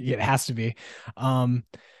 it has to be.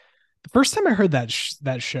 The first time I heard that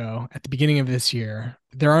show at the beginning of this year,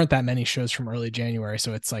 there aren't that many shows from early January,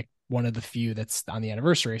 so it's like one of the few that's on the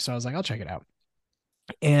anniversary. So I was like, I'll check it out.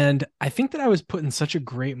 And I think that I was put in such a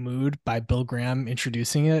great mood by Bill Graham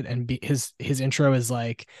introducing it, and his intro is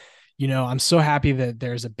like, I'm so happy that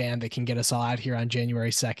there's a band that can get us all out here on January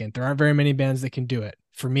 2nd. There aren't very many bands that can do it.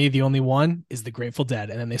 For me, the only one is the Grateful Dead.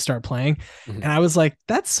 And then they start playing. Mhm. And I was like,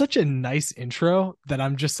 that's such a nice intro that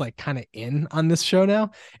I'm just like kind of in on this show now.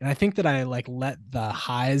 And I think that I like let the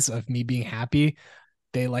highs of me being happy,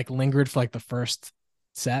 they like lingered for like the first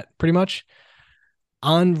set pretty much.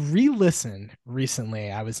 On re-listen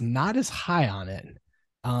recently, I was not as high on it.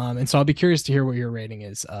 And so I'll be curious to hear what your rating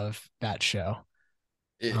is of that show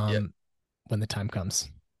Yeah. when the time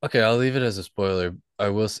comes. Okay, I'll leave it as a spoiler. I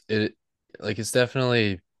will it like, it's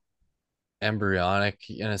definitely embryonic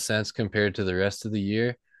in a sense compared to the rest of the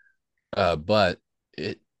year. But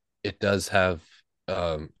it it does have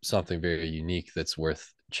something very unique that's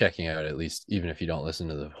worth checking out, at least even if you don't listen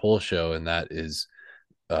to the whole show, and that is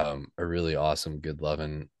a really awesome Good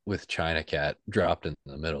Lovin' with China Cat dropped in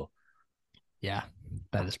the middle. Yeah,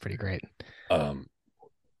 that is pretty great. Um,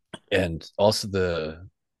 and also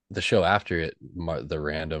the show after it, the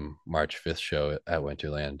random March 5th show at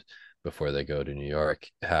Winterland before they go to New York,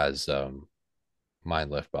 has Mind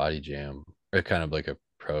Left Body Jam, or kind of like a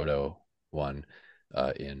proto one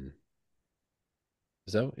in,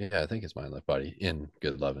 is that, yeah, I think it's Mind Left Body in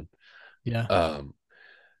Good Lovin'. Yeah. Um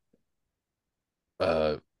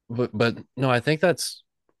but no, I think that's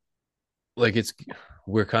like, it's,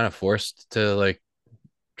 we're kind of forced to like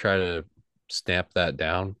try to stamp that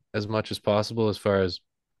down as much as possible, as far as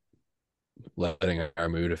letting our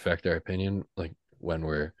mood affect our opinion, like when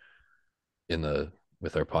we're in the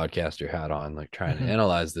with our podcaster hat on, like trying to Mhm.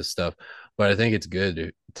 analyze this stuff. But I think it's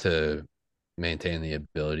good to maintain the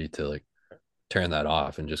ability to like turn that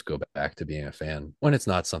off and just go back to being a fan when it's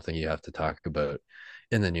not something you have to talk about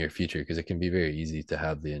in the near future, because it can be very easy to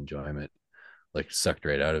have the enjoyment like sucked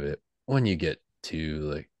right out of it when you get too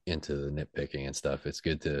like into the nitpicking and stuff. It's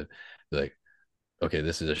good to be like, okay,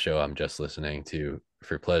 this is a show I'm just listening to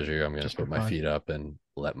for pleasure. I'm going to Just for put my fun. feet up and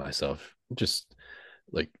let myself just,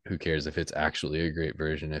 like, who cares if it's actually a great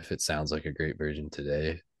version, if it sounds like a great version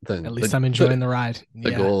today, then At least I'm enjoying the ride.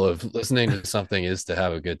 the Yeah. goal of listening to something is to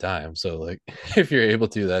have a good time. So like if you're able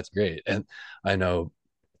to, that's great. And I know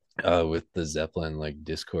with the Zeppelin like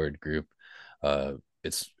Discord group, uh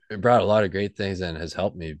it brought a lot of great things and has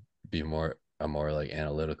helped me be a more like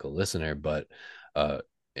analytical listener. But uh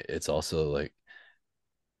it's also like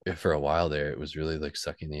for a while there, it was really like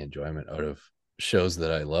sucking the enjoyment out of shows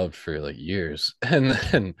that I loved for like years. And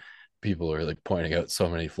then people were like pointing out so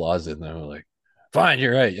many flaws in them. Like, fine,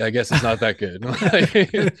 you're right. I guess it's not that good.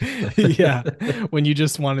 Yeah. When you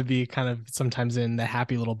just want to be kind of sometimes in the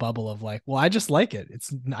happy little bubble of like, well, I just like it.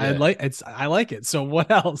 I like it. So what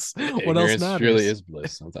else? What else Ignorance really matters? is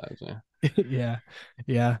bliss sometimes. Yeah. Yeah.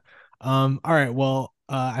 Yeah. All right. Well,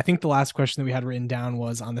 I think the last question that we had written down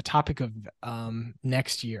was on the topic of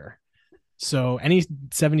next year. So any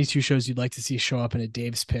 72 shows you'd like to see show up in a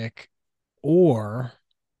Dave's pick or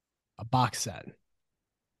a box set.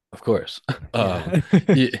 Of course.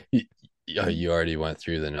 Yeah. You already went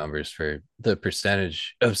through the numbers for the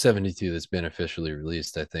percentage of 72 that's been officially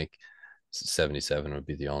released. I think 77 would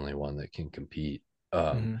be the only one that can compete.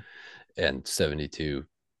 Mhm. And 72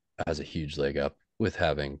 has a huge leg up with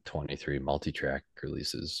having 23 multi-track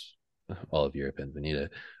releases, all of Europe and Veneta.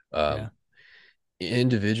 Yeah.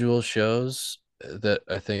 Individual shows that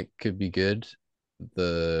I think could be good.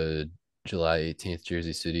 The July 18th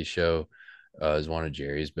Jersey City show is one of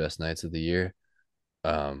Jerry's best nights of the year.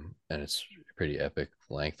 And it's pretty epic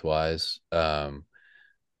lengthwise. That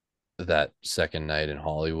second night in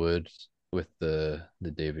Hollywood with the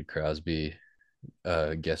David Crosby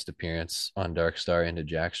guest appearance on Dark Star into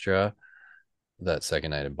Jackstraw. That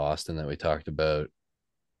second night in Boston that we talked about,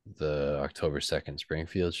 the October 2nd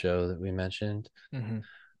Springfield show that we mentioned. Mhm.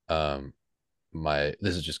 Um, my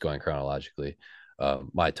this is just going chronologically.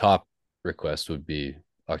 My top request would be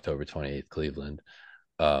October 28th Cleveland.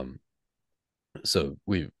 Um, so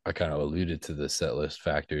I kind of alluded to the set list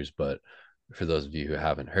factors, but for those of you who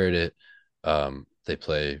haven't heard it, they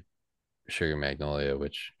play Sugar Magnolia,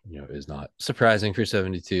 which is not surprising for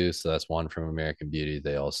 72. So that's one from American Beauty.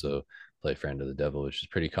 They also play Friend of the Devil, which is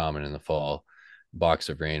pretty common in the fall. Box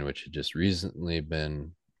of Rain, which had just recently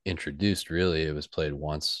been introduced. Really, it was played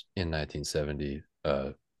once in 1970,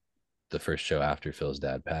 the first show after Phil's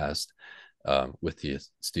dad passed, with the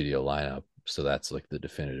studio lineup. So that's like the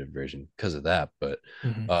definitive version because of that. But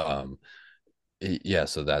Mhm. um, yeah,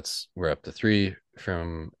 so we're up to three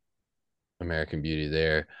from American Beauty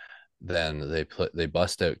there. Then they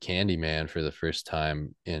bust out Candyman for the first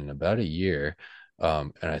time in about a year,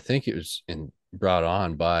 and I think it was brought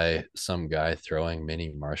on by some guy throwing mini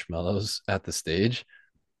marshmallows at the stage,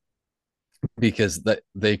 because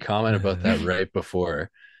they comment about that right before.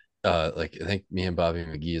 Like I think Me and Bobby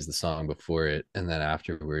McGee is the song before it, and then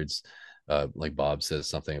afterwards, like Bob says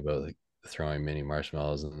something about like throwing mini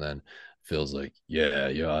marshmallows, and then Phil's like, "Yeah,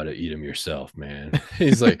 you ought to eat them yourself, man."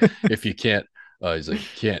 He's like, "If you can't." He's like,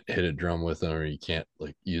 you can't hit a drum with them, or you can't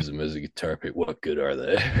like use them as a guitar pick. What good are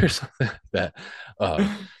they, or something like that?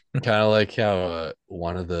 Kind of like how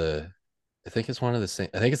I think it's one of the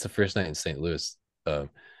I think it's the first night in St. Louis. Um,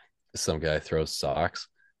 some guy throws socks,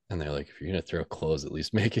 and they're like, if you're gonna throw clothes, at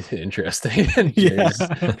least make it interesting. And Yeah.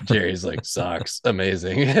 Jerry's like, socks,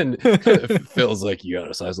 amazing. And Phil's like, you got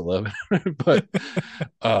a size 11. But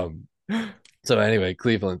so anyway,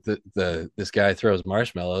 Cleveland, this guy throws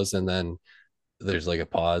marshmallows, and then there's like a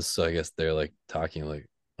pause. So I guess they're like talking like,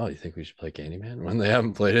 oh, you think we should play Candyman, when they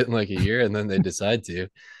haven't played it in like a year, and then they decide to.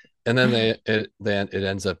 And then it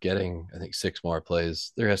ends up getting, I think, 6 more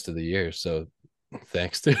plays the rest of the year. So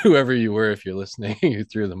thanks to whoever you were, if you're listening, who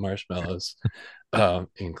threw the marshmallows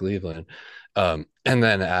in Cleveland. And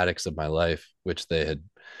then Addicts of My Life, which they had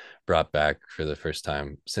brought back for the first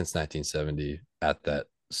time since 1970 at that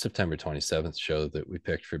September 27th show that we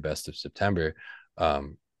picked for Best of September.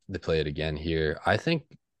 They play it again here. I think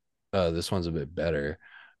this one's a bit better.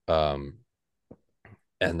 And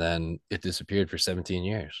then it disappeared for 17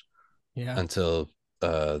 years Yeah. until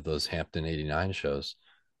those Hampton 89 shows.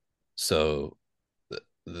 So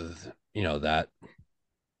that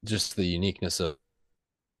just the uniqueness of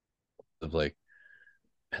like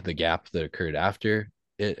the gap that occurred after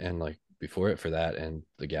it and like before it for that, and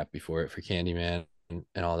the gap before it for Candyman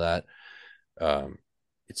and all that.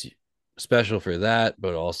 It's special for that,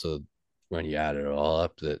 but also when you add it all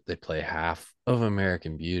up, that they play half of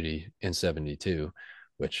American Beauty in 72,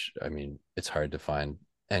 which I mean, it's hard to find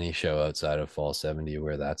any show outside of Fall 70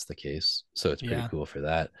 where that's the case. So it's pretty Yeah. cool for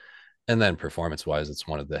that. And then performance wise, it's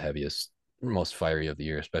one of the heaviest, most fiery of the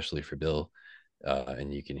year, especially for Bill.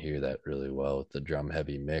 And you can hear that really well with the drum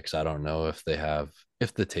heavy mix. I don't know if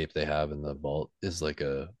the tape they have in the vault is like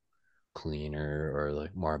a cleaner or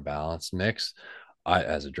like more balanced mix. I,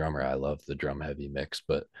 as a drummer, I love the drum heavy mix,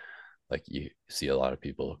 but like you see a lot of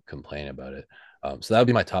people complain about it. So that would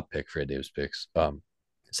be my top pick for Dave's picks.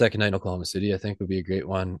 Second Night in Oklahoma City, I think, would be a great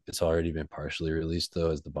one. It's already been partially released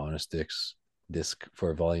though as the bonus disc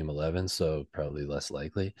for Volume 11, so probably less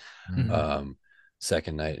likely. Mhm.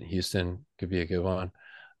 Second Night in Houston could be a good one.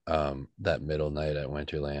 That middle night at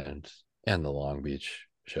Winterland and the Long Beach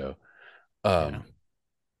show. Yeah.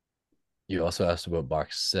 You also asked about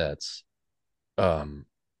box sets. Um,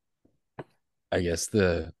 I guess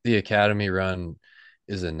the Academy run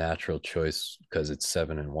is a natural choice because it's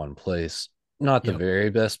 7 in 1 place. Not the Yep. very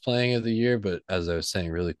best playing of the year, but as I was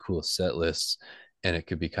saying, really cool set lists, and it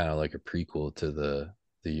could be kind of like a prequel to the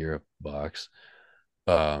Europe box.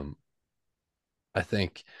 Um, I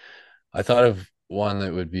think I thought of one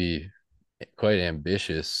that would be quite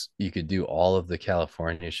ambitious. You could do all of the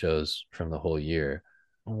California shows from the whole year.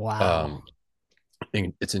 Wow. Um,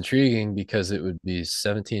 and it's intriguing because it would be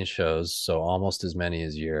 17 shows, so almost as many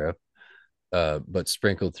as Europe, but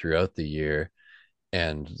sprinkled throughout the year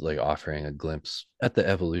and like offering a glimpse at the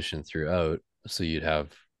evolution throughout. So you'd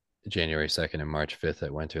have January 2nd and March 5th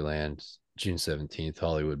at Winterland, June 17th,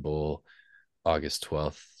 Hollywood Bowl, August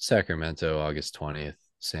 12th, Sacramento, August 20th,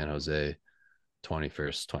 San Jose,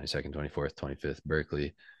 21st, 22nd, 24th, 25th,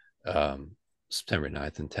 Berkeley, September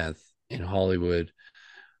 9th and 10th in Hollywood,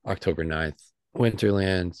 October 9th,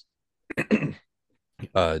 Winterland,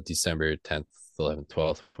 December 10th, 11th,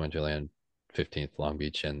 12th, Winterland, 15th, Long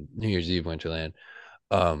Beach, and New Year's Eve, Winterland.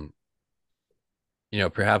 Um,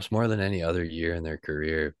 perhaps more than any other year in their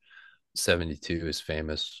career, 72 is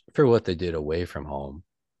famous for what they did away from home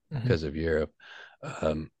Mhm. because of Europe.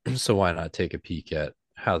 So why not take a peek at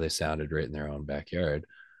how they sounded right in their own backyard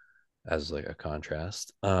as like a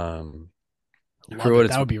contrast? For Love what it.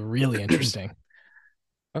 it's That would be really interesting.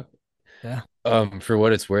 Yeah. for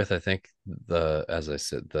what it's worth, I think as I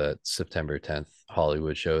said, the September 10th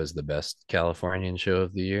Hollywood show is the best Californian show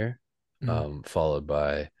of the year, Mhm. followed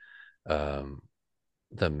by um,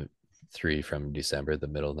 the three from December, the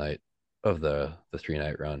middle night of the 3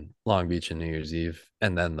 night run, Long Beach and New Year's Eve,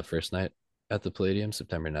 and then the first night at the Palladium,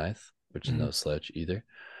 September 9th, which is Mhm. no slouch either.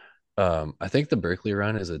 I think the Berkeley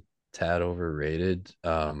run is a tad overrated.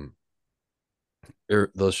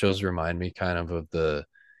 Those shows remind me kind of the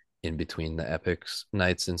in between the epics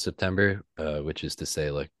nights in September, which is to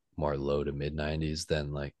say like more low to mid 90s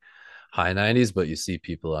than like high 90s, but you see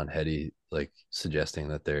people on Heady like suggesting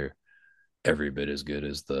that they're every bit as good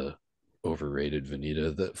as the overrated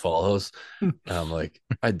Veneta that follows. And I'm like,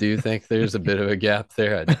 I do think there's a bit of a gap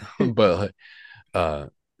there. But like,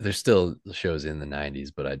 there's still shows in the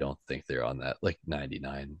 90s, but I don't think they're on that like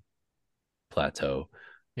 99 plateau.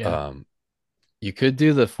 Yeah. Um, you could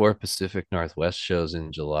do the 4 Pacific Northwest shows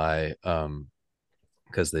in July,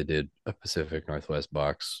 because they did a Pacific Northwest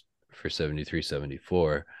box for 73,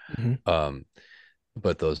 74. Mhm.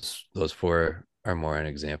 But those four are more an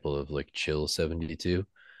example of like chill 72.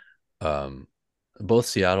 Um, both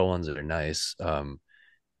Seattle ones are nice.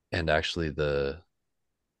 And actually the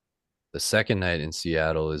second night in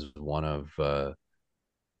Seattle is one of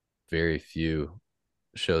very few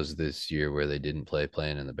shows this year where they didn't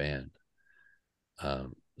playing in the band.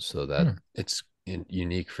 So that Hmm. it's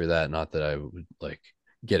unique for that. Not that I would like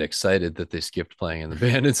get excited that they skipped playing in the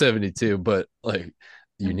band in 72, but like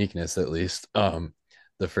uniqueness at least.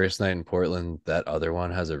 The first night in Portland, that other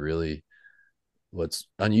one has a really what's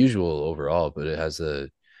unusual overall, but it has a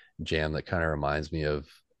jam that kind of reminds me of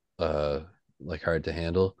uh like Hard to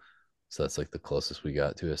Handle. So that's like the closest we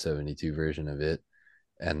got to a 72 version of it.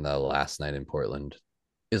 And the last night in Portland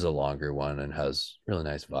is a longer one and has really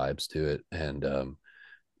nice vibes to it. And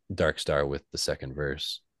Dark Star with the second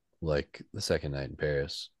verse, like the second night in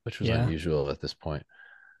Paris, which was Yeah. unusual at this point.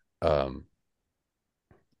 Um,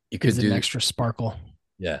 you Gives could it an do, extra sparkle.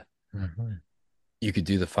 yeah, Mhm. you could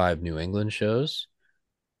do the 5 New England shows,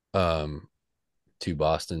 um, to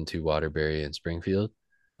Boston, to Waterbury, and Springfield.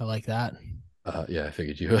 I like that. Yeah, I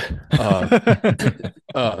figured you would.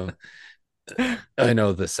 Um, I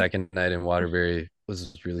know the second night in Waterbury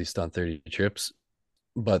was released on 30 trips,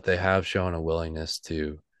 but they have shown a willingness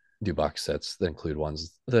to do box sets that include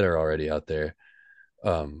ones that are already out there.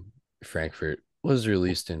 Um, Frankfurt was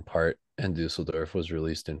released in part, and Dusseldorf was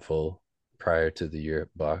released in full prior to the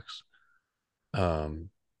Europe box.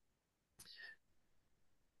 Um,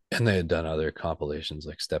 and they had done other compilations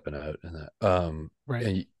like Stepping Out and that. Right.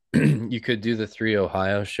 And you could do the 3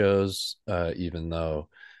 Ohio shows, even though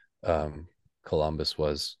Columbus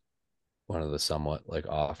was one of the somewhat like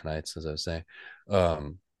off nights, as I was saying.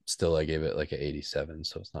 Still, I gave it like an 87,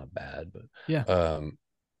 so it's not bad. Yeah. But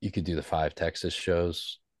you could do the 5 Texas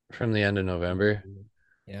shows from the end of November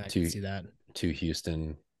Yeah, I can to see that.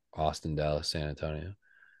 Houston, Austin, Dallas, San Antonio.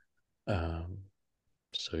 Um,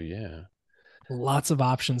 so yeah. Lots of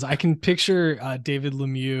options. I can picture David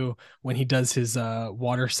Lemieux when he does his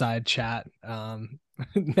waterside chat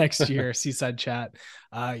next year, seaside chat,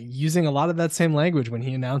 using a lot of that same language when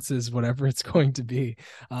he announces whatever it's going to be.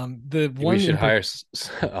 The We one should in hire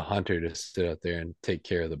a hunter to sit out there and take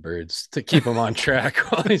care of the birds to keep him on track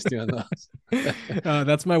while he's doing those.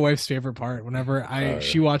 that's my wife's favorite part. Whenever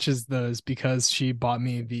she Really? watches those because she bought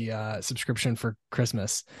me the subscription for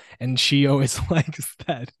Christmas, and she always likes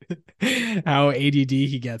that how ADD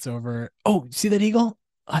he gets over. Oh, see that eagle?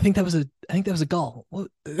 I think that was a gull.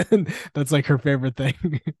 That's like her favorite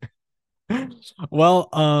thing. Well,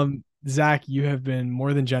 Zach, you have been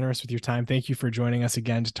more than generous with your time. Thank you for joining us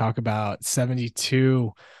again to talk about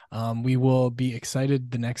 72. We will be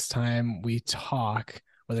excited the next time we talk,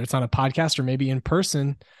 whether it's on a podcast or maybe in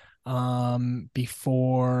person,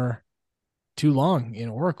 before too long in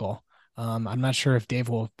Oracle. I'm not sure if Dave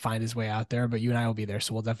will find his way out there, but you and I will be there,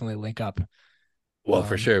 so we'll definitely link up. Well,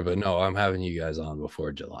 for Um, sure, but no, I'm having you guys on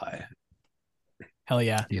before July. Hell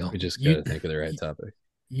yeah. Deal. We just got You to think of the right topic.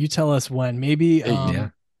 you tell us when. Maybe Hey, Yeah.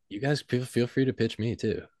 you guys feel free to pitch me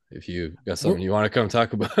too if you got we're, something you want to come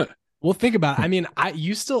talk about. we'll think about it. I mean,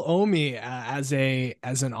 you still owe me as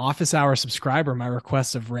an office hour subscriber my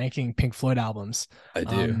request of ranking Pink Floyd albums. I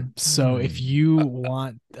do. So if Hmm. you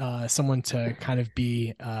want someone to kind of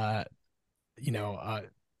be you know,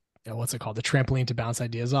 what's it called? The trampoline to bounce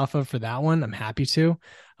ideas off of for that one, I'm happy to.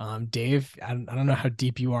 Dave, I don't know how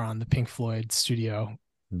deep you are on the Pink Floyd studio.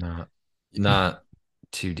 Not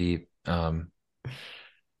too deep.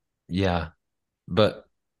 Yeah, but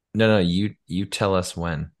no, you tell us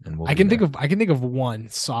when, and we'll be there. I can think of one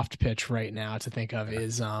soft pitch right now to think of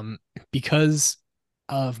is because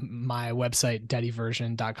of my website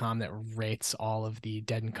deadyversion.com that rates all of the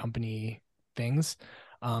Dead and Company things,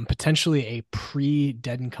 potentially a pre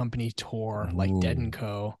Dead and Company tour like Dead and Ooh.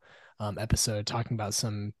 Co episode talking about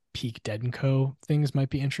some peak Dead and Co things might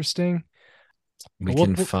be interesting, We but can we'll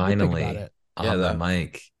think about finally, it. Yeah, on the that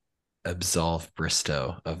mic, absolve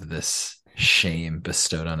Bristow of this shame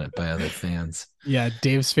bestowed on it by other fans. Yeah,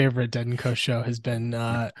 Dave's favorite Dead and Co show has been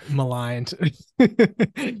maligned.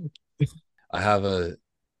 I have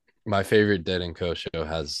my favorite Dead and Co show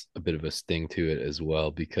has a bit of a sting to it as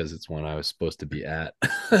well because it's one I was supposed to be at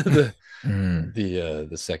the Mm.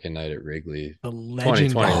 the second night at Wrigley The legendary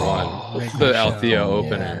 2021, Wrigley the show. Althea Yeah.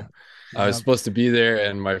 opener. I was Yep. supposed to be there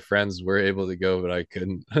and my friends were able to go, but I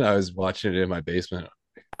couldn't. I was watching it in my basement.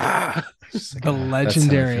 Ah, Just like, The that's how I feel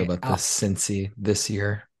legendary about the Cincy this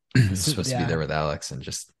year. Supposed to be there yeah, with Alex, and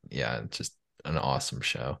just an awesome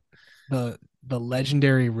show. the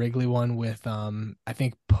legendary Wrigley one with I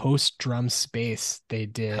think post drum space they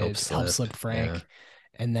Help did Help slip. Slip Frank, Yeah.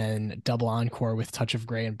 and then double encore with Touch of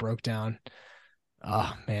Grey and Broke Down.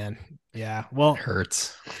 Oh man. Yeah. Well,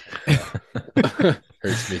 Hurts.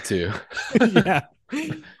 hurts me too. yeah.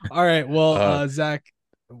 All right. Well, uh, Zach,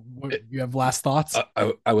 you have last thoughts?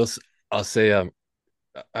 I will. I'll say.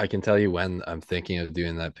 I can tell you when I'm thinking of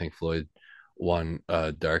doing that Pink Floyd one.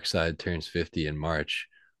 Dark Side turns 50 in March,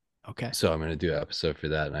 Okay. so I'm gonna do an episode for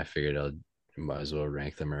that, and I figured I might as well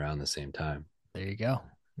rank them around the same time. There you go.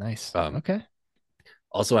 Nice. Um. Okay.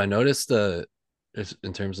 Also, I noticed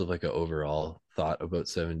in terms of like an overall thought about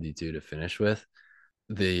 72 to finish with,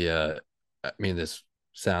 the I mean this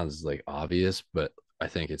sounds like obvious, but I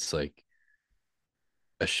think it's like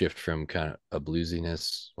a shift from kind of a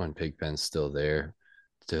bluesiness when Pigpen's still there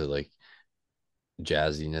to like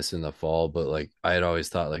jazziness in the fall. But like I had always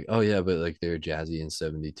thought like, oh yeah, but like they're jazzy in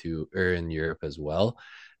 72 or in Europe as well.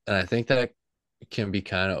 And I think that can be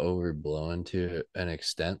kind of overblown to an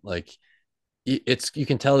extent. Like it's you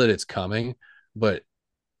can tell that it's coming, but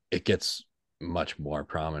it gets much more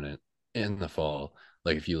prominent in the fall.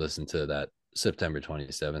 Like if you listen to that September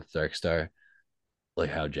 27th Dark Star, like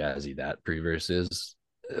how jazzy that pre-verse is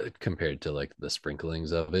compared to like the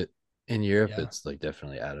sprinklings of it in Europe, Yeah. it's like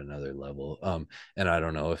definitely at another level. And I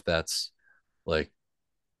don't know if that's like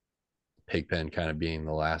Pigpen kind of being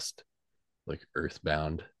the last like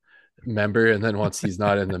earthbound member, and then once he's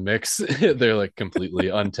not in the mix, they're like completely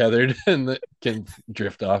untethered and can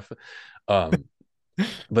drift off. Um,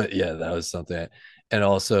 but yeah, that was something. And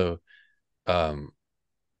also, um,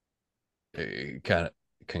 kind of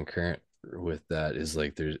concurrent with that is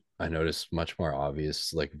like I noticed much more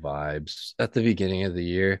obvious like vibes at the beginning of the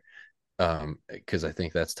year, because I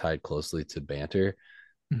think that's tied closely to banter,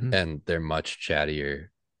 Mhm. and they're much chattier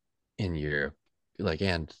in Europe, like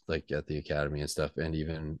and like at the academy and stuff, and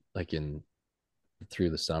even like in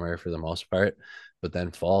through the summer for the most part, but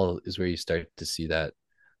then fall is where you start to see that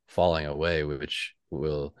falling away, which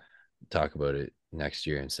we'll talk about it next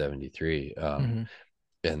year in 73.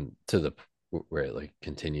 And to the where it like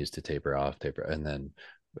continues to taper off, and then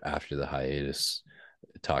after the hiatus,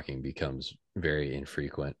 talking becomes very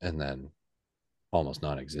infrequent and then almost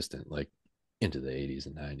non-existent, like into the 80s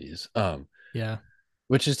and 90s. Yeah.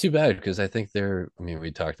 Which is too bad because I think I mean,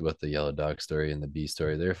 we talked about the Yellow Dog story and the Bee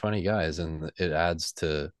story. They're funny guys, and it adds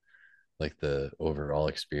to like the overall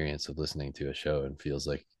experience of listening to a show and feels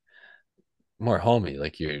like more homey,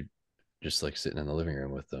 like you're just like sitting in the living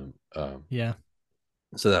room with them. Yeah.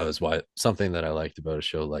 So that was why something that I liked about a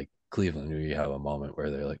show like Cleveland, where you have a moment where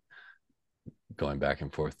they're like going back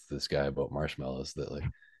and forth to this guy about marshmallows, that like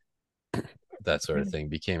that sort of thing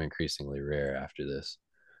became increasingly rare after this.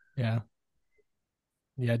 Yeah.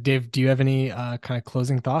 Yeah. Dave, do you have any kind of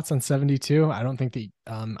closing thoughts on 72? I don't think that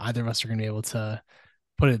either of us are going to be able to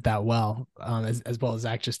put it that well, as well as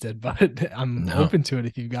Zach just did, but I'm open to it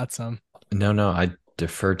if you've got some. No, I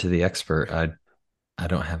defer to the expert. I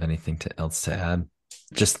don't have anything else to add.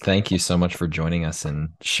 Just thank you so much for joining us and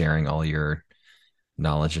sharing all your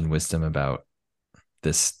knowledge and wisdom about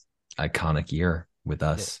this iconic year with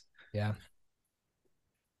us. Yeah.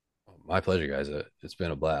 My pleasure, guys. It's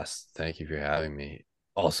been a blast. Thank you for having me.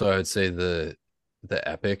 Also, I would say the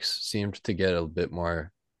epics seemed to get a bit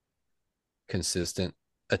more consistent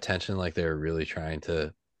attention, like they were really trying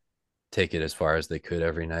to take it as far as they could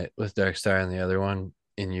every night with Dark Star and the other one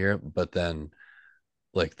in Europe. But then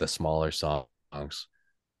like the smaller songs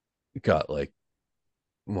got like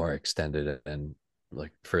more extended and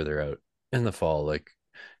like further out in the fall, like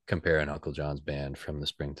comparing Uncle John's Band from the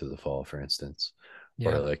spring to the fall, for instance,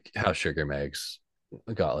 or like how Sugar Mags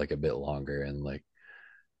got like a bit longer. And like,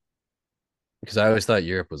 because I always thought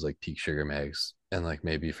Europe was like peak Sugar Mags, and like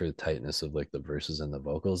maybe for the tightness of like the verses and the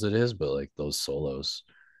vocals it is, but like those solos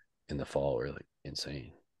in the fall were like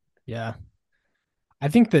insane. Yeah. I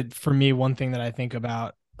think that for me, one thing that I think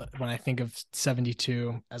about when I think of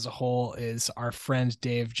 72 as a whole is our friend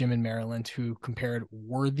Dave, Jim in Maryland, who compared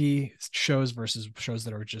worthy shows versus shows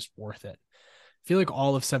that are just worth it. I feel like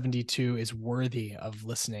all of 72 is worthy of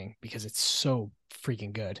listening because it's so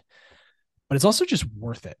freaking good, but it's also just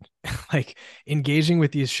worth it. Like engaging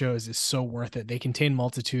with these shows is so worth it. They contain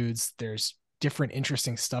multitudes. There's different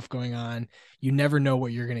interesting stuff going on. You never know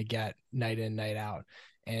what you're going to get night in, night out.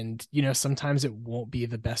 And, you know, sometimes it won't be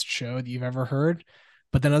the best show that you've ever heard,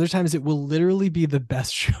 but then other times it will literally be the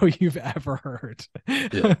best show you've ever heard.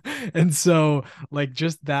 Yeah. And so like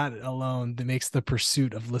just that alone, that makes the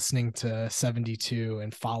pursuit of listening to 72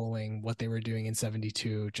 and following what they were doing in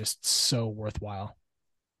 72 just so worthwhile.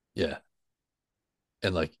 Yeah.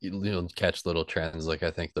 And like, you know, catch little trends. Like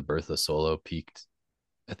I think the Bertha solo peaked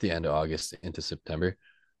at the end of August into September.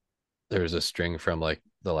 There was a string from like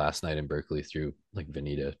the last night in Berkeley through like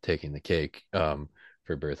Vanita taking the cake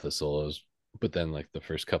for Bertha solos. But then like the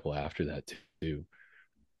first couple after that too,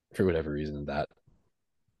 for whatever reason, that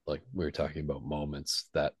like we were talking about moments,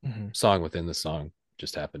 that song within the song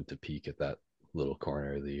just happened to peak at that little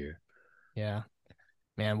corner of the year. Yeah.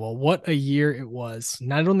 Man, well, what a year it was.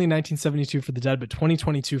 Not only 1972 for the Dead, but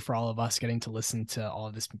 2022 for all of us getting to listen to all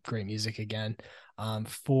of this great music again.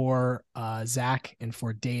 For Zach and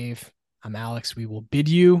for Dave, I'm Alex. We will bid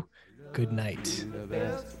you good night.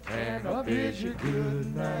 And I'll bid you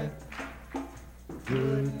good night.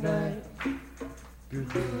 Good night.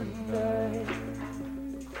 Good night.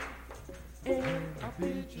 And I'll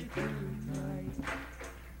bid you good night.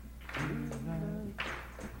 Good night.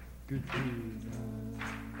 Good night. And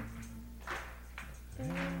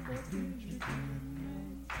I'll bid you good night.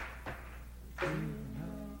 Good night.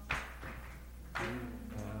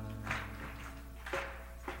 Good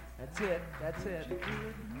night. That's it. You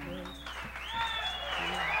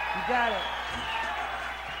got it.